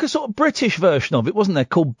was like a sort of British version of it, wasn't there?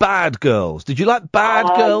 Called Bad Girls. Did you like Bad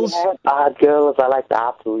Girls? Yeah, Bad Girls. I like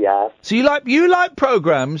that too. Yeah. So you like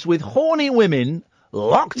programs with horny women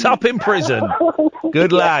locked up in prison?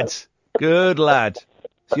 Good lad. Good lad.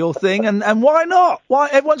 It's your thing, and why not? Why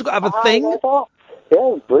everyone's got to have a thing?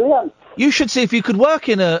 Yeah, brilliant. You should see if you could work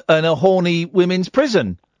in a horny women's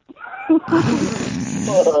prison.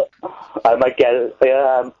 I might get.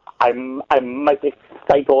 I might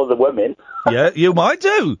excite all the women. Yeah, you might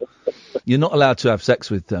do. You're not allowed to have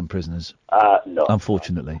sex with prisoners. No.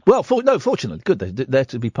 Unfortunately. Well, fortunately. Good. They're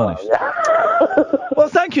to be punished. Yeah. Well,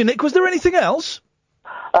 thank you, Nick. Was there anything else?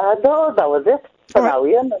 No, that was it. For now,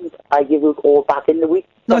 Ian, and I give you all back in the week.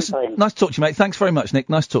 Nice to talk to you, mate. Thanks very much, Nick.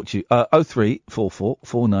 Nice to talk to you. 0344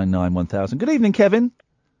 499 1000. Good evening, Kevin.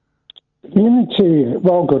 Yeah, to you.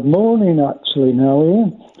 Well, good morning, actually, now,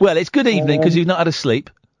 Ian. Well, it's good evening because you've not had a sleep.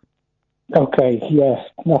 Okay, yeah,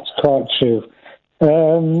 that's quite true.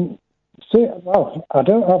 Well, I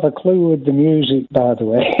don't have a clue with the music, by the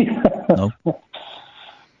way. No.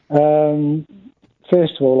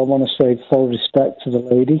 First of all, I want to say full respect to the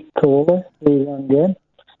lady caller who rang in.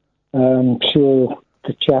 I'm sure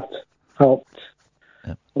the chat helped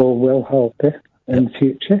or will help her in the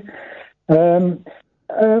future.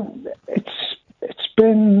 It's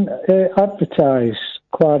been advertised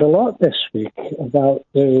quite a lot this week about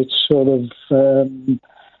the sort of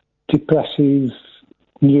depressive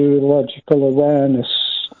neurological awareness.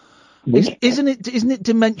 Isn't it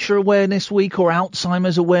Dementia Awareness Week or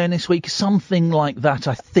Alzheimer's Awareness Week? Something like that,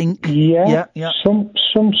 I think. Yeah. Some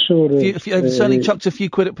sort of. I've certainly chucked a few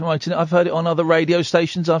quid at promoting it. I've heard it on other radio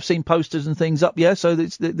stations. I've seen posters and things up. Yeah, so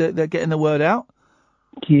they're getting the word out.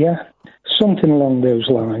 Yeah, something along those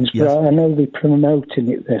lines. Yes. But I know they're promoting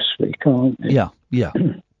it this week, aren't they? Yeah.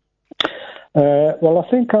 Well, I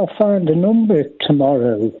think I'll find a number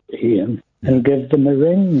tomorrow, Ian, and give them a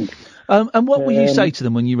ring. And what will you say to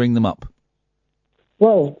them when you ring them up?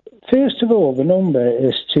 Well, first of all, the number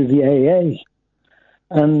is to the AA.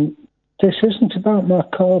 And this isn't about my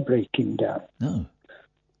car breaking down. No.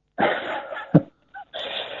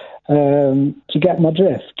 Do you get my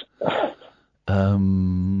drift?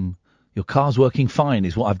 Your car's working fine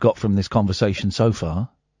is what I've got from this conversation so far.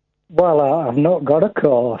 Well, I've not got a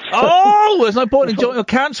car. So. Oh, there's no point in joining.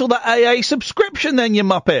 Cancel that AA subscription then, you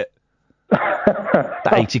muppet.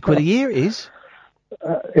 That 80 quid a year it is.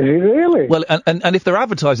 Is it really? Well, and if they're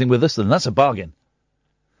advertising with us, then that's a bargain.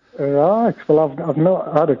 Right. Well, I've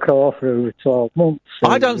not had a car for over 12 months. So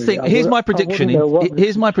I don't think. Here's my prediction.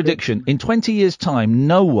 Here's my prediction. In 20 years' time,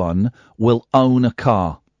 no one will own a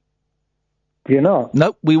car. Do you not?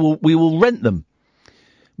 No, we will rent them.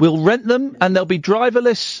 We'll rent them, and there'll be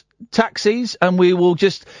driverless taxis, and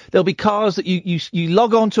there'll be cars that you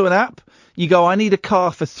log on to an app. You go, I need a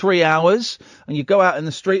car for 3 hours, and you go out in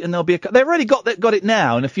the street, and there'll be a car. They've already got it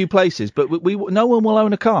now in a few places, but no one will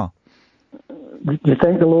own a car. Do you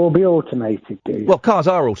think they'll all be automated, do you? Well, cars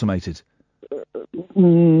are automated.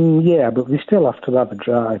 Yeah, but we still have to have a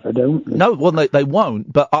driver, don't we? No, well, they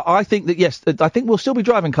won't, but I think that, yes, I think we'll still be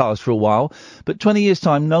driving cars for a while, but 20 years'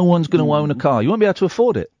 time, no one's going to own a car. You won't be able to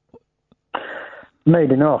afford it.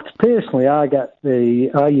 Maybe not. Personally,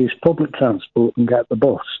 I use public transport and get the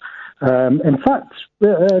bus. In fact,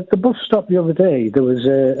 the bus stop the other day, there was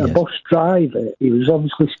a bus driver. He was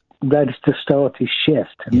obviously ready to start his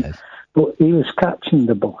shift, but he was catching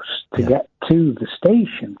the bus to get to the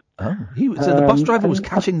station. Oh, so the bus driver was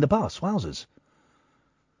catching the bus. Wowzers!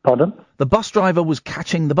 Pardon? The bus driver was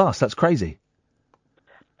catching the bus. That's crazy.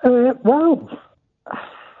 Well,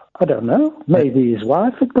 I don't know. Maybe his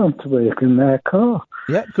wife had gone to work in their car.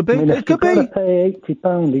 Yeah, it could be. I mean, It could be. If you've got to pay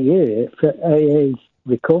 £80 a year for AA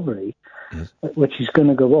recovery, which is going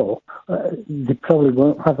to go up, they probably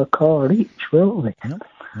won't have a car each, will they? No,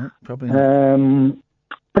 probably not.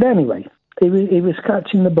 But anyway, he was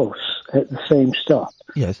catching the bus at the same stop.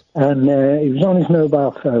 Yes. And he was on his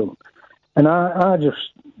mobile phone. And I just,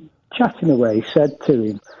 chatting away, said to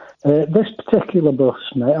him, this particular bus,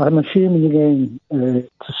 mate, I'm assuming you're going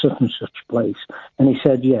to such and such place. And he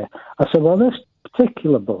said, yeah. I said, well, this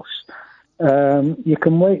particular bus, you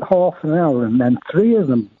can wait half an hour and then 3 of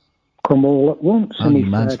them come all at once. Oh, and you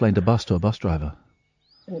mansplained a bus to a bus driver.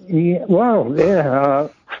 Yeah, well, yeah,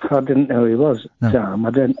 I didn't know he was at the time.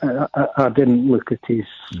 I didn't look at his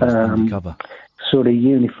sort of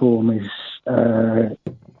uniform, his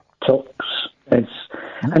tux.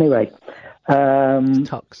 Anyway,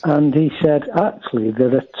 and he said, actually,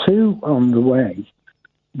 there are 2 on the way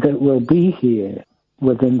that will be here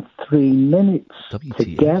within 3 minutes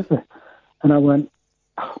together. And I went,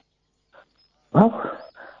 well,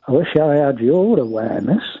 I wish I had your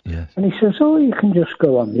awareness. Yes. And he says, oh, you can just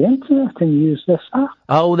go on the internet and use this app.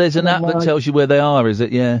 Oh, there's an app that tells you where they are, is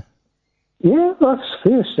it? Yeah. Yeah, that's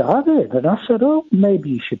first I did. And I said, oh, maybe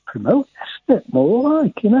you should promote this a bit more,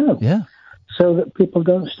 like, Yeah. So that people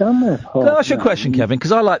don't stand there. Can I ask you a question, Kevin?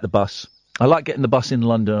 Because I like the bus. I like getting the bus in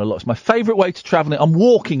London a lot. It's my favourite way to travel. I'm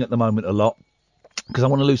walking at the moment a lot because I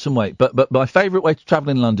want to lose some weight. But my favourite way to travel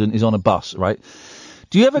in London is on a bus, right?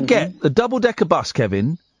 Do you ever get a double-decker bus,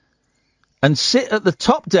 Kevin, and sit at the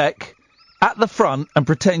top deck at the front and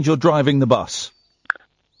pretend you're driving the bus?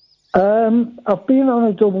 I've been on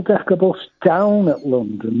a double-decker bus down at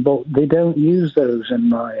London, but they don't use those in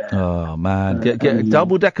my area. Oh, man. Get a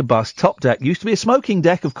double-decker bus, top deck. Used to be a smoking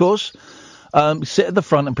deck, of course. Sit at the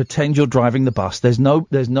front and pretend you're driving the bus. There's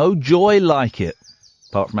no joy like it,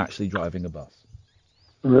 apart from actually driving a bus.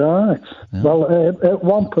 Right. Yeah. Well, at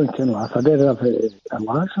one point in life, I did have a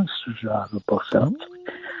licence to drive a bus, actually.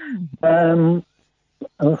 And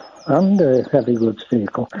a heavy goods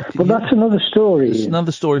vehicle. But that's another story. It's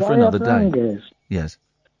another story for another day. Yes.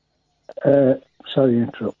 Sorry to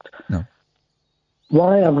interrupt. No.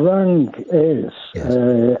 Why I've rang is,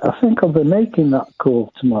 I think I'll be making that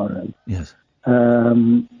call tomorrow. Yes.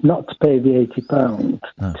 Not to pay the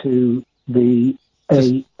 £80 to the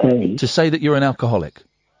AA. To say that you're an alcoholic?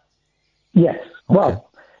 Yes. Okay. Well,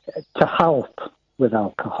 to help with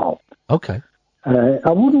alcohol. Okay. I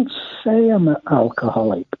wouldn't say I'm an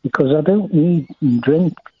alcoholic because I don't need to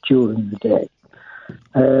drink during the day.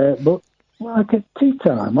 But like at tea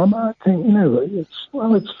time, I might think,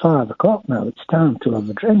 it's 5 o'clock now. It's time to have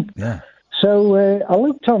a drink. Yeah. So I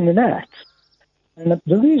looked on the net, and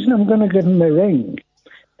the reason I'm going to give them a ring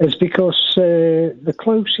is because the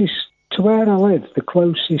closest to where I live, the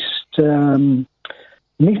closest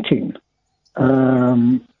meeting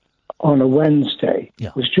on a Wednesday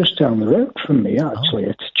was just down the road from me, actually,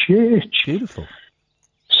 at a church. Beautiful.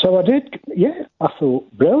 So I did, I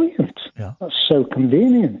thought, brilliant. Yeah. That's so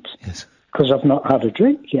convenient. Yes. Because I've not had a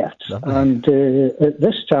drink yet. Lovely. And at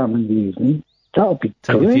this time in the evening, that'll be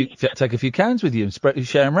great. Take a few cans with you and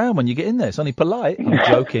share them around when you get in there. It's only polite. I'm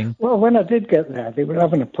joking. Well, when I did get there, they were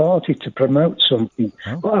having a party to promote something.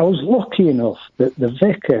 Well, I was lucky enough that the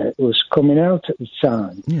vicar was coming out at the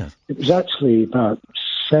time. Yeah. It was actually about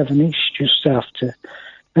 7-ish, just after.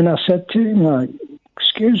 And I said to him,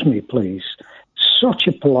 excuse me, please. Such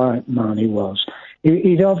a polite man he was.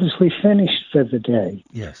 He'd obviously finished for the day.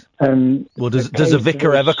 Yes. Well, does a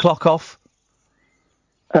vicar ever clock off?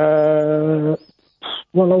 Well,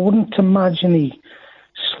 I wouldn't imagine he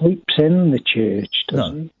sleeps in the church,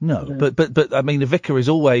 does he? No. But I mean, the vicar is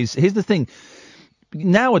always... Here's the thing.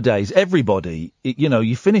 Nowadays, everybody,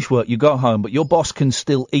 you finish work, you go home, but your boss can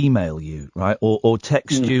still email you, right? Or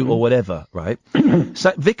text you or whatever, right?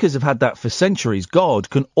 So vicars have had that for centuries. God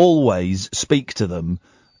can always speak to them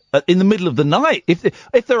in the middle of the night.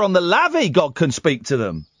 If they're on the lavvy, God can speak to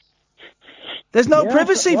them. There's no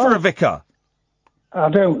privacy for a vicar. I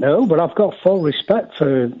don't know, but I've got full respect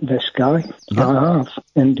for this guy. Yeah. I have,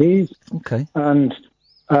 indeed. Okay. And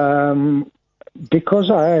because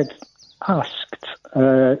I had asked,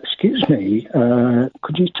 excuse me,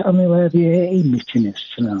 could you tell me where the AA meeting is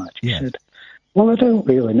tonight? He said, Well, I don't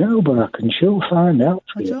really know, but I can sure find out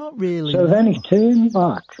for you. I don't really So know. then he turned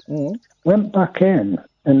back, went back in,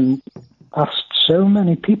 and asked so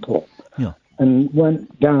many people, and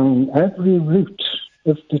went down every route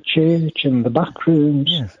of the church and the back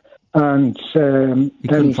rooms, and then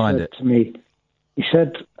he said to me, he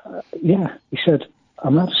said, he said,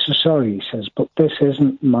 I'm ever so sorry, he says, but this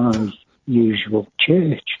isn't my usual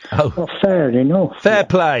church. Oh. Well, fair enough. Fair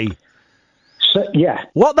play. So,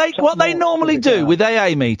 What they normally do with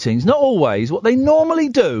AA meetings, not always, what they normally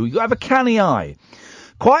do, you have a canny eye.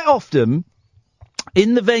 Quite often,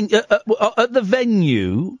 in the at the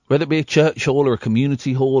venue, whether it be a church hall or a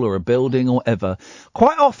community hall or a building or whatever,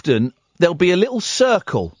 quite often there'll be a little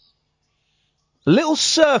circle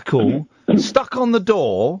stuck on the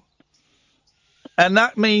door, and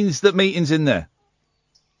that means that meeting's in there.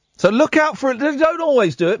 So look out for it. They don't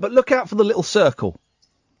always do it, but look out for the little circle.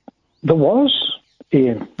 There was,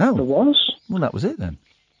 Ian. Oh. There was. Well, that was it then.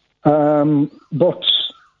 But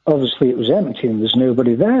obviously it was empty and there's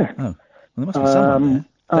nobody there. Oh. Well, there must be someone there.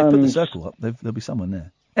 They put the circle up. There'll be someone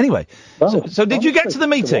there. Anyway, so did you get to the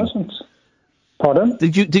meeting? There wasn't. Pardon?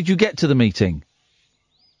 Did you get to the meeting?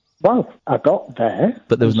 Well, I got there.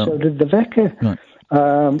 But there was so did the vicar. Right.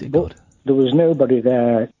 But there was nobody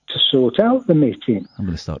there to sort out the meeting. I'm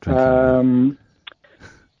going to start drinking.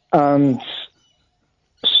 And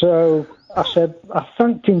so I said, I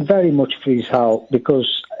thanked him very much for his help,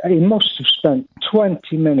 because he must have spent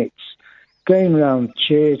 20 minutes going around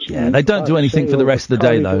church. Yeah, they don't do anything for the rest of the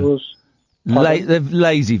day, though. They're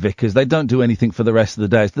lazy vicars. They don't do anything for the rest of the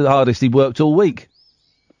day. It's the hardest he worked all week.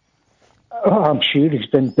 Oh, I'm sure he's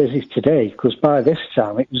been busy today, because by this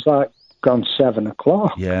time it was like gone 7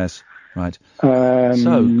 o'clock. Yes, right. But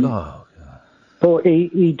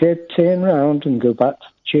he did turn round and go back to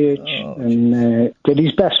church and did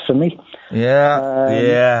his best for me.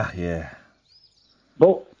 Yeah.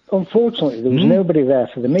 But unfortunately, there was nobody there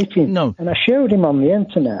for the meeting. No. And I showed him on the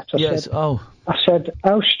internet. I said,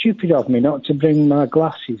 how stupid of me not to bring my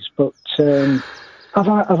glasses, but have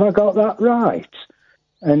I got that right?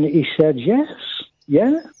 And he said, yes.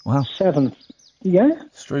 Yeah. Wow. 7th. Yeah.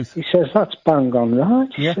 It's truth. He says, that's bang on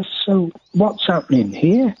right. He says, so what's happening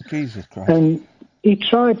here? Jesus Christ. And he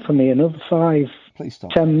tried for me another 10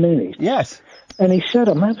 minutes. Yes. And he said,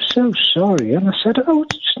 I'm ever so sorry. And I said, oh,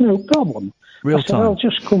 it's no problem. I said, I'll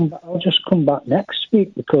just come back next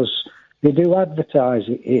week, because they do advertise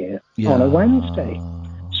it here on a Wednesday.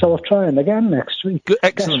 So I'll try him again next week. Good,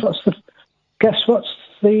 excellent. Guess what's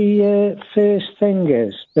the first thing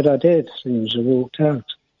is that I did as soon as I walked out?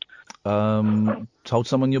 Told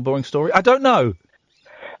someone your boring story? I don't know.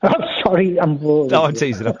 I'm sorry, I'm bored. No, I'm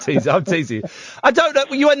teasing. I don't know.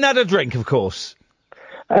 You hadn't had a drink, of course.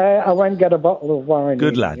 I went and got a bottle of wine.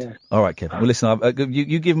 Good lad. Yeah. All right, Kevin. Well, listen,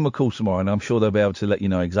 you give them a call tomorrow, and I'm sure they'll be able to let you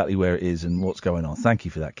know exactly where it is and what's going on. Thank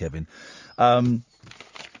you for that, Kevin.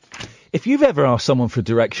 If you've ever asked someone for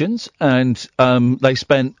directions and they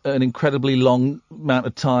spent an incredibly long amount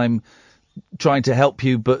of time trying to help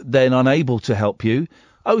you, but then unable to help you,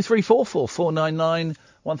 0344 499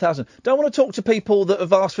 1000. Don't want to talk to people that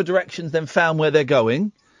have asked for directions, then found where they're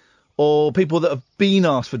going, or people that have been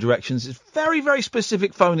asked for directions. It's very, very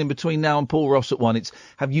specific phone in between now and Paul Ross at 1. It's,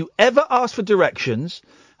 have you ever asked for directions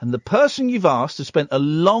and the person you've asked has spent a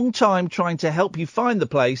long time trying to help you find the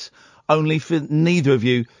place, only for neither of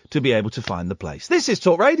you to be able to find the place? This is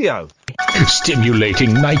Talk Radio.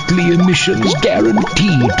 Stimulating nightly emissions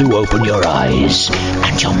guaranteed to open your eyes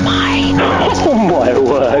and your mind. Oh, my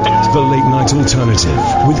word. The Late Night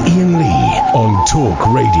Alternative with Iain Lee on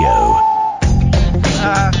Talk Radio.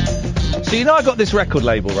 So you know I got this record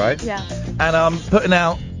label, right? Yeah. And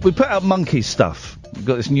we put out Monkeys stuff. We've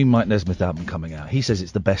got this new Mike Nesmith album coming out. He says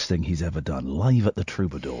it's the best thing he's ever done, live at the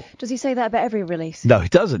Troubadour. Does he say that about every release? No, he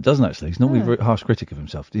doesn't actually. He's normally a very harsh critic of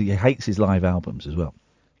himself. He hates his live albums as well,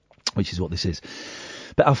 which is what this is.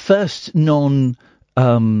 But our first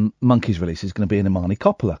non-Monkeys release is going to be an Imani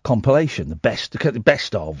Coppola compilation, the best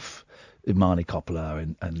of Imani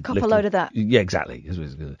Coppola and Cop a load of that. Yeah, exactly.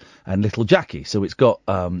 And Little Jackie. So it's got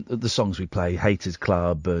the songs we play, Haters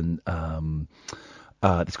Club, and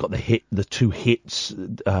it's got the two hits,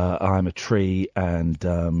 I'm a Tree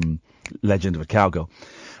and Legend of a Cowgirl.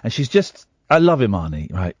 And I love Imani,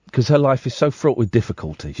 right? Because her life is so fraught with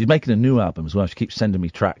difficulty. She's making a new album as well. She keeps sending me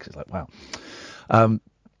tracks. It's like, wow.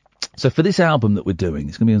 So for this album that we're doing,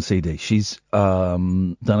 it's going to be on CD. She's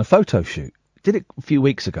done a photo shoot. Did it a few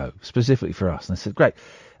weeks ago, specifically for us. And I said, great.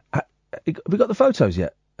 Have we got the photos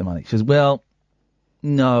yet, Imani? She says, well,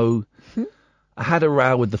 no. I had a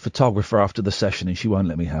row with the photographer after the session and she won't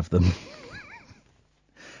let me have them.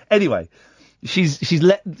 Anyway, She's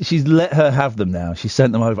let her have them now. She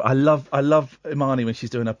sent them over. I love Imani when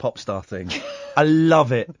she's doing her pop star thing. I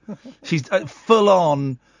love it. She's full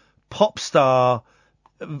on pop star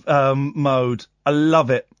mode. I love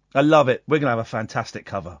it. We're going to have a fantastic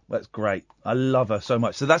cover. That's great. I love her so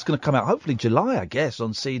much. So that's going to come out hopefully July, I guess,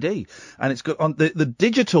 on CD. And it's got on the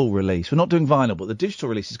digital release. We're not doing vinyl, but the digital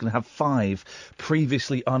release is going to have 5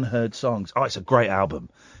 previously unheard songs. Oh, it's a great album.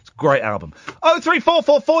 It's a great album.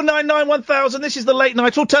 0344 499 1000. This is the late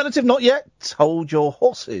night alternative. Not yet. Hold your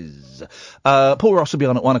horses. Paul Ross will be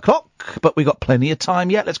on at 1 o'clock, but we've got plenty of time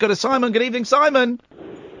yet. Let's go to Simon. Good evening, Simon.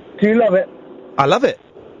 Do you love it? I love it.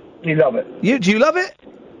 You love it? Do you love it?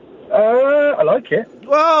 I like it.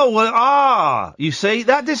 You see,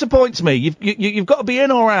 that disappoints me. You've got to be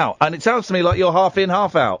in or out, and it sounds to me like you're half in,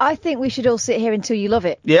 half out. I think we should all sit here until you love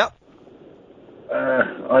it. Yep.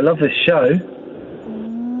 I love this show.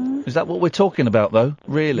 Is that what we're talking about, though?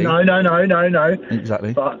 Really? No.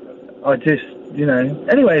 Exactly. But I just,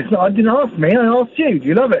 Anyway, it's not. I didn't ask me. I asked you. Do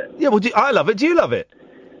you love it? Yeah. Well, I love it. Do you love it?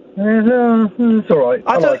 It's all right.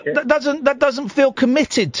 I like it. That doesn't feel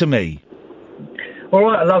committed to me. All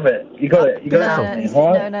right, I love it. You got it. You got it from me,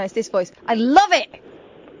 all right? No, it's this voice. I love it.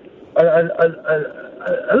 I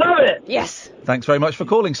love it. Yes. Thanks very much for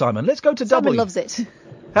calling, Simon. Let's go to Simon W. loves it.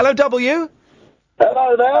 Hello, W.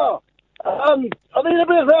 Hello there. I need a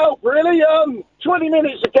bit of help, really. 20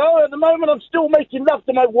 minutes ago, at the moment, I'm still making love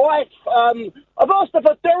to my wife. I've asked her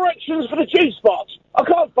for directions for the G-spot. I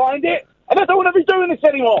can't find it, and I don't want to be doing this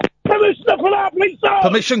anymore. Permission to pull out, please, sir.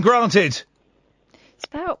 Permission granted. It's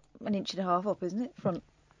about 1.5 inches up, isn't it? Front.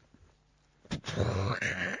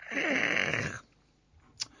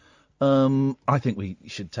 I think we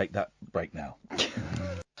should take that break now.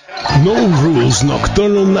 No rules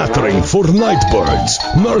nocturnal nattering for nightbirds,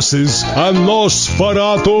 nurses, and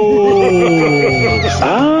Nosferatu.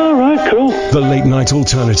 All right, cool. The Late Night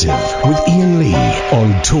Alternative with Iain Lee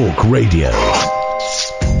on Talk Radio.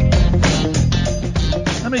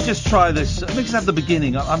 Let me just try this. Let me just have the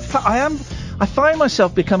beginning. I find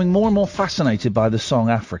myself becoming more and more fascinated by the song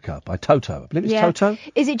Africa by Toto. I believe it's Toto.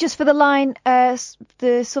 Is it just for the line,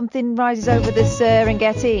 the something rises over the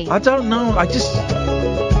Serengeti? I don't know. I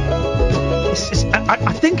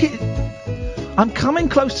think I'm coming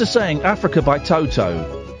close to saying Africa by Toto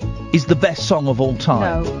is the best song of all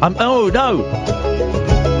time. No.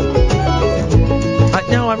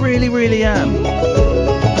 No, I really, really am.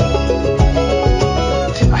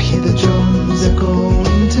 I hear the drums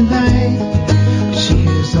echoing tonight. She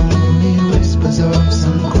hears only whispers of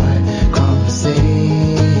some quiet conversation.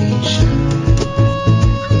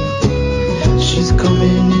 She's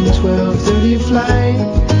coming in 12:30 flight.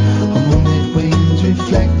 Her moonlit wings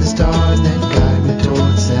reflect the stars that guide me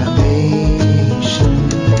towards salvation.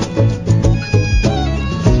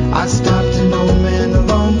 I stopped an old man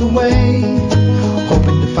along the way,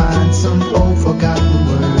 hoping to find some old forgotten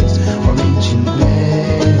words or ancient melodies.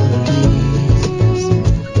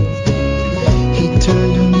 He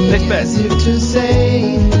turned to me as if to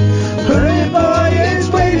say, hurry boy, it's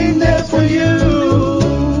waiting there for you.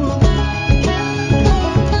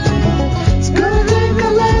 It's gonna take a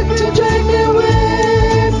life to drag me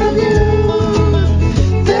away from you.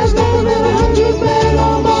 There's more than 100 men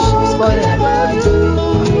or more could ever do.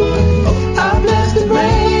 I bless the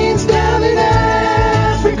brains down in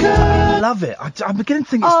Africa. I love it. I'm beginning to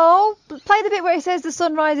think it's... Oh, play the bit where it says the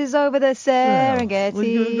sun rises over the Serengeti.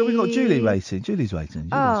 We've got Julie waiting. Julie's waiting.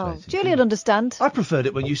 Julie will understand. I preferred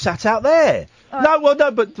it when you sat out there.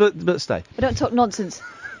 But stay. I don't talk nonsense.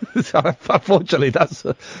 Unfortunately, that's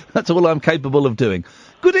all I'm capable of doing.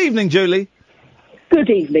 Good evening, Julie. Good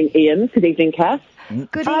evening, Ian. Good evening, Kath.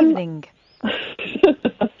 Good evening.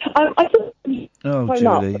 I just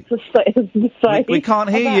Julie. We can't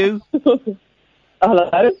hear you.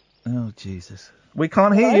 Hello? Oh, Jesus. We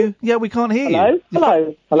can't hear you. Yeah, we can't hear you.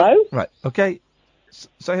 Hello? Right, okay.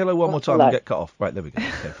 Say hello one more time and get cut off. Right, there we go.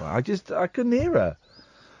 Okay, fine. I couldn't hear her.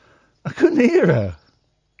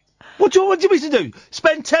 What do you want me to do?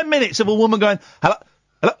 Spend 10 minutes of a woman going,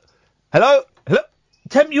 hello?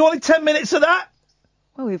 You wanted 10 minutes of that?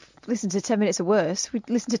 Well, we've listened to 10 minutes of worse. We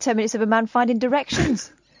listened to 10 minutes of a man finding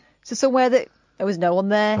directions to somewhere that there was no one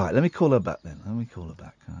there. Right, let me call her back then. I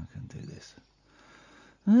can do this.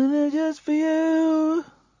 Just for you.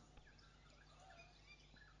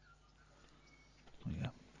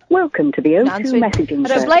 Welcome to the O2 messaging I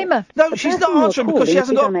don't blame her. No, she's not answering because she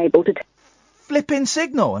hasn't got flipping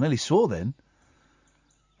signal. I nearly swore then.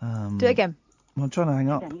 Do it again. I'm trying to hang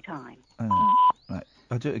up. Anytime. Right,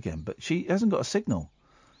 I'll do it again. But she hasn't got a signal.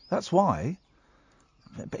 That's why.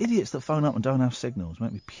 But idiots that phone up and don't have signals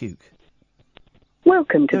make me puke.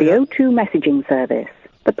 Welcome to the O2 messaging service.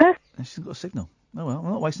 The person... She's got a signal. Oh, well,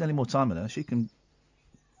 I'm not wasting any more time with her. She can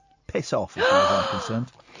piss off as far as I'm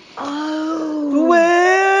concerned. Oh.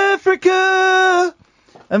 Africa!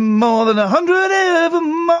 And more than 100 ever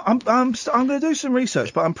more. I'm going to do some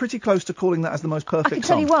research, but I'm pretty close to calling that as the most perfect I can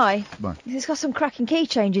song. tell you why. Why? It's got some cracking key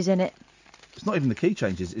changes in it. It's not even the key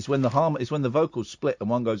changes. It's when the vocals split and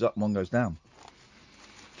one goes up and one goes down.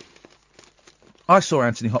 I saw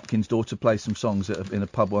Anthony Hopkins' daughter play some songs in a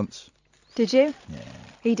pub once. Did you? Yeah.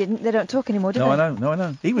 He didn't. They don't talk anymore, do they? No, I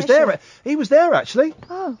know. He was Yeah, there. sure. He was there actually.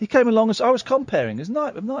 Oh. He came along as I was comparing. His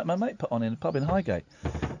night my mate put on in a pub in Highgate,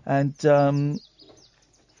 and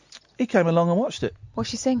he came along and watched it. What's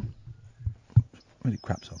she sing? Really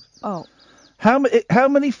crap songs. Oh. How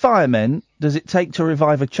many firemen does it take to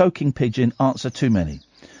revive a choking pigeon? Answer: too many.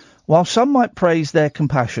 While some might praise their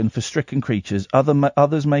compassion for stricken creatures,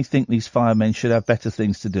 others may think these firemen should have better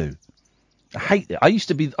things to do. I hate it. I used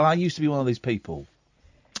to be one of these people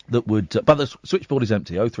that would, but the switchboard is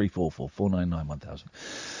empty. 0344 499 1000.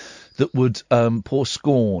 That would pour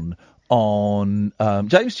scorn on.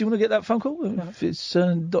 James, do you want to get that phone call? If it's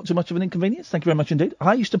not too much of an inconvenience, thank you very much indeed.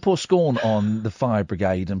 I used to pour scorn on the fire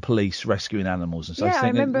brigade and police rescuing animals and stuff. Yeah, I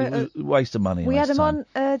remember. It was a waste of money. We had them on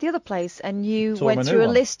the other place, and you Saw went him a through new a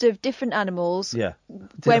one. list of different animals. Yeah.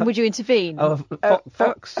 When would you intervene? Oh,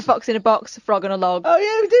 fox. A fox in a box, a frog on a log. Oh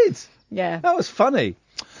yeah, we did. Yeah. That was funny.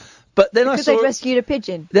 But then Because they'd rescued a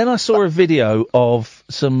pigeon. Then I saw a video of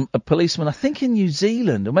a policeman, I think in New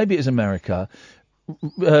Zealand, or maybe it was America.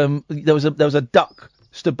 There was a duck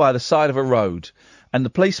stood by the side of a road, and the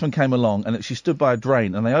policeman came along, and she stood by a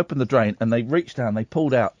drain, and they opened the drain, and they reached down, they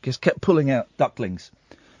pulled out, just kept pulling out ducklings,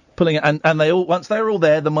 pulling it, and they all, once they were all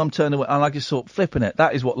there, the mum turned away, and I just thought, flipping it,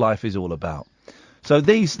 that is what life is all about. So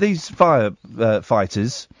these fire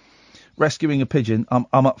fighters rescuing a pigeon,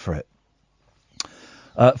 I'm up for it.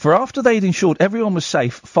 For after they'd ensured everyone was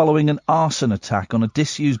safe following an arson attack on a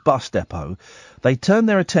disused bus depot, they turned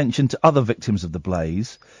their attention to other victims of the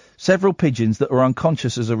blaze, several pigeons that were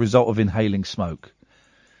unconscious as a result of inhaling smoke.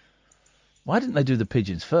 Why didn't they do the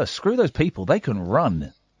pigeons first? Screw those people, they can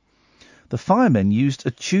run. The firemen used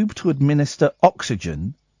a tube to administer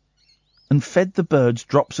oxygen and fed the birds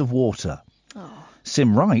drops of water.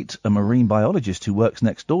 Sim Wright, a marine biologist who works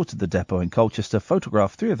next door to the depot in Colchester,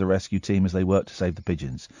 photographed 3 of the rescue team as they worked to save the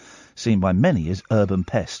pigeons, seen by many as urban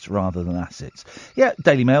pests rather than assets. Yeah,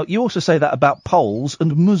 Daily Mail, you also say that about Poles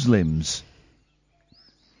and Muslims.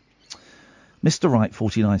 Mr. Wright,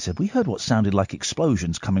 49, said, we heard what sounded like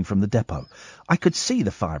explosions coming from the depot. I could see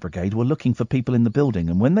the fire brigade were looking for people in the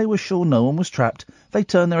building, and when they were sure no one was trapped, they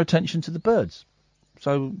turned their attention to the birds.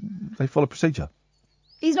 So they follow procedure.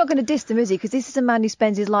 He's not going to diss them, is he? Because this is a man who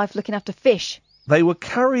spends his life looking after fish. They were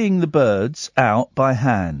carrying the birds out by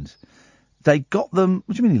hand. They got them...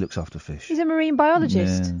 What do you mean he looks after fish? He's a marine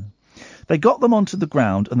biologist. Yeah. They got them onto the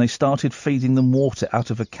ground and they started feeding them water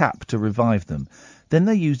out of a cap to revive them. Then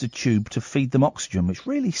they used a tube to feed them oxygen, which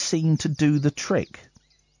really seemed to do the trick.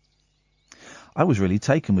 I was really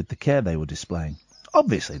taken with the care they were displaying.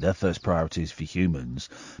 Obviously, their first priority is for humans,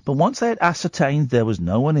 but once they had ascertained there was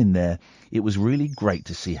no one in there, it was really great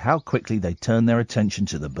to see how quickly they turned their attention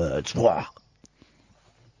to the birds. Wah!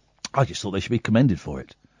 I just thought they should be commended for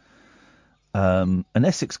it. An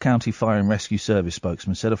Essex County Fire and Rescue Service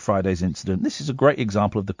spokesman said of Friday's incident, this is a great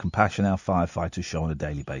example of the compassion our firefighters show on a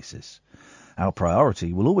daily basis. Our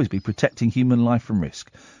priority will always be protecting human life from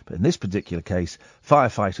risk, but in this particular case,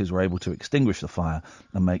 firefighters were able to extinguish the fire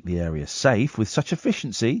and make the area safe with such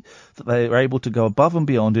efficiency that they were able to go above and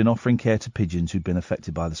beyond in offering care to pigeons who'd been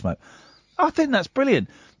affected by the smoke. I think that's brilliant.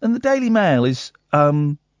 And the Daily Mail is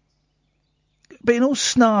being all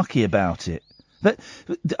snarky about it. That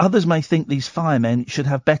others may think these firemen should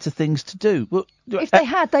have better things to do. Well, if they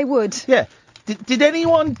had, they would. Yeah. Did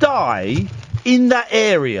anyone die in that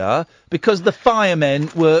area because the firemen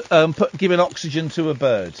were giving oxygen to a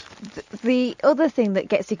bird? The other thing that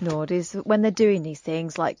gets ignored is when they're doing these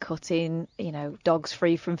things like cutting, dogs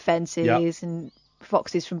free from fences and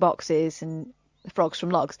foxes from boxes and frogs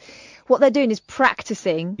from logs. What they're doing is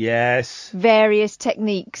practicing various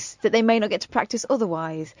techniques that they may not get to practice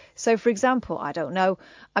otherwise. So, for example, I don't know,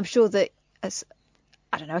 I'm sure that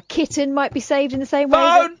a kitten might be saved in the same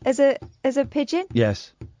way as a pigeon.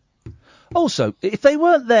 Yes. Also, if they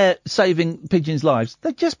weren't there saving pigeons' lives,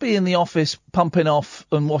 they'd just be in the office pumping off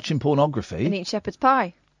and watching pornography. And eat shepherd's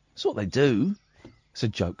pie. That's what they do. It's a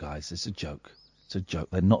joke, guys. It's a joke. It's a joke.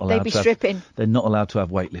 They're not allowed They'd be stripping. They're not allowed to have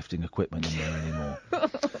weightlifting equipment in there anymore.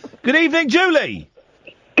 Good evening, Julie.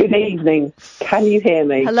 Good evening. Can you hear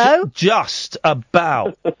me? Hello? Just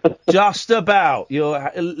about. Just about.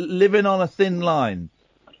 You're living on a thin line.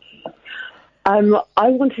 I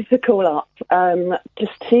wanted to call up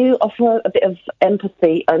just to offer a bit of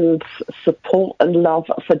empathy and support and love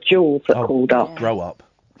for Jules that called up. Grow up.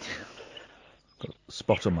 Got a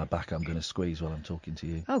spot on my back I'm going to squeeze while I'm talking to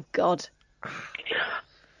you. Oh, God.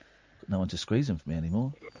 No one to squeeze them for me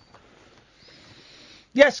anymore.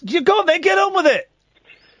 Yes, you go on then, get on with it.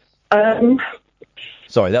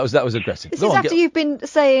 Sorry, that was aggressive. This is after you've been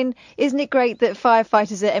saying, isn't it great that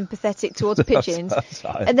firefighters are empathetic towards pigeons?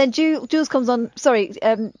 And then Jules comes on,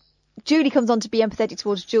 Julie comes on to be empathetic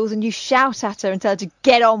towards Jules, and you shout at her and tell her to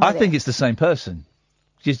get on with it. I think it's the same person.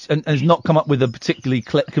 And has not come up with a particularly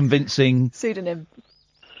convincing... Pseudonym.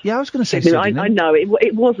 Yeah, I was going to say pseudonym. I know,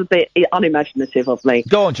 it was a bit unimaginative of me.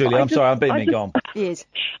 Go on, Julie, I'm sorry, I'm being me, go on. Yes.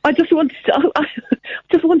 I just wanted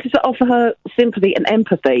to offer her sympathy and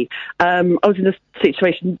empathy. I was in a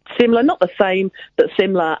situation similar, not the same, but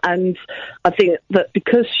similar, and I think that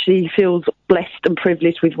because she feels blessed and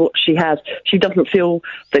privileged with what she has, she doesn't feel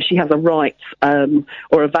that she has a right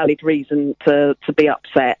or a valid reason to be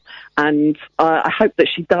upset. And I hope that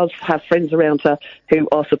she does have friends around her who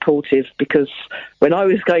are supportive, because when I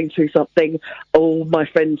was going through something, all my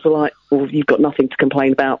friends were like, well, you've got nothing to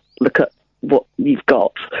complain about. Look at what you've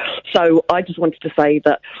got. So I just wanted to say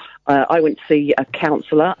that I went to see a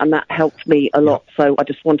counsellor, and that helped me a lot. So I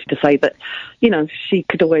just wanted to say that, she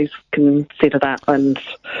could always consider that. And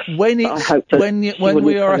I hope that when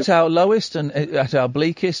we are at our lowest and at our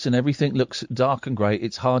bleakest, and everything looks dark and grey,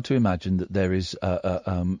 it's hard to imagine that there is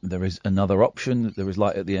another option. That there is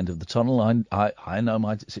light at the end of the tunnel. I know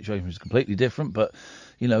my situation is completely different, but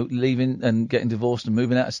leaving and getting divorced and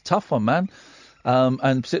moving out is a tough one, man.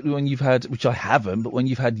 And particularly when you've had, which I haven't, but when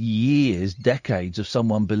you've had years, decades of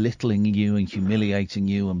someone belittling you and humiliating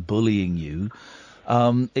you and bullying you,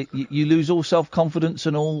 you lose all self-confidence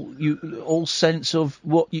and all sense of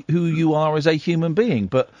who you are as a human being.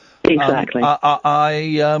 But exactly,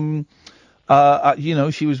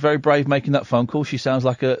 she was very brave making that phone call. She sounds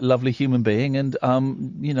like a lovely human being, and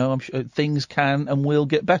I'm sure things can and will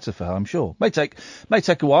get better for her. I'm sure. May take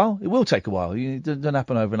a while. It will take a while. It doesn't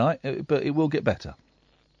happen overnight, but it will get better.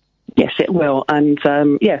 Yes, it will. And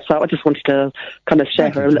so I just wanted to kind of share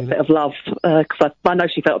her a little bit of love, because I know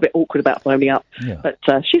she felt a bit awkward about phoning up, but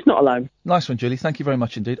she's not alone. Nice one, Julie. Thank you very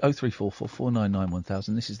much indeed. 0344 499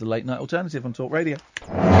 1000. This is the Late Night Alternative on Talk Radio.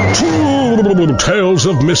 Tales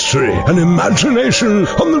of mystery and imagination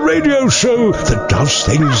on the radio show that does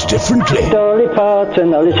things differently. Dolly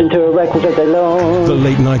Parton, I listen to a record all day long. The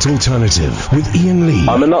Late Night Alternative with Iain Lee.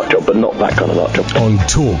 I'm a nut job, but not that kind of nut job. On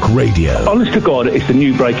Talk Radio. Honest to God, it's the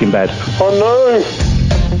new Breaking Bad. Oh no!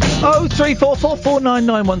 0344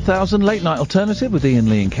 499 1000. Late Night Alternative with Iain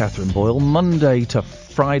Lee and Catherine Boyle. Monday to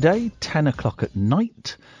Friday, 10 o'clock at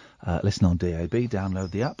night. Listen on DAB,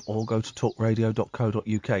 download the app, or go to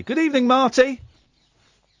talkradio.co.uk. Good evening, Marty.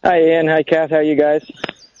 Hi, Ian. Hi, Kath. How are you guys?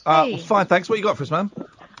 Fine, thanks. What you got for us, man?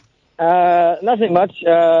 Nothing much.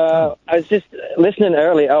 I was just listening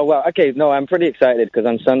early. Oh, well, okay. No, I'm pretty excited because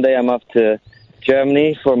on Sunday I'm off to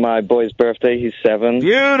Germany for my boy's birthday. He's 7.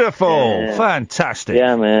 Beautiful. Fantastic.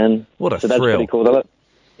 Yeah, man. What a so thrill. That's pretty cool. The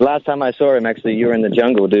last time I saw him, actually, you were in the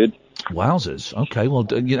jungle, dude. Wowzers. Okay, well,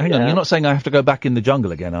 hang on. You're not saying I have to go back in the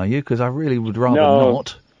jungle again, are you? Because I really would rather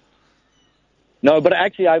not. No, but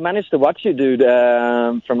actually, I managed to watch you, dude,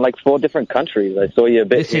 from like 4 different countries. I saw you a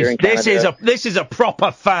bit here in Canada. This is a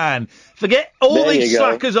proper fan. Forget all these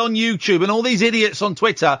slackers on YouTube and all these idiots on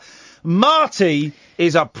Twitter. Marty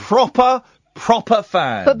is a proper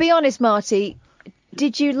fan. But be honest, Marty,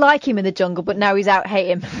 did you like him in the jungle, but now he's out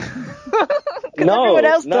hating him? No,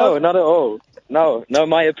 not at all. No,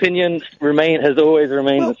 my opinion has always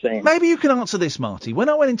remained the same. Maybe you can answer this, Marty. When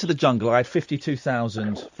I went into the jungle, I had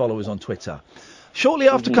 52,000 followers on Twitter. Shortly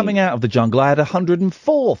after coming out of the jungle, I had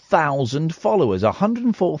 104,000 followers.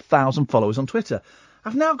 104,000 followers on Twitter.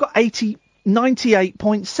 I've now got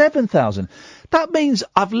 98.7 thousand. That means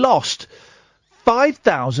I've lost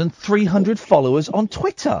 5,300 followers on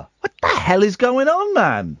Twitter. What the hell is going on,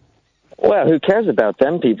 man? Well, who cares about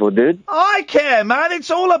them people, dude? I care, man.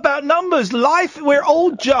 It's all about numbers. Life, we're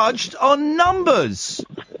all judged on numbers.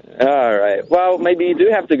 All right. Well, maybe you do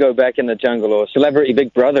have to go back in the jungle or Celebrity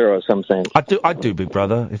Big Brother or something. I'd do Big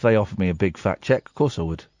Brother if they offered me a big fat check. Of course I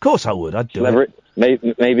would. I'd do it.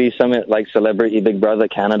 Maybe something like Celebrity Big Brother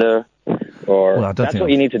Canada, or that's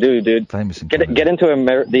what you need to do, dude. Famous in get into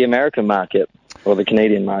the American market. or the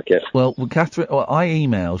Canadian market. Well, Catherine, I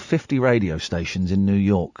emailed 50 radio stations in New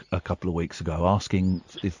York a couple of weeks ago asking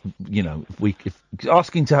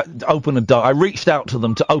asking to open a I reached out to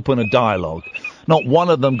them to open a dialogue. Not one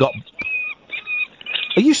of them got...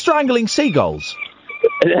 Are you strangling seagulls?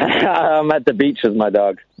 I'm at the beach with my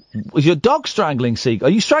dog. Was your dog strangling seagulls?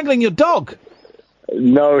 Are you strangling your dog?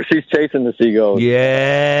 No, she's chasing the seagulls.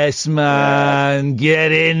 Yes, man.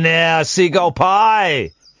 Get in there, seagull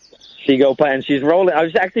pie. Seagull pie, and she's rolling. I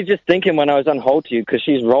was actually just thinking when I was on hold to you, because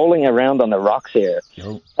she's rolling around on the rocks here.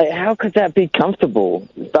 Like, how could that be comfortable?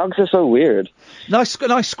 Dogs are so weird. Nice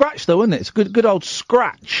scratch, though, isn't it? It's good old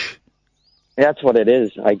scratch. That's what it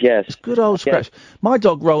is, I guess. It's good old scratch. My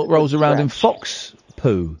dog rolls around in fox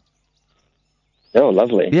poo. Oh,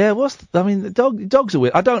 lovely. Yeah, dogs are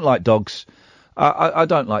weird. I don't like dogs. I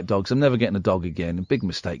don't like dogs. I'm never getting a dog again. A big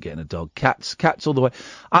mistake getting a dog. Cats all the way.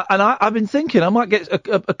 I've been thinking I might get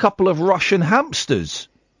a couple of Russian hamsters.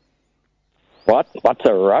 What? What's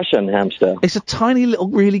a Russian hamster? It's a tiny little,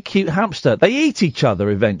 really cute hamster. They eat each other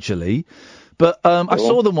eventually, but I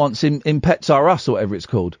saw them once in Pets R Us or whatever it's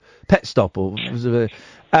called, Pet Stop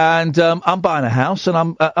and I'm buying a house, and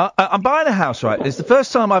I'm buying a house. Right, it's the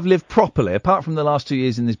first time I've lived properly, apart from the last 2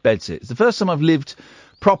 years in this bedsit. It's the first time I've lived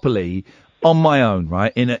properly on my own,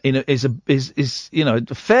 right? Is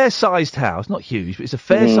a fair-sized house, not huge, but it's a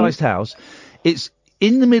fair-sized house. It's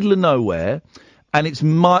in the middle of nowhere, and it's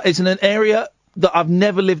in an area that I've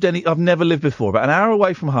never lived before. About an hour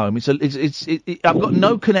away from home. I've got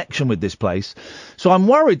no connection with this place, so I'm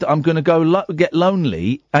worried that I'm going to get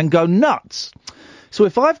lonely and go nuts. So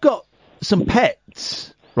if I've got some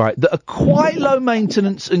pets, right, that are quite low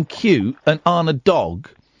maintenance and cute and aren't a dog,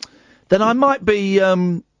 then I might be.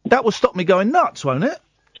 That will stop me going nuts, won't it?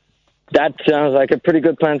 That sounds like a pretty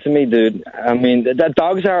good plan to me, dude. I mean,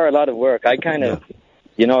 dogs are a lot of work. I kind of,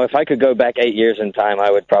 if I could go back 8 years in time, I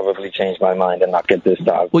would probably change my mind and not get this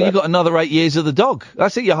dog. Well, you got another 8 years of the dog.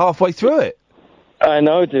 That's it. You're halfway through it. I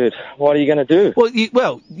know, dude. What are you going to do?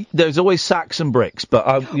 Well, there's always sacks and bricks,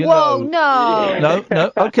 but no.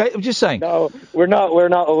 No. Okay, I'm just saying. No, we're not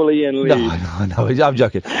all Iain Lee. No, I'm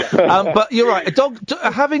joking. But you're right.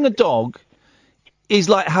 Having a dog is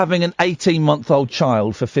like having an 18-month-old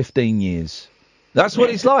child for 15 years. That's what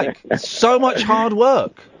it's like. It's so much hard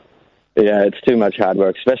work. Yeah, it's too much hard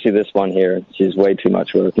work, especially this one here. She's way too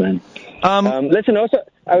much work, man. Listen, also,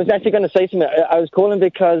 I was actually going to say something. I was calling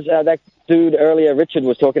because that dude earlier, Richard,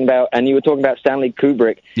 was talking about, and you were talking about Stanley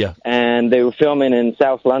Kubrick. Yeah. And they were filming in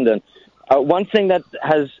South London. One thing that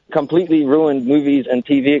has completely ruined movies and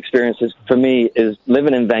TV experiences for me is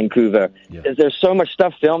living in Vancouver. Yeah. Is there's so much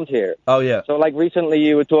stuff filmed here. Oh, yeah. So, like, recently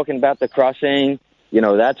you were talking about The Crossing.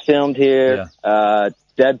 That's filmed here. Yeah.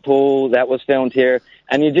 Deadpool, that was filmed here.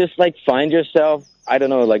 And you just, find yourself, I don't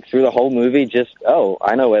know, through the whole movie,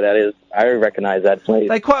 I know where that is. I recognize that place.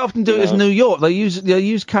 They quite often do it as New York. They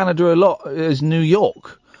use Canada a lot as New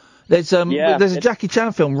York. There's a Jackie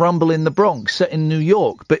Chan film, Rumble in the Bronx, set in New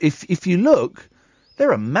York. But if you look,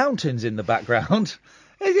 there are mountains in the background.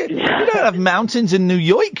 You don't have mountains in New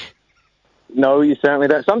York. No, you certainly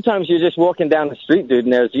don't. Sometimes you're just walking down the street, dude,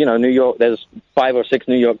 and there's, New York. There's 5 or 6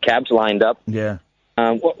 New York cabs lined up. Yeah.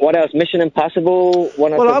 What else? Mission Impossible.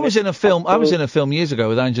 I was in a film years ago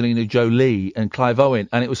with Angelina Jolie and Clive Owen,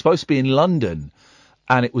 and it was supposed to be in London,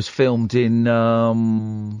 and it was filmed in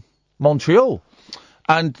Montreal.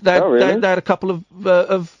 And they had a couple of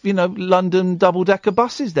London double-decker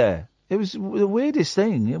buses there. It was the weirdest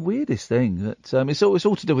thing. That it's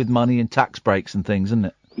all to do with money and tax breaks and things, isn't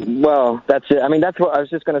it? Well, that's it. I mean, that's what I was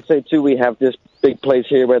just going to say, too. We have this big place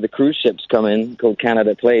here where the cruise ships come in called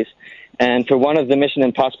Canada Place. And for one of the Mission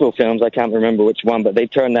Impossible films, I can't remember which one, but they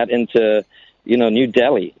turned that into, New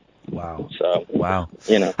Delhi. Wow. So, wow.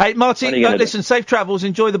 Hey, Martin, listen, safe travels.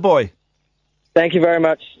 Enjoy the boy. Thank you very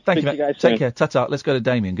much. Thank you, mate. You guys Take care. Ta-ta. Let's go to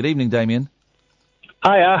Damien. Good evening, Damien.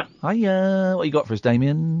 Hiya. What you got for us,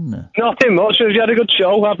 Damien? Nothing much. Have you had a good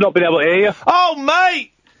show? I've not been able to hear you. Oh,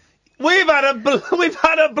 mate! We've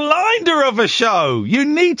had a blinder of a show. You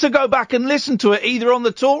need to go back and listen to it either on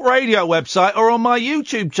the Talk Radio website or on my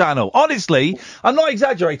YouTube channel. Honestly, I'm not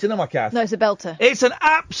exaggerating, am I, Kath? No, it's a belter. It's an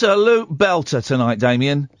absolute belter tonight,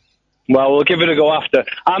 Damien. Well, we'll give it a go after.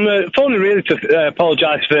 I'm phoning really to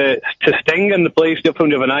apologise to Sting and the police up from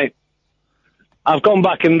the other night. I've gone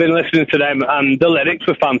back and been listening to them, and the lyrics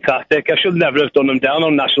were fantastic. I should never have done them down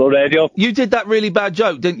on national radio. You did that really bad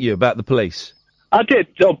joke, didn't you, about the police? I did,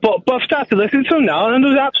 but I've started listening to them now, and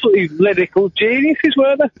there's absolutely lyrical geniuses,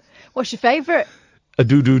 were there? What's your favourite? A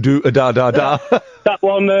do-do-do, a da-da-da. That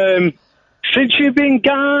one, since you've been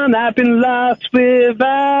gone, I've been lost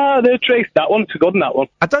without a trace. That one's a good one, that one.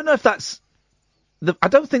 I don't know if that's I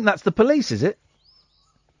don't think that's the police, is it?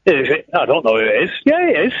 Is it? I don't know who it is. Yeah,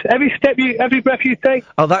 it is. Every breath you take.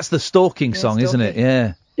 Oh, that's the stalking song, isn't it?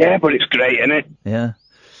 Yeah. Yeah, but it's great, isn't it? Yeah.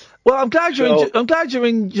 Well, I'm glad you're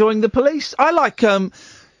enjoying the police. I like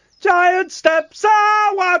giant steps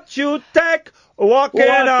are what you take walking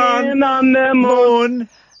on the moon.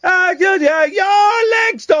 Your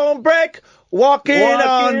legs don't break walking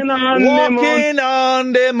on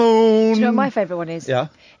the moon. Do you know what my favourite one is? Yeah.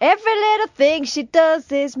 Every little thing she does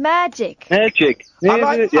is magic. Magic. I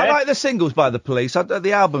like the singles by the police.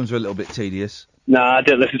 The albums are a little bit tedious. Nah, I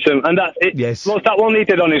didn't listen to him. And yes. What's that one he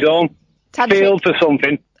did on his own? Fields or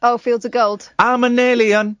something. Oh, Fields of Gold. I'm an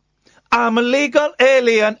alien. I'm a legal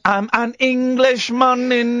alien. I'm an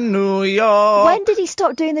Englishman in New York. When did he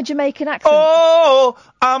stop doing the Jamaican accent? Oh,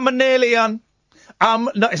 I'm an alien. No,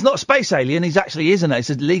 it's not a space alien. He's actually isn't it? It's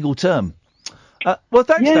a legal term. Well,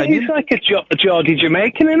 thanks, Damien. He's like a Geordie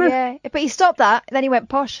Jamaican, isn't it? Yeah, but he stopped that, then he went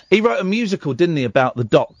posh. He wrote a musical, didn't he, about the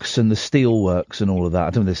docks and the steelworks and all of that. I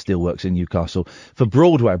don't know if there's steelworks in Newcastle. For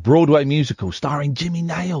Broadway, Broadway musical starring Jimmy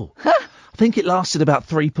Nail. I think it lasted about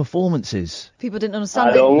 3 performances. People didn't understand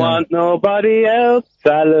I don't want nobody else.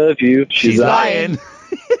 I love you. She's lying.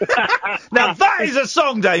 Now that is a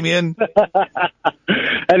song, Damien.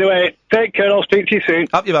 Anyway, take care. I'll speak to you soon.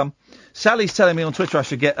 Up your bum. Sally's telling me on Twitter I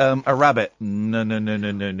should get a rabbit. No.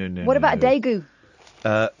 What about a daegu?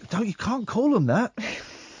 You can't call them that.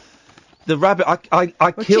 The rabbit,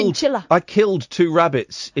 I killed. Chinchilla. I killed 2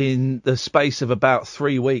 rabbits in the space of about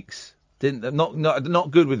 3 weeks.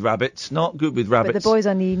 Not good with rabbits. Not good with rabbits. But the boys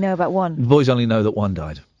only know about one. The boys only know that one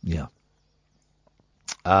died. Yeah.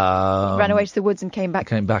 Ran away to the woods and came back.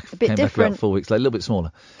 Came back. A bit different. About 4 weeks later, a little bit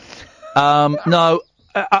smaller. No.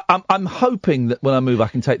 I'm hoping that when I move I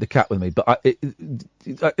can take the cat with me, but it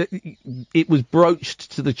was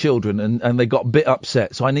broached to the children and they got a bit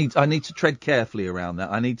upset, so I need to tread carefully around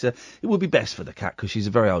that. It would be best for the cat because she's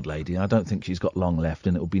a very old lady and I don't think she's got long left,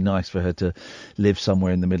 and it would be nice for her to live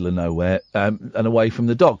somewhere in the middle of nowhere and away from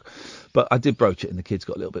the dog. But I did broach it and the kids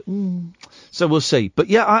got a little bit so we'll see. But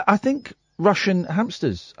yeah, I think Russian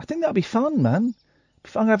hamsters, I think that'd be fun, man.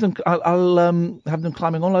 If I have them, I'll have them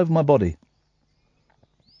climbing all over my body.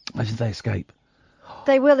 Imagine they escape.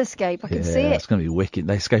 They will escape. I can see it. It's going to be wicked.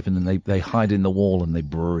 They escape and then they hide in the wall and they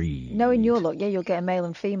breed. Knowing your luck, you'll get a male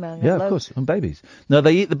and female. Yeah, of course. And babies. No,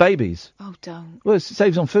 they eat the babies. Oh, don't. Well, it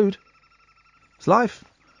saves on food. It's life.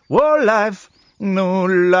 War life. No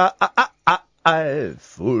life.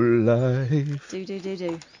 Full life. Do.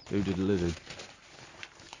 Do.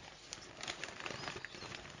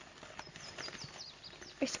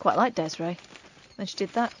 I used to quite like Desiree when she did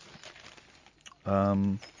that.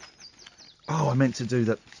 I meant to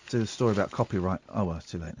do a story about copyright. Oh, well,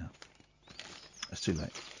 it's too late now. It's too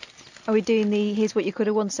late. Are we doing the Here's What You Could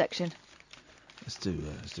Have Won section? Let's do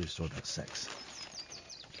a story about sex.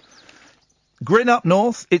 Grin up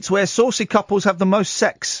north. It's where saucy couples have the most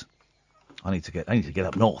sex. I need to get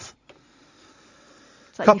up north.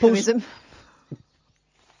 Is that euphemism?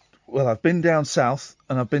 Well, I've been down south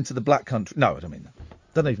and I've been to the Black Country. No, I don't mean that.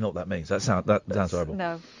 Don't even know what that means. That sounds horrible.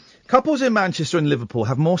 No. Couples in Manchester and Liverpool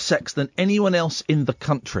have more sex than anyone else in the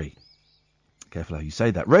country. Careful how you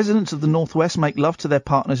say that. Residents of the North West make love to their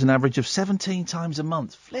partners an average of 17 times a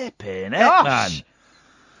month. Flipping heck, man.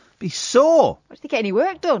 Be sore. Why did they get any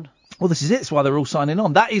work done? Well, this is it. That's why they're all signing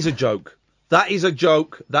on. That is a joke. That is a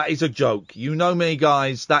joke. That is a joke. You know me,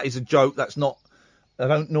 guys. That is a joke. That's not... I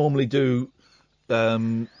don't normally do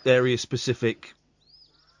area-specific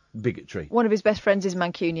bigotry. One of his best friends is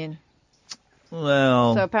Mancunian.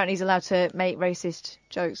 Well... So apparently he's allowed to make racist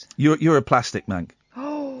jokes. You're a plastic mank.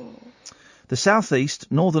 Oh. The South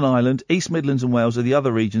East, Northern Ireland, East Midlands and Wales are the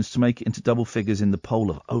other regions to make it into double figures in the poll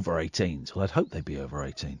of over 18s. Well, I'd hope they'd be over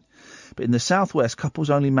 18. But in the South West, couples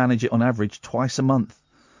only manage it on average twice a month.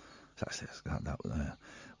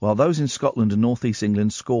 While those in Scotland and North East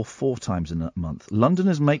England score 4 times a month.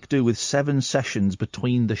 Londoners make do with 7 sessions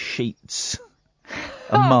between the sheets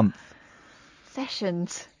a month.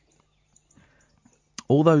 Sessions.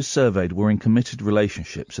 All those surveyed were in committed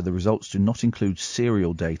relationships, so the results do not include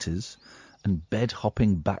serial daters and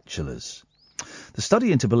bed-hopping bachelors. The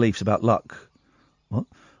study into beliefs about luck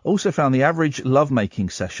also found the average lovemaking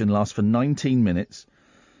session lasts for 19 minutes,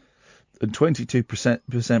 and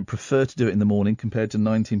 22% prefer to do it in the morning compared to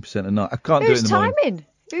 19% at night. I can't do it in the morning.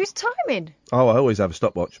 Who's timing? Oh, I always have a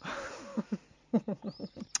stopwatch.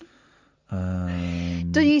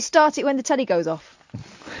 Do you start it when the telly goes off?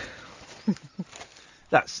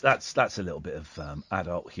 That's a little bit of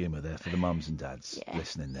adult humour there for the mums and dads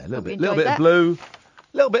listening there. A little bit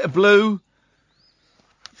of blue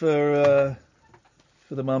for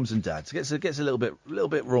for the mums and dads. It gets a little bit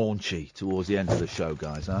raunchy towards the end of the show,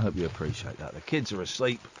 guys. I hope you appreciate that. The kids are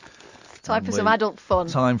asleep. Time for some adult fun.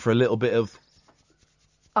 Time for a little bit of...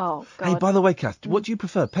 Oh, God. Hey, by the way, Kath, what do you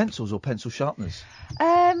prefer, pencils or pencil sharpeners?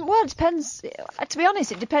 Well, it depends. To be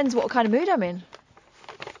honest, it depends what kind of mood I'm in.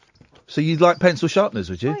 So you'd like pencil sharpeners,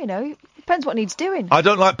 would you? Well, it depends what needs doing. I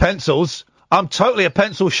don't like pencils. I'm totally a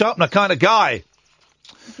pencil sharpener kind of guy.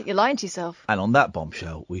 I think you're lying to yourself. And on that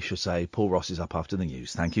bombshell, we shall say Paul Ross is up after the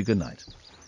news. Thank you, good night.